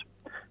 doses.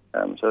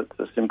 So it's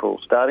a simple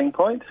starting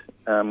point.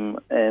 And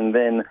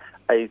then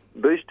a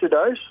booster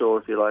dose, or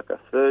if you like, a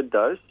 3rd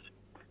dose,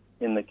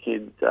 in the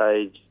kids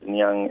aged and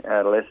young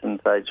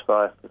adolescents aged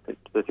 5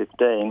 to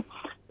 15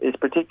 is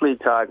particularly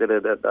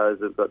targeted at those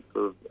who've got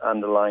sort of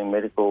underlying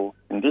medical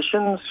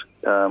conditions,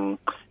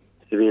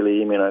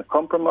 severely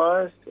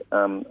immunocompromised,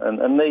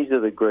 and these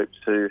are the groups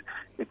who,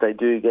 if they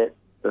do get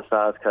the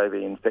SARS-CoV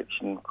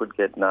infection, could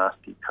get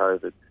nasty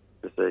COVID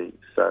disease.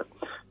 So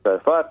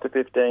 5 to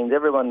 15,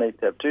 everyone needs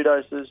to have 2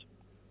 doses.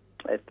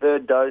 A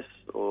 3rd dose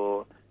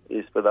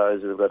is for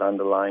those who've got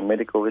underlying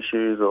medical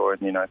issues or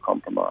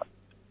immunocompromised.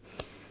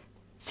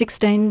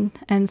 16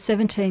 and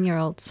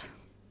 17-year-olds.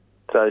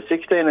 So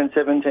 16 and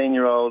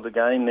 17-year-olds,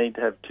 again, need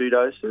to have 2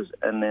 doses,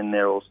 and then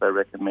they're also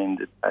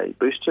recommended a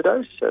booster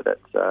dose, so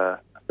that's a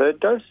 3rd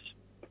dose.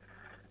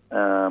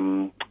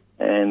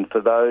 And for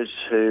those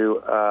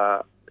who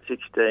are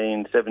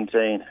 16,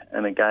 17,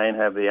 and again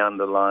have the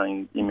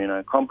underlying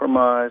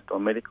immunocompromised or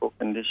medical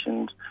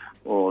conditions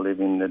or live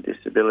in the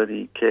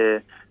disability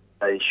care,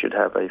 they should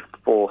have a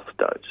 4th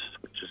dose,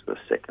 which which is the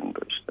second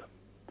booster.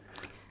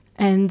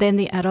 And then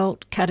the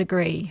adult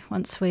category,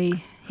 once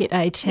we hit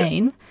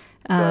 18.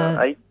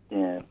 Yep.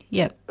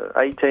 Yep. So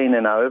 18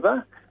 and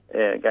over,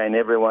 again,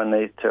 everyone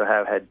needs to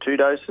have had 2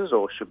 doses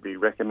or should be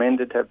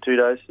recommended to have 2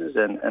 doses.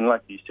 And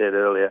like you said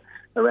earlier,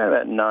 around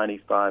about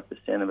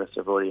 95% of us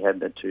have already had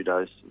their 2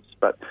 doses.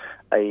 But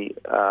a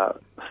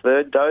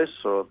third dose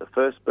or the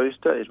first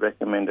booster is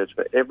recommended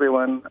for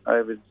everyone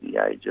over the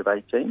age of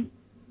 18.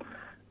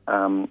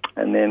 And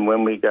then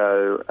when we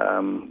go,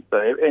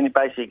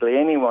 basically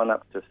anyone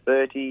up to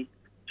 30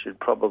 should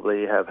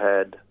probably have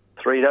had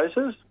 3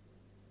 doses,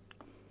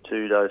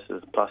 2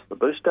 doses plus the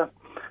booster.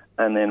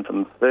 And then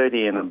from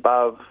 30 and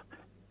above,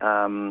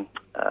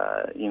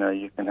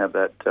 you can have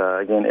that,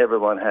 again,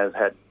 everyone has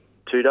had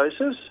 2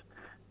 doses.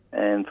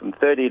 And from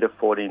 30 to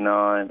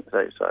 49,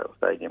 I'll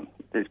say again,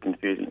 this is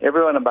confusing.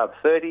 Everyone above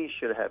 30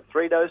 should have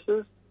 3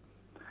 doses.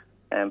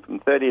 And from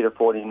 30 to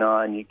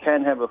 49, you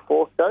can have a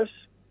 4th dose.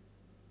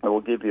 It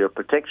will give you a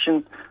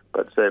protection,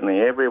 but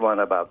certainly everyone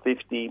above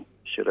 50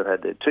 should have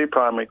had their 2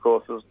 primary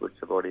courses, which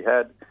have already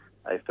had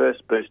a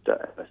first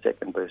booster and a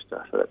second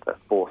booster. So that's a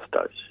 4th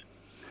dose.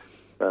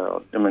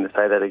 So I'm going to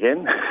say that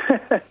again.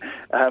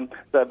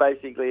 So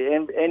basically,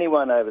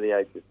 anyone over the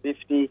age of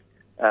 50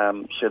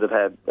 should have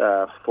had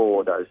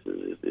 4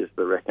 doses is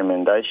the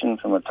recommendation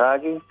from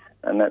ATAGI,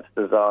 and that's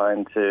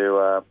designed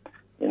to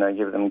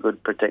give them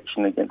good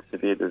protection against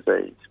severe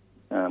disease.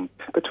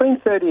 Between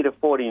 30 to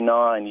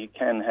 49, you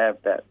can have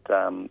that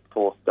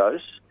 4th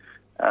dose.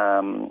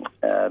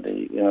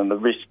 The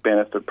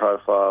risk-benefit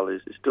profile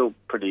is still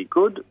pretty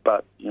good,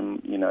 but you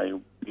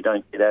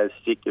don't get as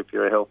sick if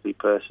you're a healthy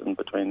person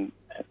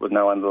with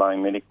no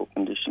underlying medical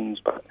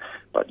conditions. But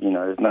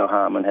there's no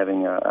harm in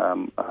having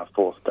a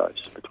 4th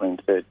dose between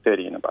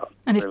 30 and above.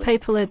 And if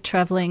people are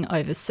travelling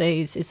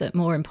overseas, is it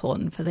more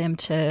important for them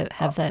to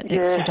have that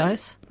extra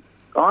dose?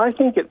 I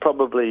think it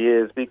probably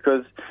is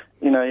because,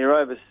 you're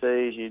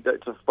overseas,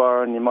 it's a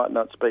foreign, you might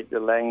not speak the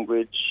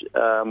language,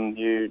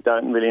 you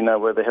don't really know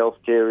where the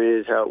healthcare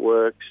is, how it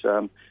works.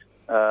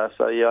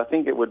 I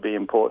think it would be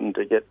important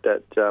to get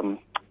that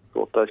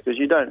 4th dose because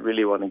you don't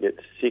really want to get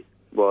sick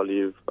while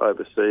you're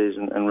overseas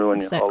and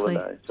ruin your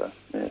holiday. So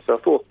a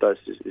 4th dose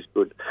is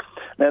good.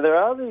 Now, there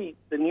are the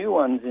new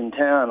ones in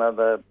town, are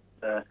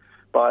the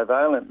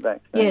bivalent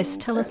vaccines. Yes,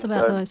 tell us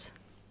about those.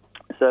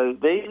 So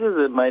these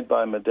are made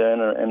by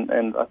Moderna,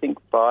 and I think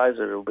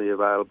Pfizer will be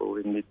available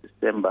in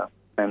mid-December.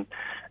 And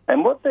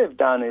what they've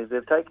done is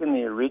they've taken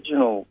the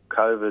original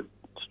COVID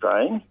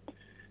strain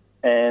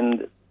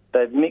and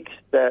they've mixed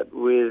that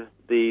with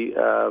the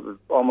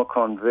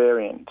Omicron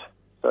variant.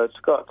 So it's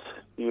got,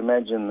 you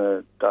imagine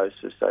the dose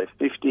is, say,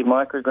 50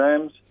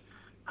 micrograms.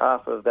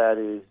 Half of that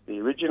is the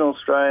original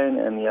strain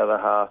and the other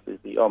half is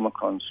the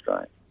Omicron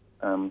strain.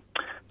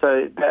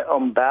 So that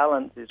on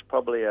balance is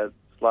probably a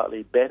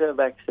slightly better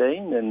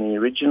vaccine than the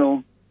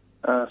original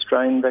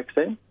strain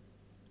vaccine.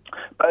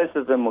 Both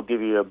of them will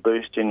give you a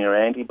boost in your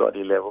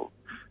antibody levels,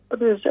 but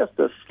there's just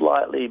a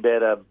slightly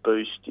better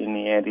boost in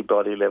the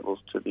antibody levels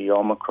to the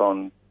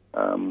Omicron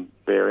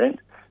variant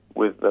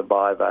with the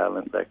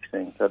bivalent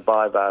vaccine. So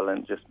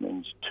bivalent just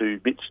means 2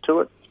 bits to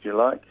it, if you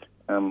like,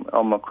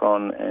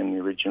 Omicron and the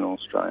original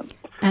strain.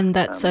 And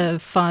that's a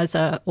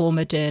Pfizer or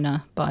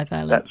Moderna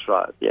bivalent? That's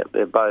right, yeah.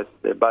 They're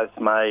both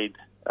made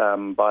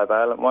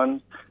bivalent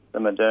ones. The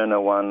Moderna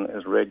one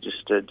is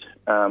registered.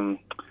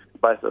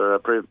 Both are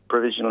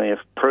provisionally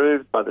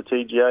approved by the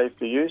TGA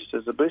for use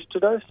as a booster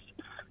dose.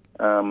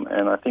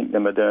 And I think the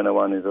Moderna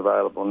one is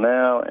available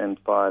now, and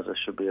Pfizer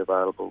should be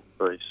available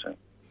very soon.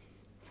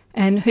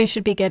 And who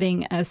should be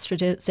getting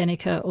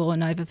AstraZeneca or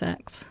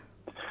Novavax?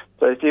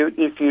 So if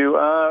you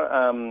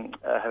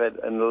have had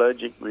an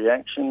allergic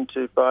reaction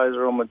to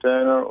Pfizer or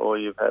Moderna, or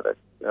you've had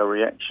a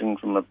reaction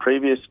from a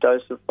previous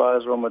dose of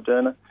Pfizer or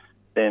Moderna,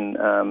 then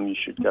you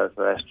should go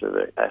for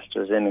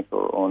AstraZeneca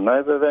or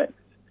Novavax.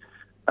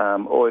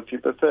 Or if you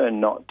prefer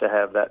not to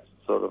have that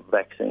sort of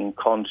vaccine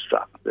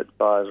construct that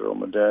Pfizer or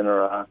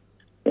Moderna are,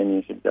 then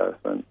you could go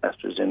for an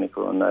AstraZeneca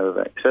or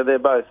Novavax. So they're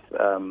both,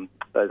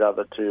 those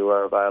other 2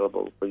 are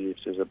available for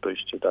use as a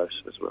booster dose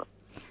as well.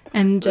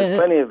 And there's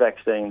plenty of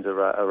vaccines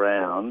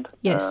around.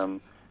 Yes. So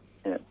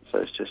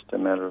it's just a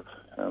matter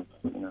of,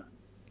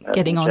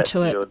 getting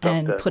onto it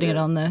and putting it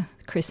on the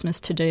Christmas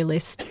to-do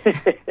list.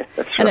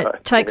 And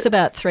it takes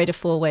about 3 to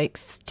 4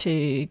 weeks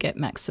to get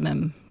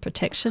maximum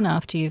protection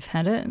after you've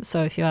had it.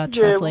 So if you are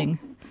travelling...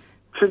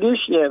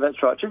 Yeah,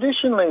 that's right.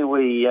 Traditionally,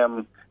 we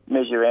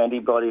measure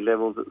antibody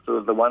levels at sort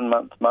of the 1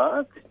 month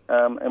mark,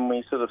 and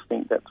we sort of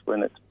think that's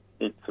when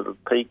it's sort of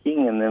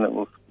peaking, and then it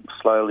will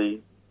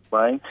slowly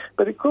wane.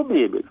 But it could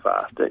be a bit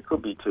faster. It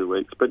could be 2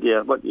 weeks. But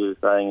yeah, what you're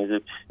saying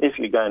is if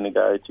you're going to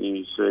go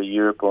to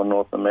Europe or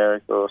North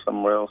America or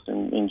somewhere else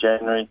in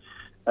January,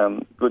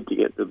 good to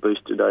get the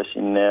booster dose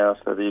in now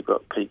so that you've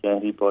got peak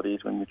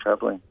antibodies when you're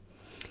travelling.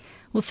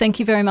 Well, thank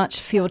you very much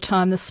for your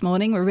time this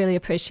morning. We really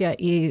appreciate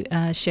you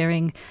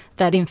sharing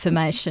that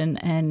information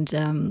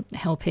and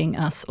helping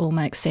us all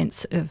make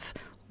sense of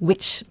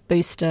which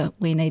booster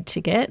we need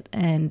to get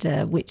and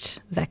which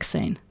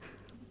vaccine.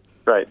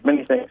 great.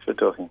 Many thanks for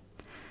talking.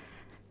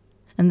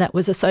 And that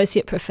was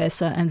Associate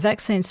Professor and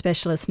Vaccine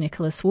Specialist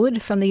Nicholas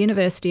Wood from the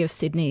University of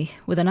Sydney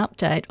with an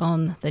update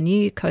on the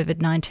new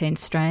COVID-19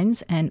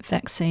 strains and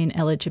vaccine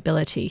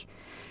eligibility.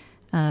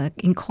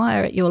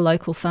 Inquire at your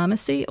local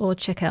pharmacy or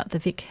check out the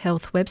Vic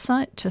Health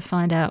website to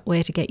find out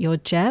where to get your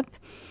jab.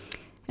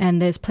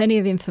 And there's plenty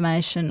of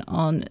information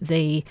on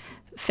the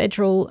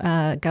federal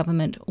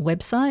government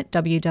website,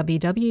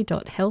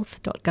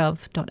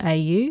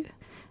 www.health.gov.au,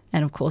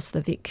 and of course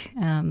the Vic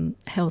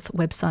Health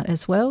website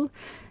as well.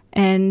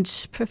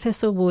 And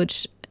Professor Wood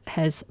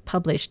has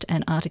published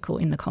an article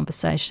in The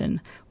Conversation,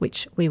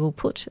 which we will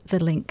put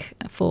the link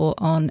for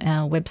on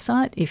our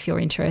website if you're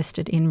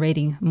interested in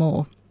reading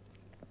more.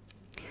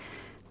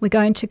 We're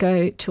going to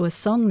go to a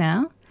song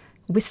now,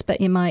 Whisper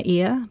in My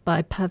Ear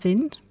by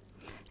Pavin.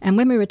 And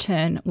when we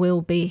return,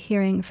 we'll be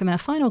hearing from our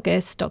final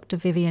guest, Dr.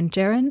 Vivian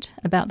Gerrand,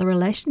 about the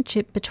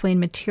relationship between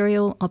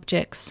material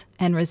objects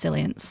and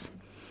resilience.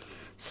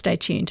 Stay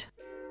tuned.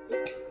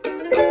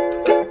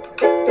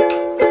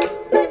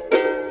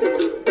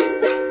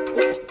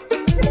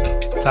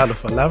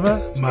 Talofa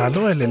lava,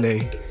 mahaloa lele,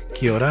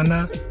 kia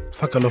orana,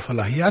 whakalofa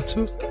lahi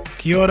atu,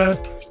 kia ora,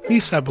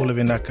 Isa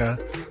Bulavinaka,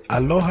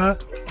 aloha,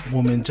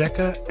 woman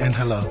jeka, and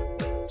hello.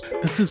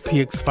 This is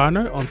PX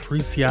Whānau on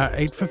 3CR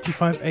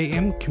 8:55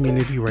 AM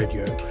Community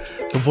Radio,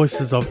 the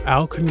voices of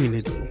our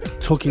community,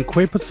 talking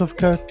Koe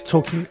Pasifika,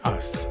 talking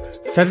us.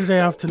 Saturday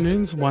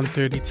afternoons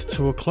 1:30 to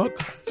 2 o'clock,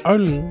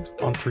 only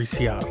on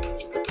 3CR.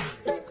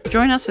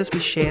 Join us as we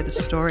share the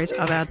stories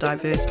of our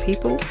diverse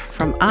people,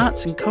 from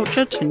arts and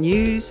culture to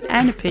news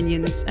and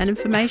opinions and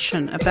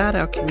information about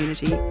our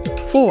community,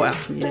 for our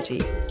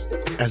community.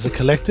 As a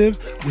collective,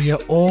 we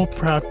are all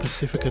proud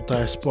Pasifika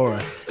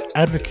diaspora,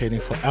 advocating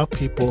for our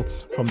people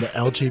from the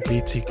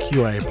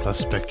LGBTQIA+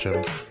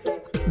 spectrum.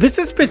 This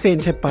is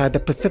presented by the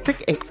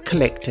Pacific X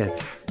Collective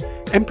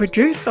and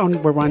produced on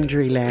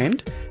Wurundjeri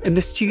land in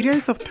the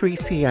studios of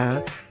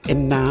 3CR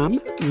in Naarm,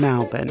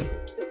 Melbourne.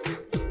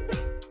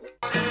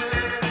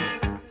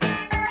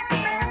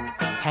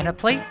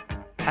 Panoply,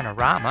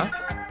 panorama,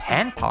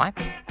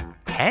 panpipe,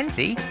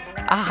 pansy,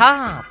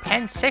 aha,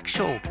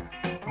 pansexual,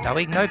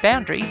 knowing no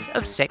boundaries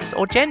of sex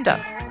or gender.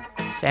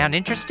 Sound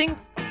interesting?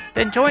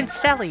 Then join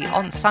Sally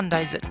on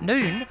Sundays at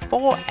noon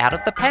for Out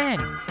of the Pan.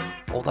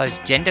 All those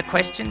gender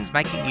questions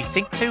making you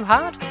think too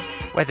hard?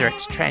 Whether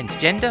it's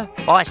transgender,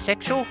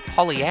 bisexual,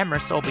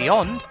 polyamorous or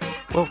beyond,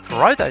 we'll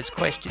throw those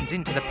questions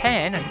into the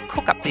pan and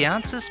cook up the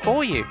answers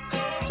for you.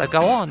 So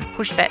go on,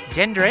 push that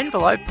gender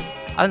envelope,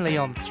 only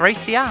on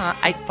 3CR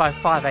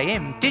 8:55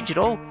 AM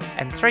digital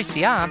and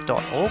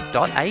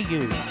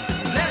 3cr.org.au.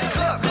 Let's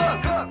cook,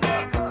 cook, cook.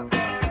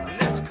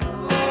 Let's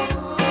cook.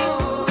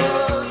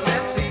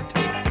 Let's eat.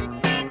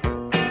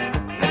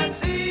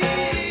 Let's eat.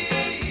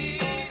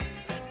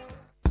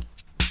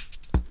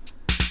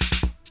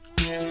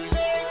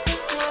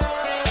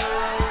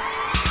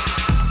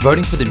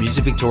 Voting for the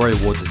Music Victoria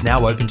Awards is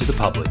now open to the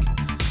public.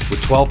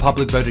 With 12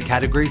 public voted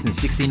categories and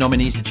 60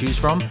 nominees to choose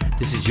from,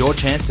 this is your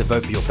chance to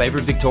vote for your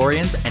favourite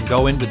Victorians and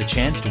go in with a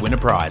chance to win a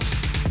prize.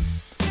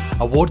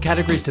 Award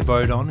categories to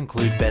vote on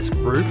include Best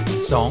Group,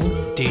 Song,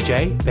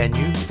 DJ,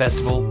 Venue,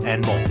 Festival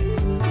and more.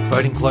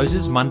 Voting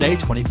closes Monday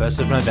 21st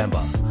of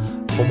November.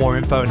 For more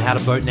info on how to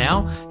vote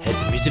now, head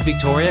to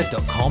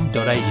musicvictoria.com.au.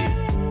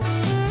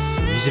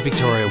 The Music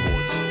Victoria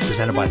Awards,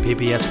 presented by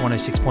PBS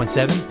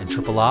 106.7 and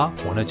Triple R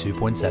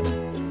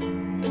 102.7.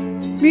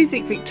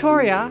 Music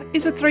Victoria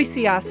is a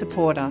 3CR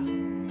supporter.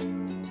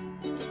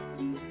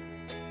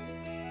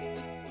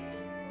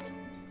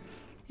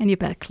 And you're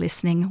back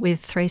listening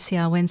with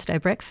 3CR Wednesday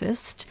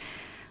Breakfast.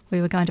 We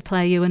were going to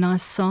play you a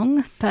nice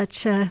song,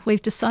 but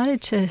we've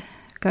decided to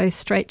go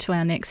straight to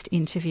our next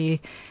interview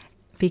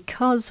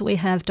because we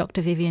have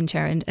Dr. Vivian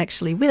Gerrand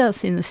actually with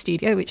us in the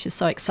studio, which is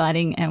so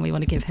exciting, and we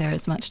want to give her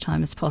as much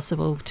time as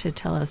possible to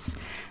tell us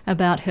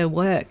about her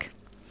work.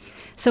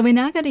 So we're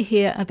now going to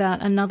hear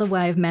about another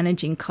way of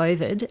managing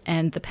COVID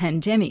and the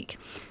pandemic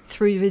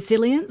through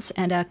resilience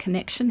and our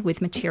connection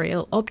with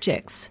material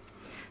objects.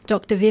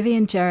 Dr.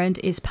 Vivian Gerrand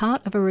is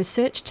part of a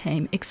research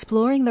team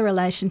exploring the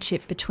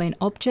relationship between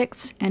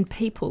objects and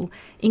people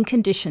in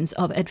conditions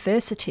of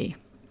adversity.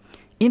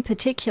 In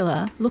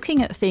particular,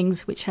 looking at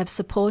things which have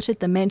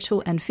supported the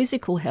mental and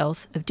physical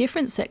health of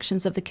different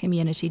sections of the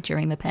community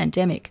during the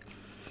pandemic.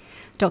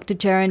 Dr.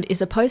 Gerrand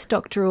is a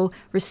postdoctoral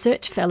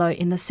research fellow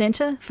in the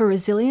Centre for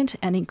Resilient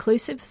and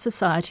Inclusive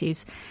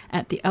Societies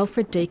at the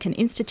Alfred Deakin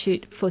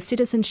Institute for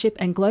Citizenship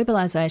and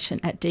Globalisation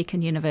at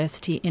Deakin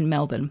University in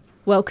Melbourne.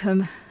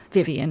 Welcome,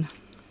 Vivian.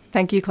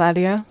 Thank you,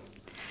 Claudia.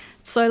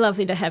 So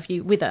lovely to have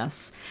you with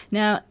us.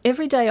 Now,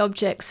 everyday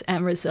objects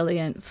and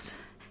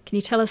resilience. Can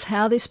you tell us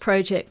how this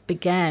project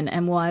began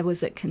and why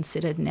was it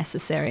considered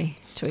necessary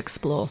to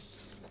explore?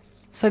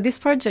 So this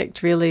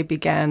project really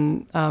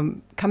began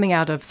coming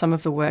out of some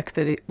of the work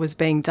that it was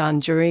being done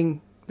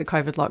during the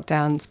COVID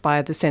lockdowns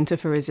by the Centre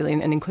for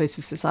Resilient and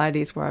Inclusive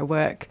Societies where I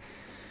work.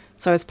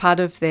 So as part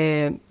of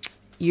their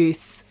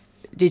youth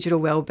digital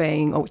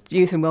wellbeing or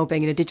youth and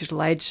wellbeing in a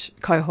digital age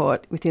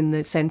cohort within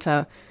the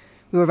centre,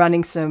 we were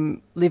running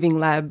some living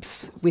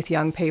labs with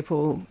young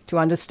people to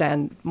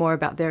understand more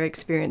about their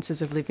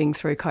experiences of living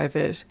through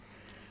COVID.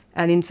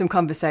 And in some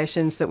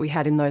conversations that we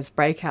had in those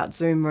breakout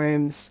Zoom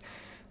rooms,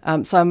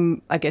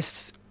 some, I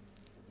guess,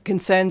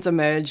 concerns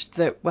emerged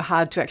that were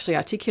hard to actually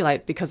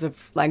articulate because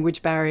of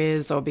language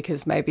barriers or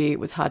because maybe it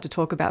was hard to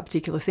talk about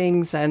particular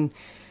things. And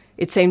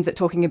it seemed that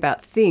talking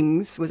about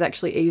things was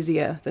actually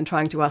easier than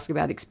trying to ask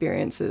about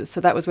experiences. So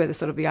that was where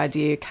the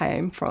idea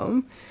came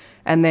from.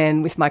 And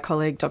then with my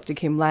colleague, Dr.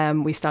 Kim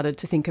Lam, we started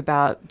to think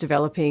about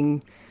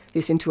developing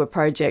this into a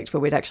project where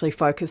we'd actually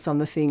focus on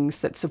the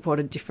things that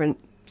supported different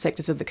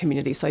sectors of the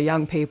community, so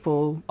young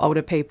people,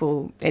 older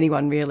people,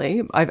 anyone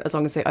really, as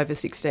long as they're over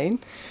 16,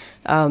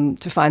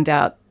 to find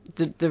out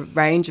the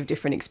range of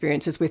different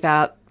experiences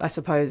without, I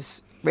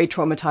suppose,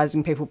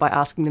 re-traumatising people by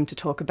asking them to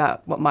talk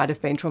about what might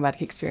have been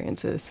traumatic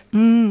experiences.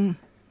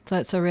 So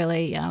it's a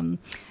really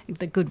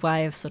the good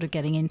way of sort of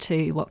getting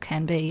into what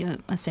can be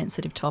a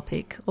sensitive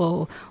topic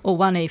or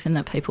one even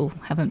that people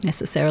haven't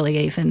necessarily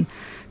even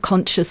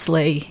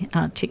consciously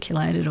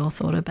articulated or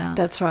thought about.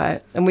 That's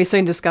right. And we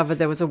soon discovered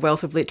there was a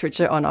wealth of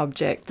literature on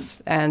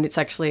objects, and it's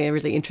actually a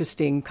really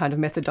interesting kind of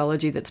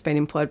methodology that's been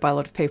employed by a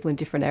lot of people in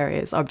different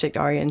areas,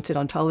 object-oriented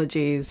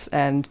ontologies,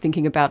 and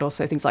thinking about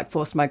also things like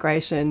forced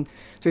migration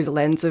through the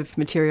lens of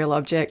material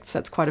objects.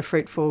 That's quite a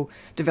fruitful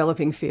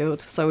developing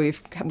field. So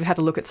we've had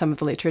a look at some of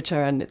the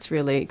literature, and it's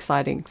really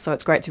exciting. So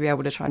it's great to be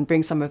able to try and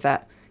bring some of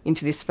that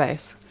into this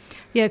space.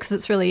 Yeah, because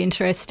it's really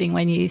interesting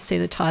when you see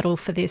the title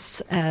for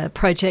this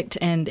project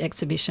and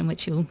exhibition,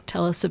 which you'll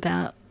tell us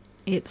about.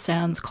 It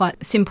sounds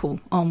quite simple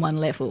on one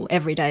level,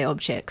 everyday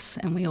objects,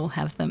 and we all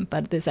have them,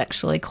 but there's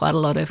actually quite a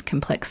lot of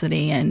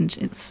complexity and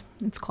it's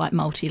quite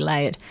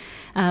multi-layered.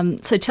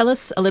 So tell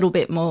us a little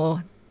bit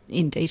more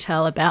in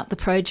detail about the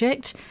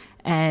project,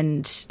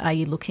 and are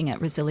you looking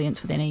at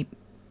resilience with any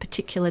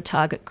particular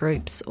target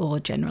groups or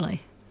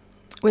generally?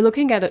 We're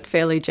looking at it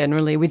fairly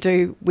generally.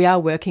 We are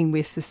working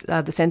with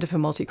the Centre for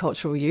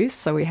Multicultural Youth,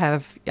 so we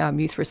have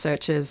youth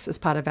researchers as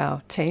part of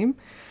our team,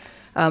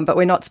 but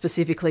we're not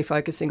specifically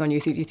focusing on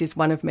youth. Youth is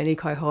one of many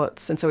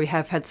cohorts, and so we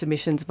have had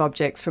submissions of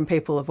objects from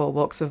people of all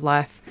walks of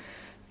life.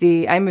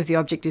 The aim of the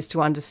object is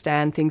to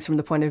understand things from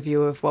the point of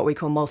view of what we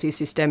call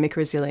multi-systemic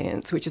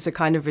resilience, which is a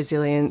kind of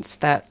resilience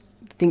that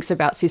thinks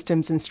about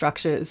systems and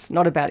structures,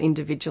 not about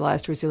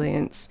individualised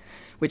resilience,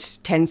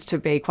 which tends to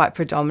be quite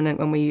predominant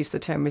when we use the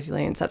term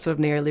resilience, that sort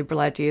of neoliberal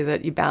idea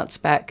that you bounce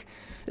back.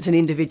 It's an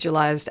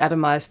individualised,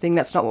 atomised thing.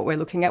 That's not what we're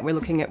looking at. We're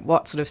looking at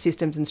what sort of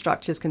systems and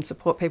structures can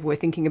support people. We're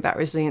thinking about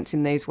resilience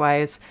in these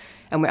ways,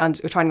 and we're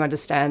trying to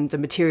understand the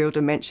material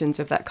dimensions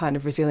of that kind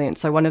of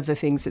resilience. So one of the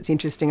things that's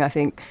interesting, I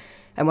think,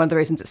 and one of the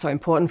reasons it's so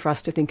important for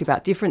us to think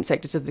about different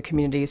sectors of the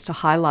community is to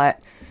highlight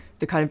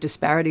the kind of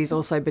disparities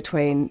also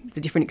between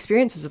the different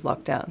experiences of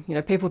lockdown. You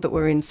know, people that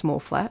were in small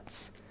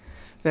flats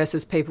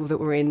versus people that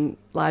were in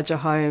larger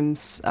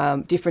homes,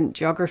 different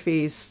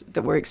geographies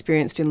that were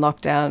experienced in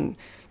lockdown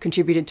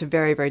contributed to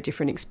very, very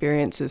different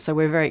experiences. So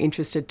we're very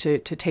interested to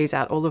tease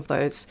out all of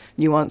those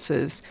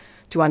nuances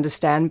to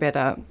understand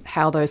better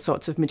how those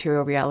sorts of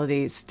material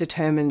realities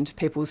determined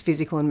people's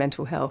physical and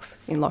mental health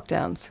in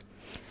lockdowns.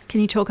 Can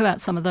you talk about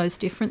some of those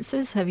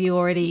differences? Have you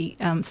already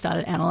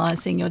started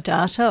analysing your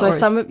data? So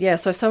some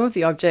of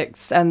the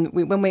objects, and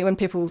when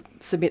people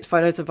submit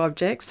photos of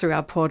objects through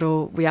our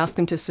portal, we ask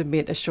them to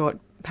submit a short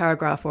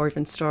paragraph or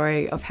even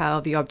story of how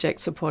the object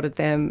supported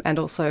them and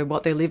also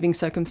what their living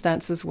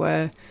circumstances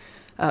were,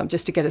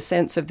 just to get a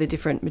sense of the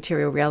different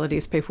material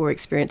realities people were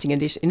experiencing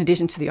in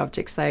addition to the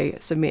objects they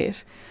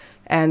submit.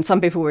 And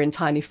some people were in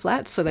tiny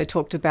flats, so they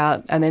talked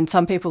about, and then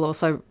some people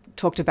also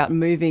talked about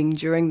moving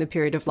during the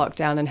period of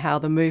lockdown and how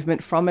the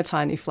movement from a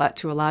tiny flat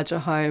to a larger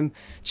home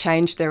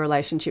changed their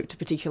relationship to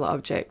particular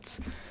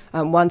objects.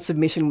 One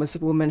submission was a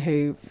woman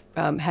who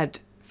had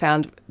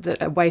found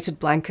that a weighted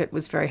blanket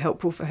was very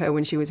helpful for her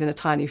when she was in a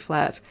tiny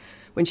flat.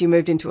 When she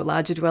moved into a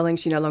larger dwelling,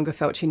 she no longer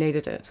felt she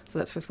needed it. So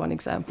that's just one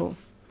example.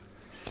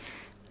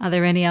 Are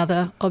there any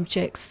other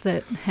objects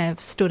that have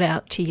stood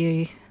out to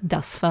you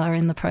thus far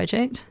in the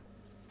project?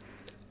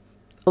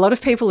 A lot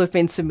of people have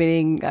been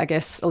submitting, I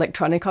guess,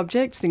 electronic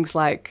objects, things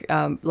like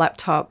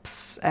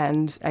laptops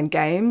and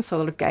games, so a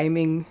lot of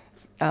gaming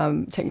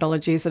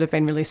technologies that have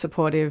been really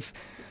supportive.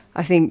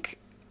 I think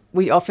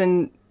we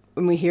often,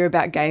 when we hear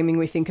about gaming,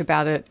 we think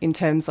about it in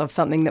terms of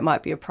something that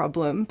might be a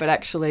problem, but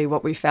actually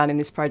what we found in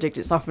this project,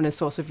 it's often a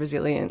source of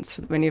resilience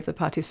for many of the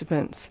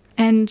participants.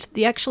 And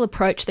the actual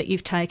approach that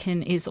you've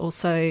taken is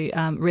also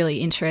really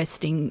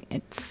interesting.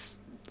 It's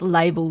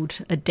labelled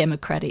a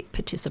democratic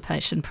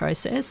participation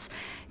process.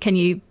 Can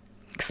you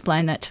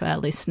explain that to our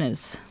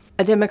listeners?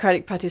 A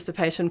democratic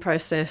participation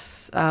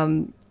process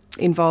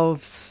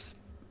involves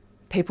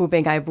people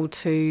being able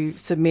to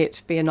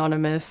submit, be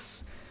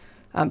anonymous,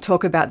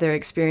 talk about their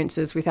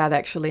experiences without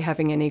actually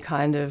having any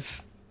kind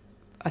of,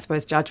 I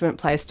suppose, judgment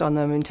placed on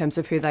them in terms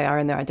of who they are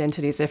and their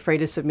identities. They're free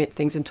to submit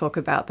things and talk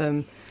about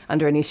them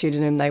under any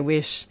pseudonym they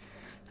wish.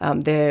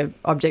 Their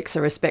objects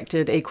are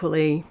respected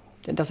equally.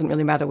 It doesn't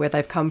really matter where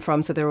they've come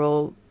from, so they're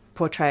all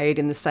portrayed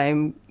in the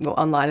same, well,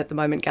 online at the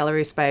moment,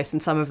 gallery space,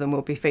 and some of them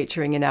will be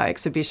featuring in our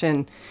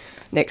exhibition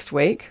next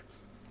week,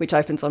 which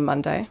opens on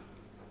Monday.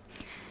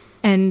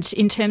 And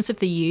in terms of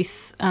the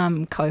youth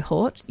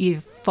cohort,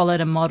 you've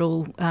followed a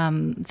model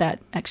that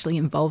actually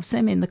involves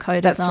them in the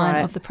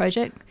co-design of the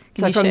project.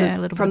 Can you share a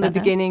little bit from the about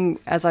that? beginning,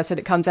 as I said,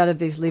 it comes out of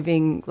these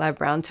living lab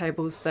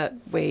roundtables that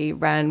we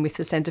ran with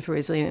the Centre for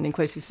Resilient and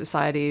Inclusive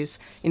Societies,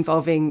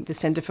 involving the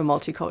Centre for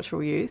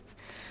Multicultural Youth.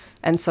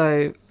 And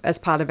so as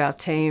part of our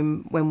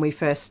team, when we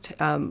first,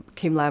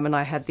 Kim Lam and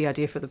I had the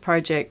idea for the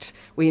project,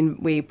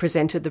 we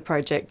presented the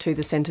project to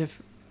the Centre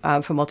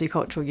for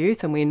Multicultural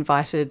Youth, and we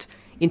invited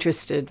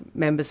interested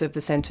members of the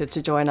centre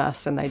to join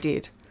us, and they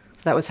did.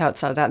 So that was how it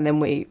started out, and then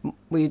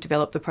we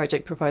developed the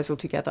project proposal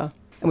together.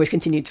 And we've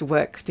continued to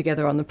work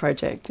together on the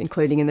project,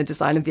 including in the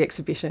design of the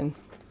exhibition.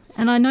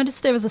 And I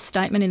noticed there was a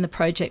statement in the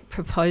project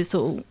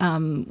proposal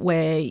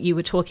where you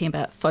were talking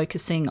about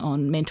focusing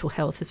on mental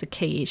health as a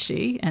key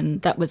issue,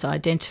 and that was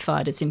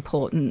identified as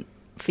important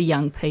for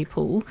young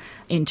people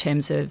in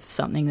terms of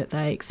something that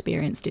they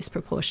experience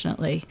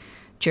disproportionately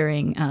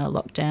during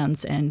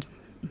lockdowns and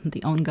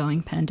the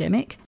ongoing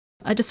pandemic.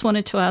 I just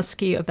wanted to ask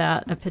you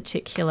about a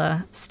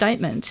particular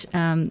statement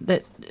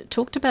that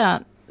talked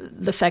about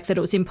the fact that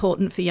it was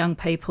important for young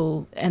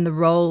people and the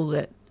role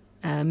that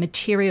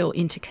material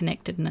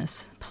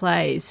interconnectedness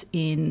plays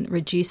in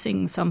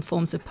reducing some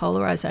forms of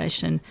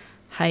polarisation,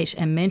 hate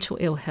and mental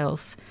ill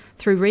health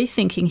through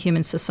rethinking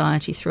human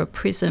society through a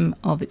prism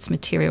of its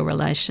material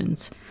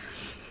relations.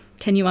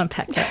 Can you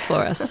unpack that for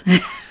us?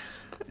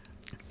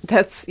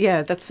 That's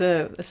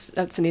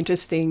an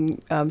interesting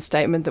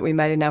statement that we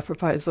made in our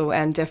proposal,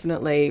 and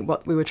definitely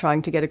what we were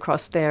trying to get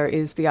across there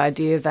is the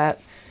idea that,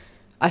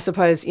 I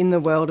suppose, in the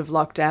world of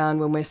lockdown,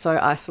 when we're so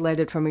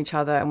isolated from each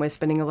other and we're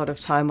spending a lot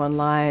of time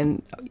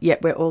online,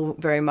 yet we're all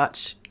very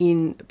much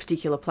in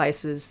particular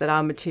places that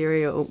are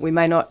material, we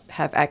may not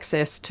have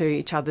access to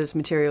each other's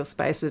material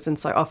spaces, and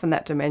so often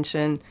that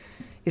dimension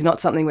is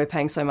not something we're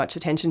paying so much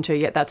attention to,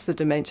 yet that's the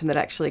dimension that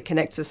actually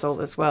connects us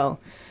all as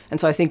well. And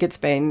so I think it's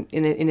been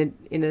in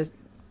a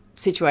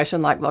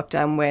situation like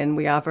lockdown, when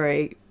we are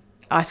very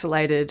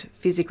isolated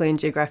physically and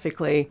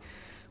geographically,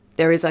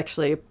 there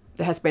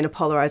has been a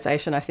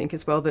polarisation, I think,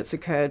 as well, that's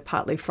occurred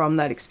partly from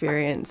that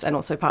experience and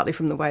also partly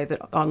from the way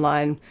that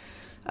online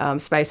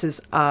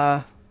spaces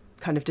are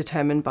kind of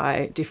determined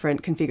by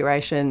different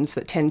configurations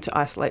that tend to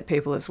isolate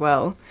people as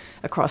well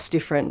across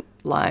different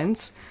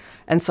lines.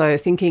 And so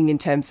thinking in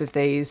terms of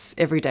these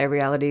everyday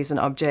realities and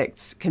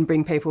objects can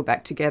bring people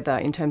back together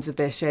in terms of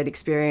their shared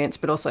experience,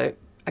 but also,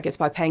 I guess,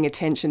 by paying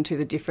attention to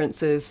the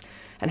differences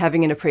and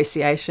having an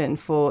appreciation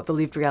for the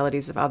lived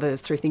realities of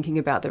others through thinking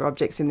about their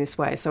objects in this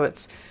way. So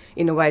it's,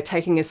 in a way,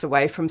 taking us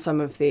away from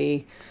some of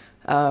the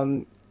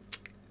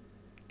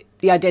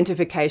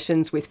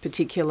identifications with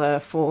particular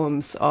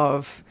forms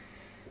of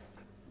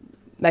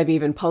maybe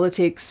even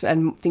politics,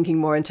 and thinking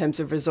more in terms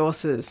of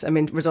resources. I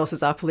mean,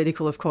 resources are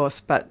political, of course,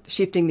 but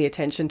shifting the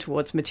attention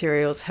towards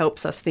materials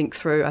helps us think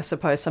through, I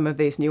suppose, some of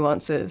these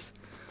nuances.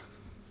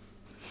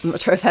 I'm not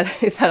sure if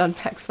that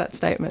unpacks that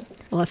statement.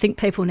 Well, I think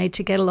people need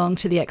to get along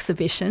to the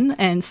exhibition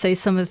and see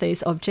some of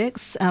these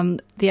objects.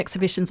 The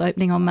exhibition's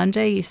opening on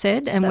Monday, you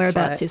said, and That's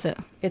whereabouts right. is it?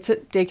 It's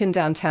at Deakin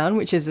Downtown,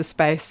 which is a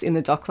space in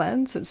the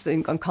Docklands. It's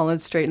on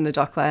Collins Street in the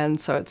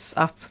Docklands, so it's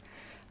up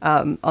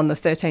on the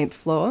 13th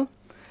floor.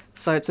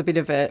 So it's a bit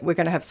of we're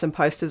going to have some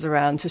posters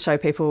around to show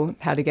people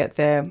how to get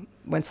there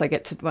once they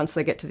get to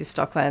this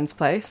Docklands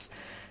place.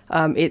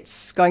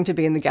 It's going to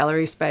be in the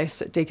gallery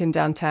space at Deakin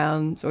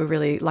Downtown, so we're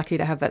really lucky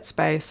to have that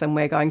space, and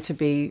we're going to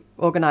be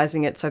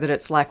organising it so that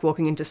it's like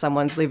walking into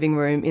someone's living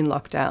room in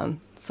lockdown.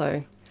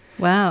 So,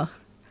 wow.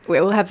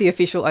 We'll have the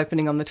official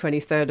opening on the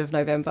 23rd of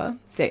November.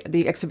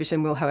 The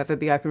exhibition will, however,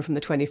 be open from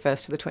the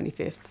 21st to the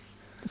 25th.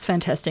 It's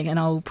fantastic, and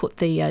I'll put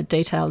the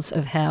details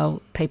of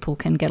how people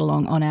can get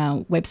along on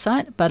our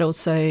website, but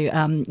also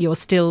you'll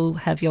still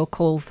have your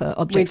call for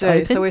objects open.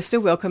 We do, so we're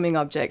still welcoming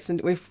objects, and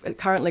we've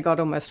currently got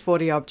almost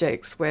 40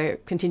 objects. We're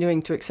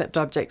continuing to accept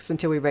objects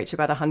until we reach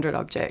about 100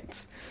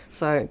 objects.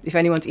 So if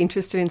anyone's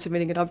interested in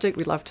submitting an object,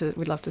 we'd love to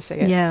see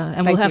it. Yeah,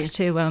 and Thank we'll you. have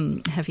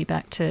to have you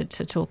back to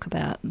talk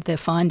about their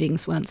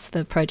findings once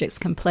the project's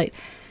complete.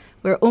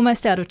 We're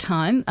almost out of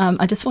time.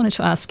 I just wanted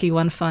to ask you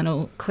one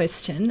final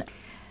question.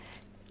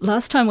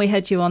 Last time we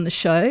had you on the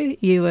show,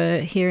 you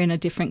were here in a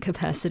different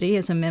capacity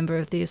as a member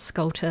of the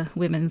Escolta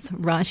Women's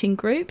Writing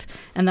Group,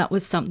 and that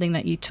was something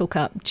that you took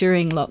up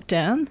during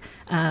lockdown.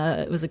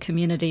 It was a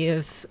community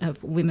of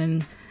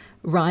women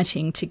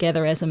writing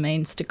together as a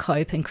means to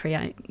cope and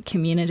create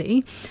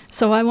community.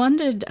 So I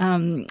wondered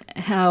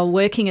how,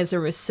 working as a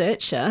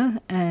researcher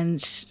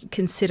and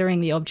considering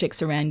the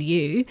objects around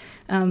you,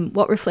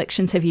 what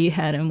reflections have you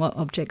had and what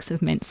objects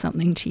have meant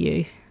something to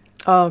you?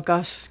 Oh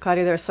gosh,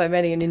 Claudia, there are so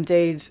many, and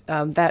indeed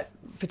that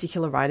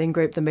particular writing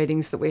group, the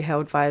meetings that we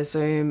held via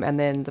Zoom and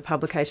then the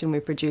publication we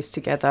produced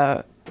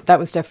together, that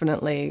was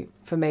definitely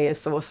for me a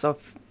source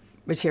of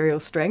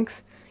material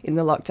strength in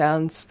the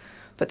lockdowns.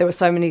 But there were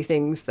so many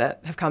things that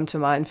have come to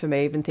mind for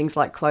me, even things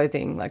like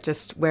clothing, like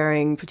just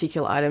wearing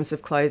particular items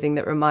of clothing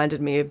that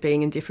reminded me of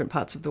being in different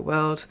parts of the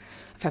world.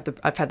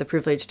 I've had the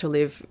privilege to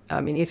live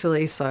in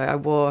Italy, so I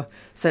wore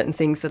certain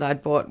things that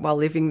I'd bought while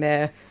living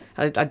there.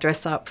 I'd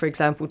dress up, for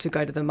example, to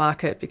go to the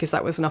market because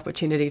that was an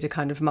opportunity to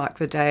kind of mark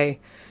the day,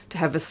 to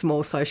have a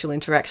small social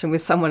interaction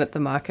with someone at the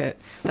market,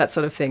 that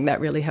sort of thing. That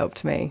really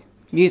helped me.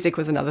 Music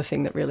was another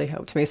thing that really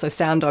helped me. So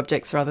sound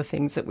objects are other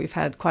things that we've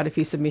had quite a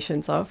few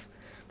submissions of,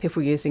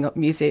 people using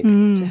music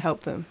to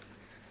help them.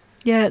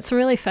 Yeah, it's a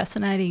really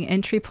fascinating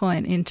entry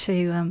point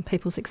into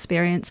people's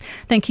experience.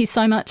 Thank you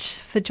so much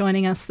for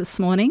joining us this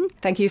morning.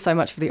 Thank you so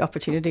much for the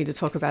opportunity to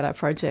talk about our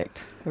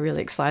project. We're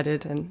really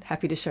excited and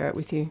happy to share it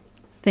with you.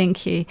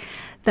 Thank you.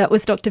 That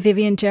was Dr.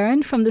 Vivian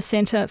Gerron from the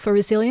Centre for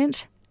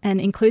Resilient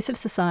and Inclusive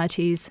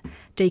Societies,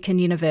 Deakin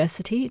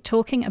University,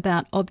 talking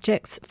about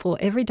objects for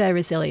everyday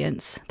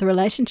resilience, the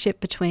relationship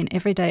between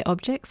everyday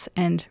objects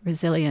and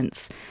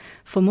resilience.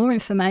 For more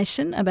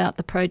information about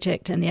the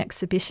project and the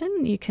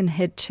exhibition, you can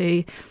head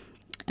to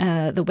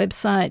the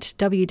website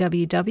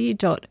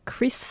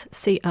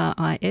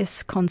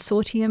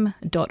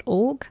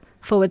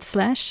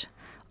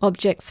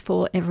www.crisconsortium.org/objects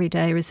for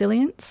everyday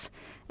resilience.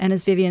 And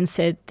as Vivian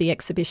said, the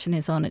exhibition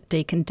is on at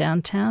Deakin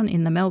Downtown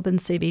in the Melbourne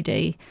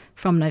CBD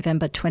from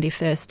November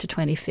 21st to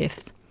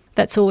 25th.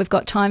 That's all we've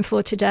got time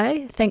for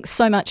today. Thanks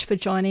so much for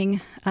joining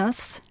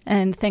us,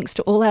 and thanks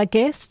to all our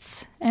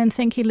guests, and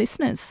thank you,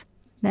 listeners.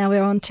 Now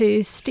we're on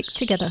to Stick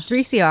Together.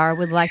 3CR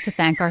would like to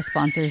thank our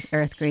sponsors,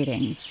 Earth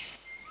Greetings.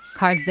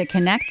 Cards that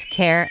connect,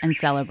 care, and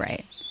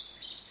celebrate.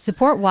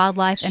 Support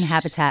wildlife and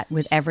habitat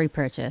with every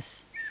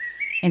purchase.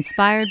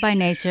 Inspired by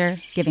nature,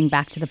 giving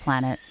back to the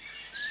planet.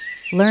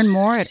 Learn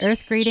more at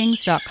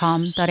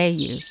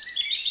earthgreetings.com.au.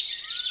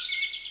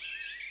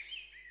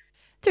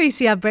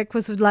 3CR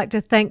Breakfast would like to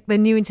thank the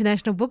New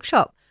International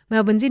Bookshop,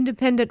 Melbourne's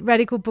independent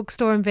radical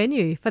bookstore and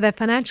venue, for their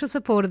financial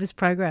support of this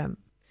program.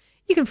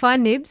 You can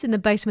find Nibs in the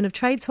basement of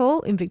Trades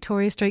Hall in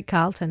Victoria Street,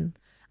 Carlton.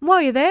 And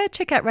while you're there,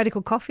 check out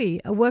Radical Coffee,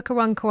 a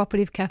worker-run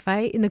cooperative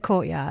cafe in the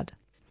courtyard.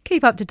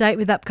 Keep up to date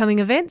with upcoming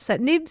events at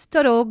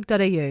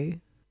nibs.org.au.